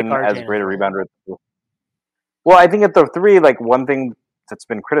hasn't been as great a rebounder. Well, I think at the 3, like, one thing that's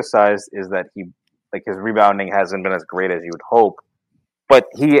been criticized is that his rebounding hasn't been as great as you would hope. But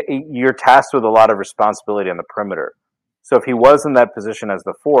you're tasked with a lot of responsibility on the perimeter. So if he was in that position as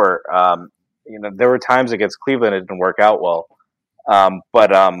the 4, there were times against Cleveland it didn't work out well.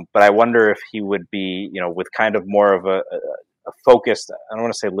 But I wonder if he would be, with kind of more of a focused, I don't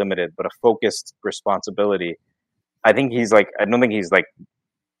want to say limited, but a focused responsibility. I think he's like, I don't think he's like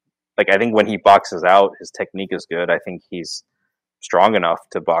I think when he boxes out, his technique is good. I think he's strong enough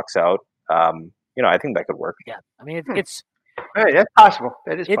to box out. I think that could work. Yeah. I mean, it's right, that's possible.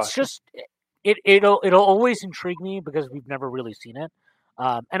 That is it's possible. Just, it'll always intrigue me because we've never really seen it.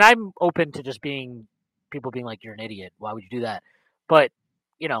 And I'm open to just people being like, you're an idiot. Why would you do that? But,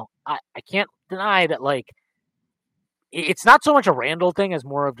 I can't deny that, like, it's not so much a Randall thing as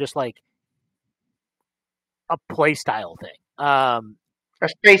more of just, like, a play style thing.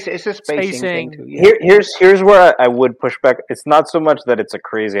 It's a spacing thing too. Yeah. Here's where I would push back. It's not so much that it's a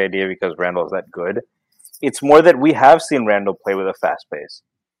crazy idea because Randall's that good. It's more that we have seen Randall play with a fast pace.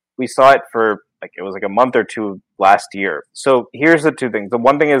 We saw it for it was a month or 2 last year. So here's the 2 things. The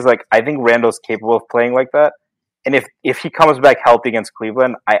one thing is, I think Randall's capable of playing like that. And if he comes back healthy against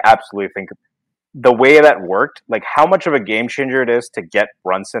Cleveland, I absolutely think the way that worked, like how much of a game changer it is to get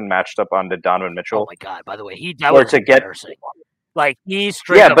Brunson matched up onto Donovan Mitchell. Oh my God! By the way, that or was to get embarrassing. Like he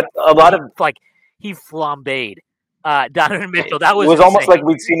straight up, but a lot of he flambéed Donovan Mitchell. That was it was insane. almost like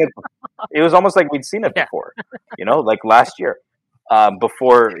we'd seen it. It was almost like we'd seen it before, like last year,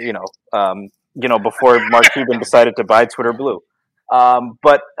 before before Mark Cuban decided to buy Twitter Blue. The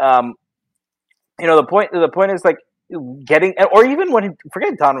point is like getting, or even when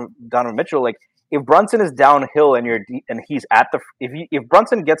forget Donovan Mitchell, like if Brunson is downhill and he's at if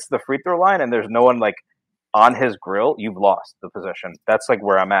Brunson gets to the free throw line and there's no one like on his grill, you've lost the possession. That's like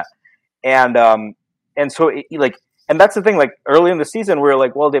where I'm at, and so and that's the thing. Like early in the season, we were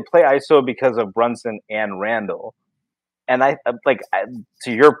like, well, they play ISO because of Brunson and Randall. And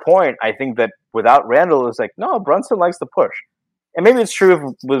to your point, I think that without Randall, it's like, no, Brunson likes to push. And maybe it's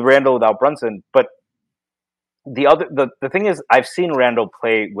true with Randall without Brunson, but the thing is, I've seen Randall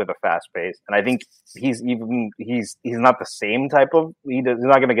play with a fast pace, and I think he's not the same type of. He's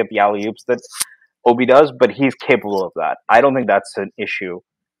not going to get the alley oops that Obi does, but he's capable of that. I don't think that's an issue.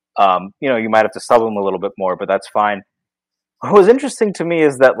 You might have to sub him a little bit more, but that's fine. What was interesting to me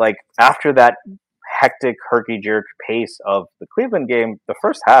is that like after that hectic herky-jerk pace of the Cleveland game, the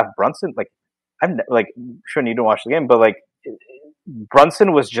first half, Brunson, I'm sure you didn't watch the game, but like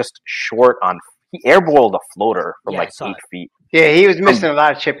Brunson was just short on. He airballed a floater from 8 feet. Yeah, he was missing a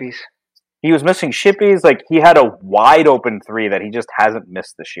lot of chippies. He was missing chippies. Like he had a wide open three that he just hasn't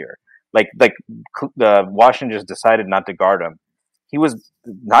missed this year. Like the Washington just decided not to guard him. He was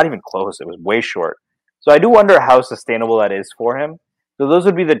not even close. It was way short. So I do wonder how sustainable that is for him. So those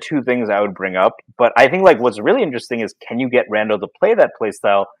would be the two things I would bring up. But I think like what's really interesting is can you get Randall to play that play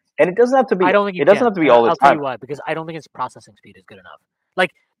style? And it doesn't have to be. I don't think it doesn't have to be all the time. I'll tell you why, because I don't think his processing speed is good enough.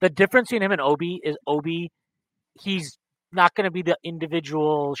 Like the difference between him and Obi is he's not going to be the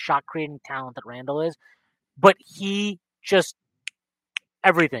individual shot creating talent that Randall is, but he just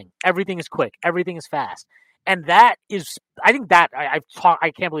everything is quick, everything is fast, and that is I think that I've talked.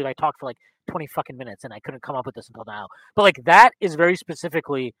 I can't believe I talked for like 20 fucking minutes and I couldn't come up with this until now. But like that is very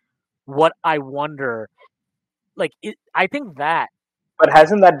specifically what I wonder. Like I think that. But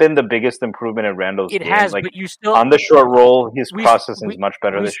hasn't that been the biggest improvement in Randall's game? It has, like, but you still on the short roll, his processing is much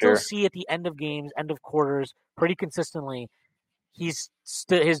better this year. We still see at the end of games, end of quarters, pretty consistently, his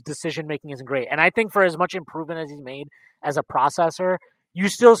decision making isn't great. And I think for as much improvement as he's made as a processor, you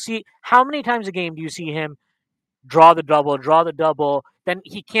still see how many times a game do you see him draw the double, then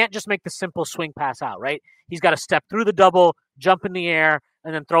he can't just make the simple swing pass out, right? He's got to step through the double, jump in the air,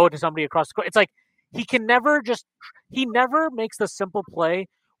 and then throw it to somebody across the court. It's like he never makes the simple play,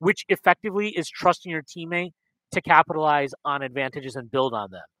 which effectively is trusting your teammate to capitalize on advantages and build on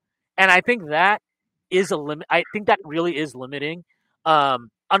them. And I think that is a limit. I think that really is limiting,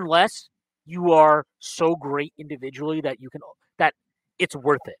 unless you are so great individually that it's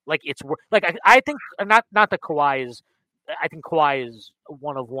worth it. Like I think not that Kawhi is. I think Kawhi is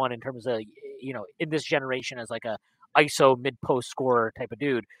one of one in terms of in this generation as like a ISO mid post scorer type of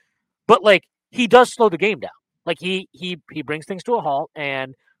dude, but like he does slow the game down. Like he brings things to a halt,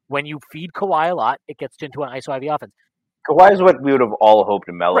 and when you feed Kawhi a lot, it gets into an ISO-heavy offense. Kawhi is what we would have all hoped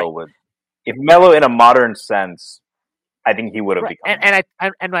Melo would. If Melo, in a modern sense, I think he would have become.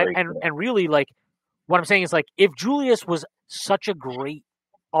 And really, like what I'm saying is like if Julius was such a great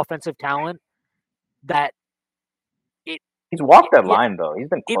offensive talent that he's walked that line though. He's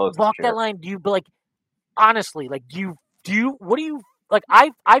been close. Walked that line. But like honestly, like do you what do you like?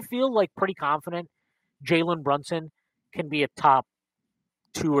 I feel like pretty confident Jalen Brunson can be a top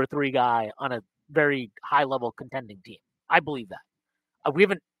 2 or 3 guy on a very high level contending team. I believe that. We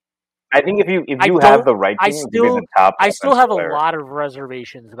haven't. I think if you have the right team, I still have a lot of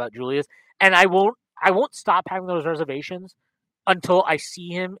reservations about Julius, and I won't stop having those reservations until I see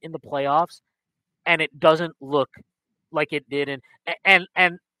him in the playoffs, and it doesn't look like it did. And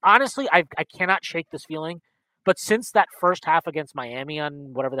honestly, I cannot shake this feeling. But since that first half against Miami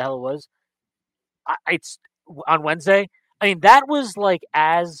on whatever the hell it was, it's on Wednesday. I mean, that was like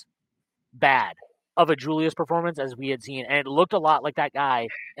as bad of a Julius performance as we had seen, and it looked a lot like that guy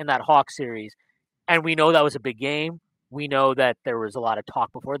in that Hawks series. And we know that was a big game. We know that there was a lot of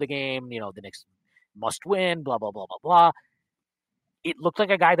talk before the game. The Knicks must win. Blah blah blah blah blah. It looked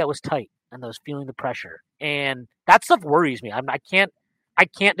like a guy that was tight and that was feeling the pressure, and that stuff worries me. I can't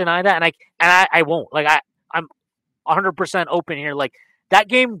deny that, and I won't. Like I'm 100% open here. Like that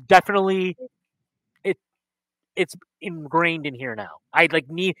game definitely. It's ingrained in here now. I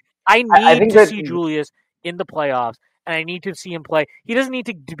need to see Julius in the playoffs and I need to see him play. He doesn't need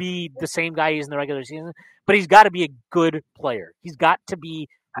to be the same guy he is in the regular season, but he's got to be a good player. He's got to be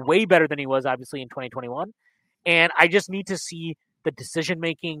way better than he was, obviously, in 2021. And I just need to see the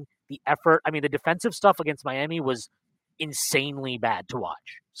decision-making, the effort. I mean, the defensive stuff against Miami was insanely bad to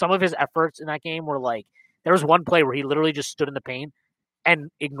watch. Some of his efforts in that game were like, there was one play where he literally just stood in the paint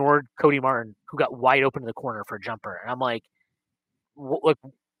and ignored Cody Martin, who got wide open in the corner for a jumper. And I'm like, look.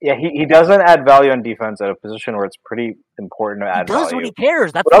 Yeah, he doesn't add value on defense at a position where it's pretty important to add value. He does when he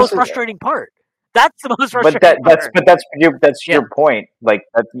cares. That's the most frustrating part. That's the most frustrating part. But that's your point. Like,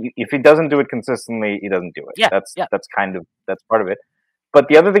 if he doesn't do it consistently, he doesn't do it. Yeah, that's part of it. But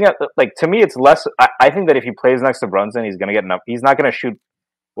the other thing, like, to me, it's less. I think that if he plays next to Brunson, he's going to get enough. He's not going to shoot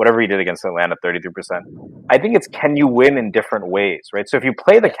whatever he did against Atlanta, 33%. I think it's, can you win in different ways, right? So if you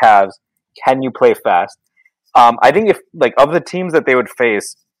play the Cavs, can you play fast? I think if, like, of the teams that they would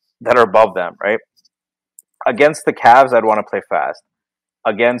face that are above them, right? Against the Cavs, I'd want to play fast.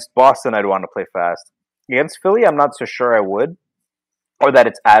 Against Boston, I'd want to play fast. Against Philly, I'm not so sure I would, or that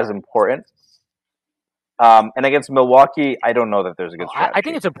it's as important. And against Milwaukee, I don't know that there's a good strategy. I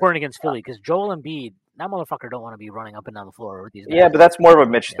think it's important against Philly because Joel Embiid, that motherfucker don't want to be running up and down the floor with these guys. Yeah, but that's more of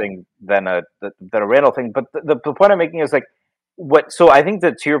a Mitch thing than a Randall thing. But the point I'm making is, like, so I think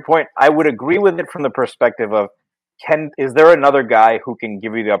that, to your point, I would agree with it from the perspective of, is there another guy who can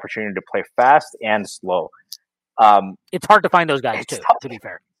give you the opportunity to play fast and slow? It's hard to find those guys too, to be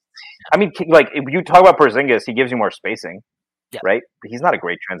fair. I mean, like, if you talk about Porzingis, he gives you more spacing, right? But he's not a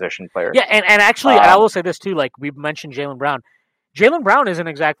great transition player. Yeah, and actually, I will say this too, like, we mentioned Jaylen Brown. Jaylen Brown isn't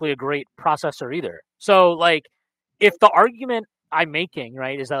exactly a great processor either. So, like, if the argument I'm making,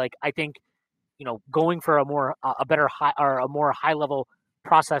 right, is that, like, I think, going for a better high or a more high level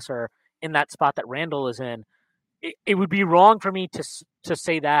processor in that spot that Randall is in, it would be wrong for me to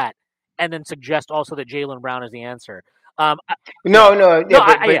say that and then suggest also that Jaylen Brown is the answer. Brown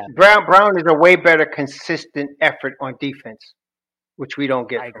is a way better consistent effort on defense, which we don't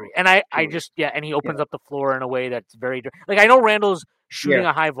get. I agree, and and he opens up the floor in a way that's very, like, I know Randall's shooting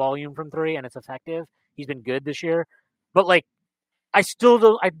a high volume from three and it's effective. He's been good this year, but, like, I still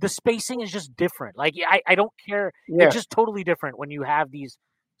don't. The spacing is just different. Like, I don't care. Yeah. It's just totally different when you have these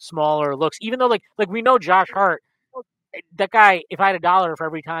smaller looks. Even though, like we know Josh Hart, that guy. If I had $1 for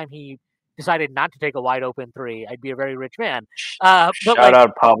every time he decided not to take a wide open three, I'd be a very rich man. Shout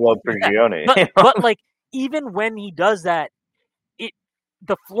out Pablo Prigioni. but like, even when he does that,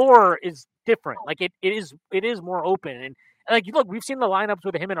 the floor is different. Like, it is more open. And like, look, we've seen the lineups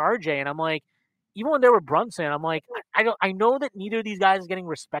with him and RJ, and I'm like, even when they were Brunson, I'm like, I know that neither of these guys is getting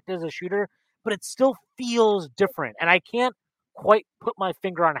respect as a shooter, but it still feels different. And I can't quite put my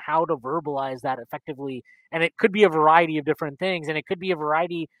finger on how to verbalize that effectively. And it could be a variety of different things, and it could be a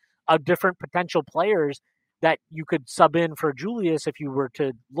variety of different potential players that you could sub in for Julius if you were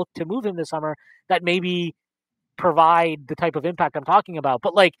to look to move him this summer that maybe provide the type of impact I'm talking about.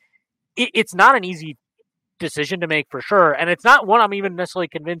 But, like, it's not an easy decision to make for sure. And it's not one I'm even necessarily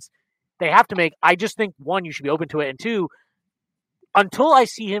convinced they have to make. I just think, one, you should be open to it. And two, until I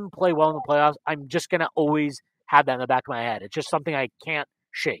see him play well in the playoffs, I'm just going to always have that in the back of my head. It's just something I can't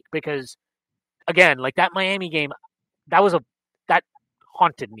shake because, again, like, that Miami game, that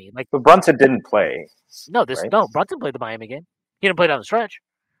haunted me. Like, but Brunson didn't play. No, Brunson played the Miami game. He didn't play down the stretch.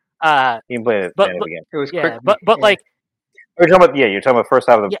 He didn't play the Miami game. It was quick. But like, you're talking about first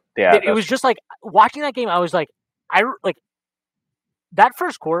half of the. Yeah, it was just like watching that game. I was like, that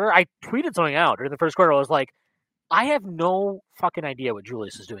first quarter. I tweeted something out during the first quarter. I was like, I have no fucking idea what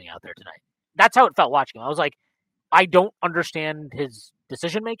Julius is doing out there tonight. That's how it felt watching him. I was like, I don't understand his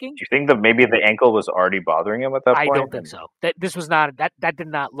decision making. Do you think that maybe the ankle was already bothering him at that point? I don't think so. That this was not that did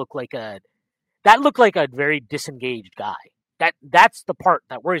not look like that looked like a very disengaged guy. That's the part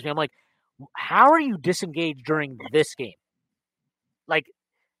that worries me. I'm like, how are you disengaged during this game? Like,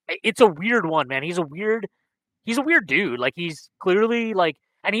 it's a weird one, man. He's a weird dude. Like, he's clearly, like,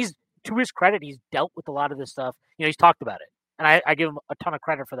 and he's, to his credit, he's dealt with a lot of this stuff. He's talked about it, and I give him a ton of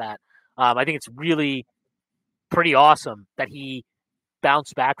credit for that. I think it's really pretty awesome that he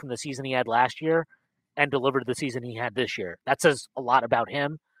bounced back from the season he had last year and delivered the season he had this year. That says a lot about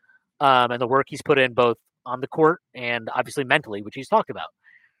him and the work he's put in both on the court and obviously mentally, which he's talked about.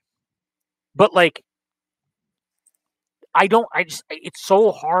 But, like, it's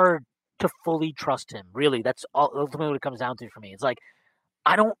so hard to fully trust him. Really, that's ultimately what it comes down to for me. It's like,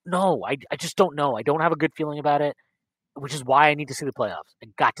 I don't know. I just don't know. I don't have a good feeling about it, which is why I need to see the playoffs. I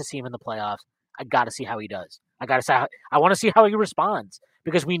got to see him in the playoffs. I got to see how he does. I want to see how he responds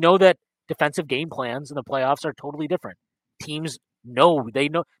because we know that defensive game plans in the playoffs are totally different. Teams know they're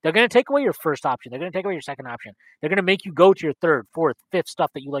going to take away your first option. They're going to take away your second option. They're going to make you go to your third, fourth, fifth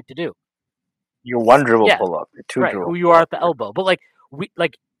stuff that you like to do. Your one dribble pull up, your two right, dribble. Who you are at the elbow, but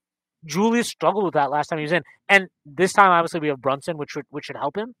Julius struggled with that last time he was in, and this time obviously we have Brunson, which should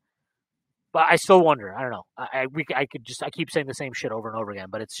help him. But I still wonder. I don't know. I keep saying the same shit over and over again,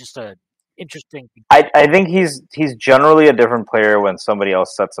 but it's just a interesting. I think he's generally a different player when somebody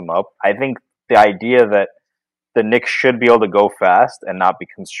else sets him up. I think the idea that the Knicks should be able to go fast and not be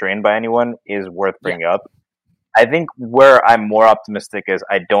constrained by anyone is worth bringing up. I think where I'm more optimistic is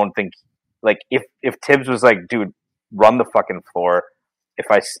I don't think if Tibbs was like, dude, run the fucking floor.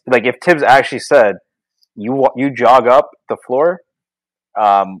 If Tibbs actually said you jog up the floor,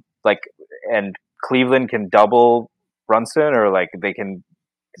 and Cleveland can double Brunson or they can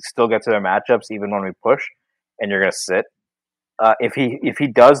still get to their matchups even when we push, and you're gonna sit. If he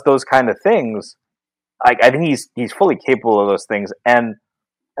does those kind of things, I think he's fully capable of those things, and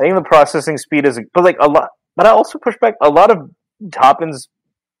I think the processing speed is, but I also push back a lot of Toppin's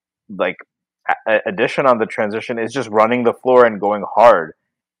addition on the transition is just running the floor and going hard.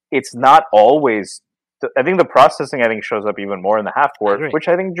 It's not always. I think the processing shows up even more in the half court, which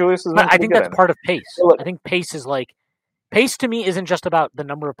I think Julius is. I think that's part of pace. So I think pace is pace to me isn't just about the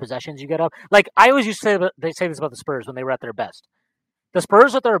number of possessions you get up. I always used to say, they say this about the Spurs when they were at their best. The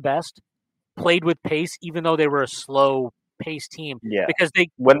Spurs at their best played with pace, even though they were a slow pace team. Yeah, because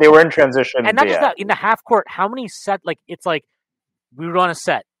when they were in transition, and not just that, in the half court, how many set? It's we run a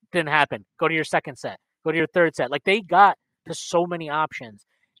set, didn't happen. Go to your second set. Go to your third set. They got to so many options.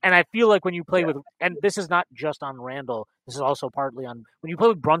 And I feel like when you play with, and this is not just on Randall, this is also partly on, when you play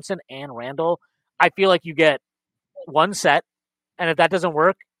with Brunson and Randall, I feel like you get one set, and if that doesn't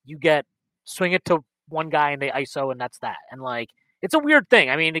work, you swing it to one guy and they ISO, and that's that. And it's a weird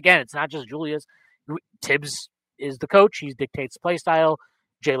thing. I mean, again, it's not just Julius. Tibbs is the coach. He dictates play style.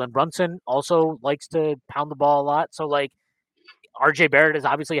 Jalen Brunson also likes to pound the ball a lot. So RJ Barrett has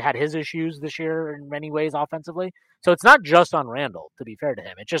obviously had his issues this year in many ways offensively. So it's not just on Randall, to be fair to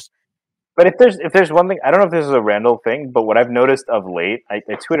him. It's just. But if there's one thing, I don't know if this is a Randall thing, but what I've noticed of late, I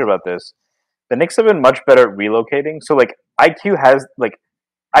tweeted about this. The Knicks have been much better at relocating. So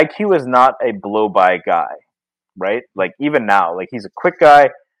IQ is not a blow by guy, right? Even now, he's a quick guy.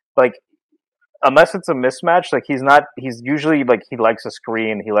 Unless it's a mismatch, he's usually he likes a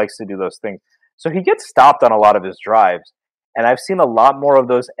screen. He likes to do those things. So he gets stopped on a lot of his drives. And I've seen a lot more of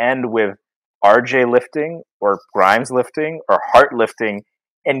those end with RJ lifting or Grimes lifting or Hart lifting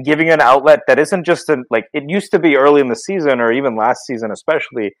and giving an outlet that isn't just it used to be early in the season or even last season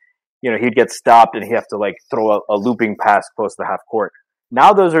especially, he'd get stopped and he'd have to throw a looping pass close to the half court.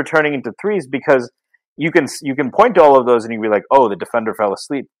 Now those are turning into threes because you can point to all of those and you'd be like, oh, the defender fell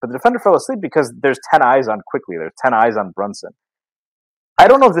asleep. But the defender fell asleep because there's 10 eyes on Quickly. There's 10 eyes on Brunson. I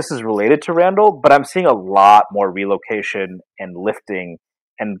don't know if this is related to Randall, but I'm seeing a lot more relocation and lifting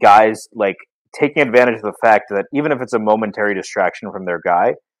and guys taking advantage of the fact that even if it's a momentary distraction from their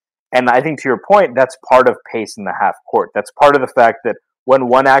guy, and I think to your point, that's part of pace in the half court. That's part of the fact that when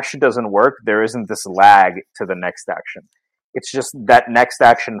one action doesn't work, there isn't this lag to the next action. It's just that next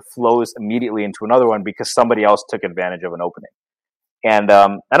action flows immediately into another one because somebody else took advantage of an opening. And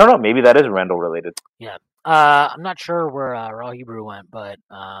I don't know, maybe that is Randall related. Yeah. I'm not sure where Raw Hebrew went, but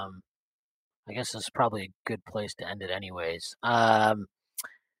I guess this is probably a good place to end it anyways.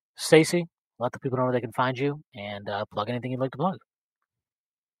 Stacy, let the people know where they can find you and plug anything you'd like to plug.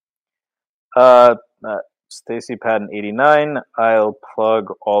 Stacy Patton 89. I'll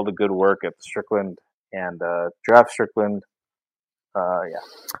plug all the good work at Strickland and Draft Strickland.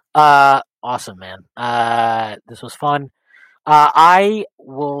 Awesome, man. This was fun. I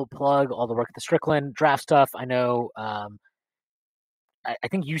will plug all the work at the Strickland draft stuff. I know. I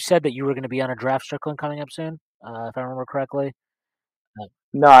think you said that you were going to be on a draft Strickland coming up soon, if I remember correctly.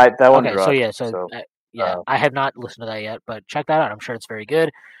 No, that one. Okay, so I have not listened to that yet, but check that out. I'm sure it's very good.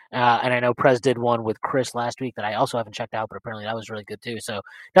 And I know Prez did one with Chris last week that I also haven't checked out, but apparently that was really good too. So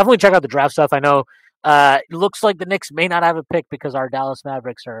definitely check out the draft stuff. I know it looks like the Knicks may not have a pick because our Dallas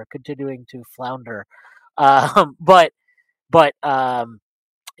Mavericks are continuing to flounder. But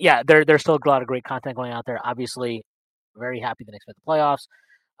there's still a lot of great content going out there. Obviously, very happy the Knicks made the playoffs.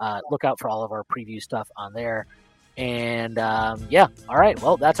 Look out for all of our preview stuff on there. And all right.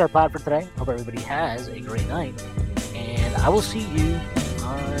 Well, that's our pod for today. Hope everybody has a great night. And I will see you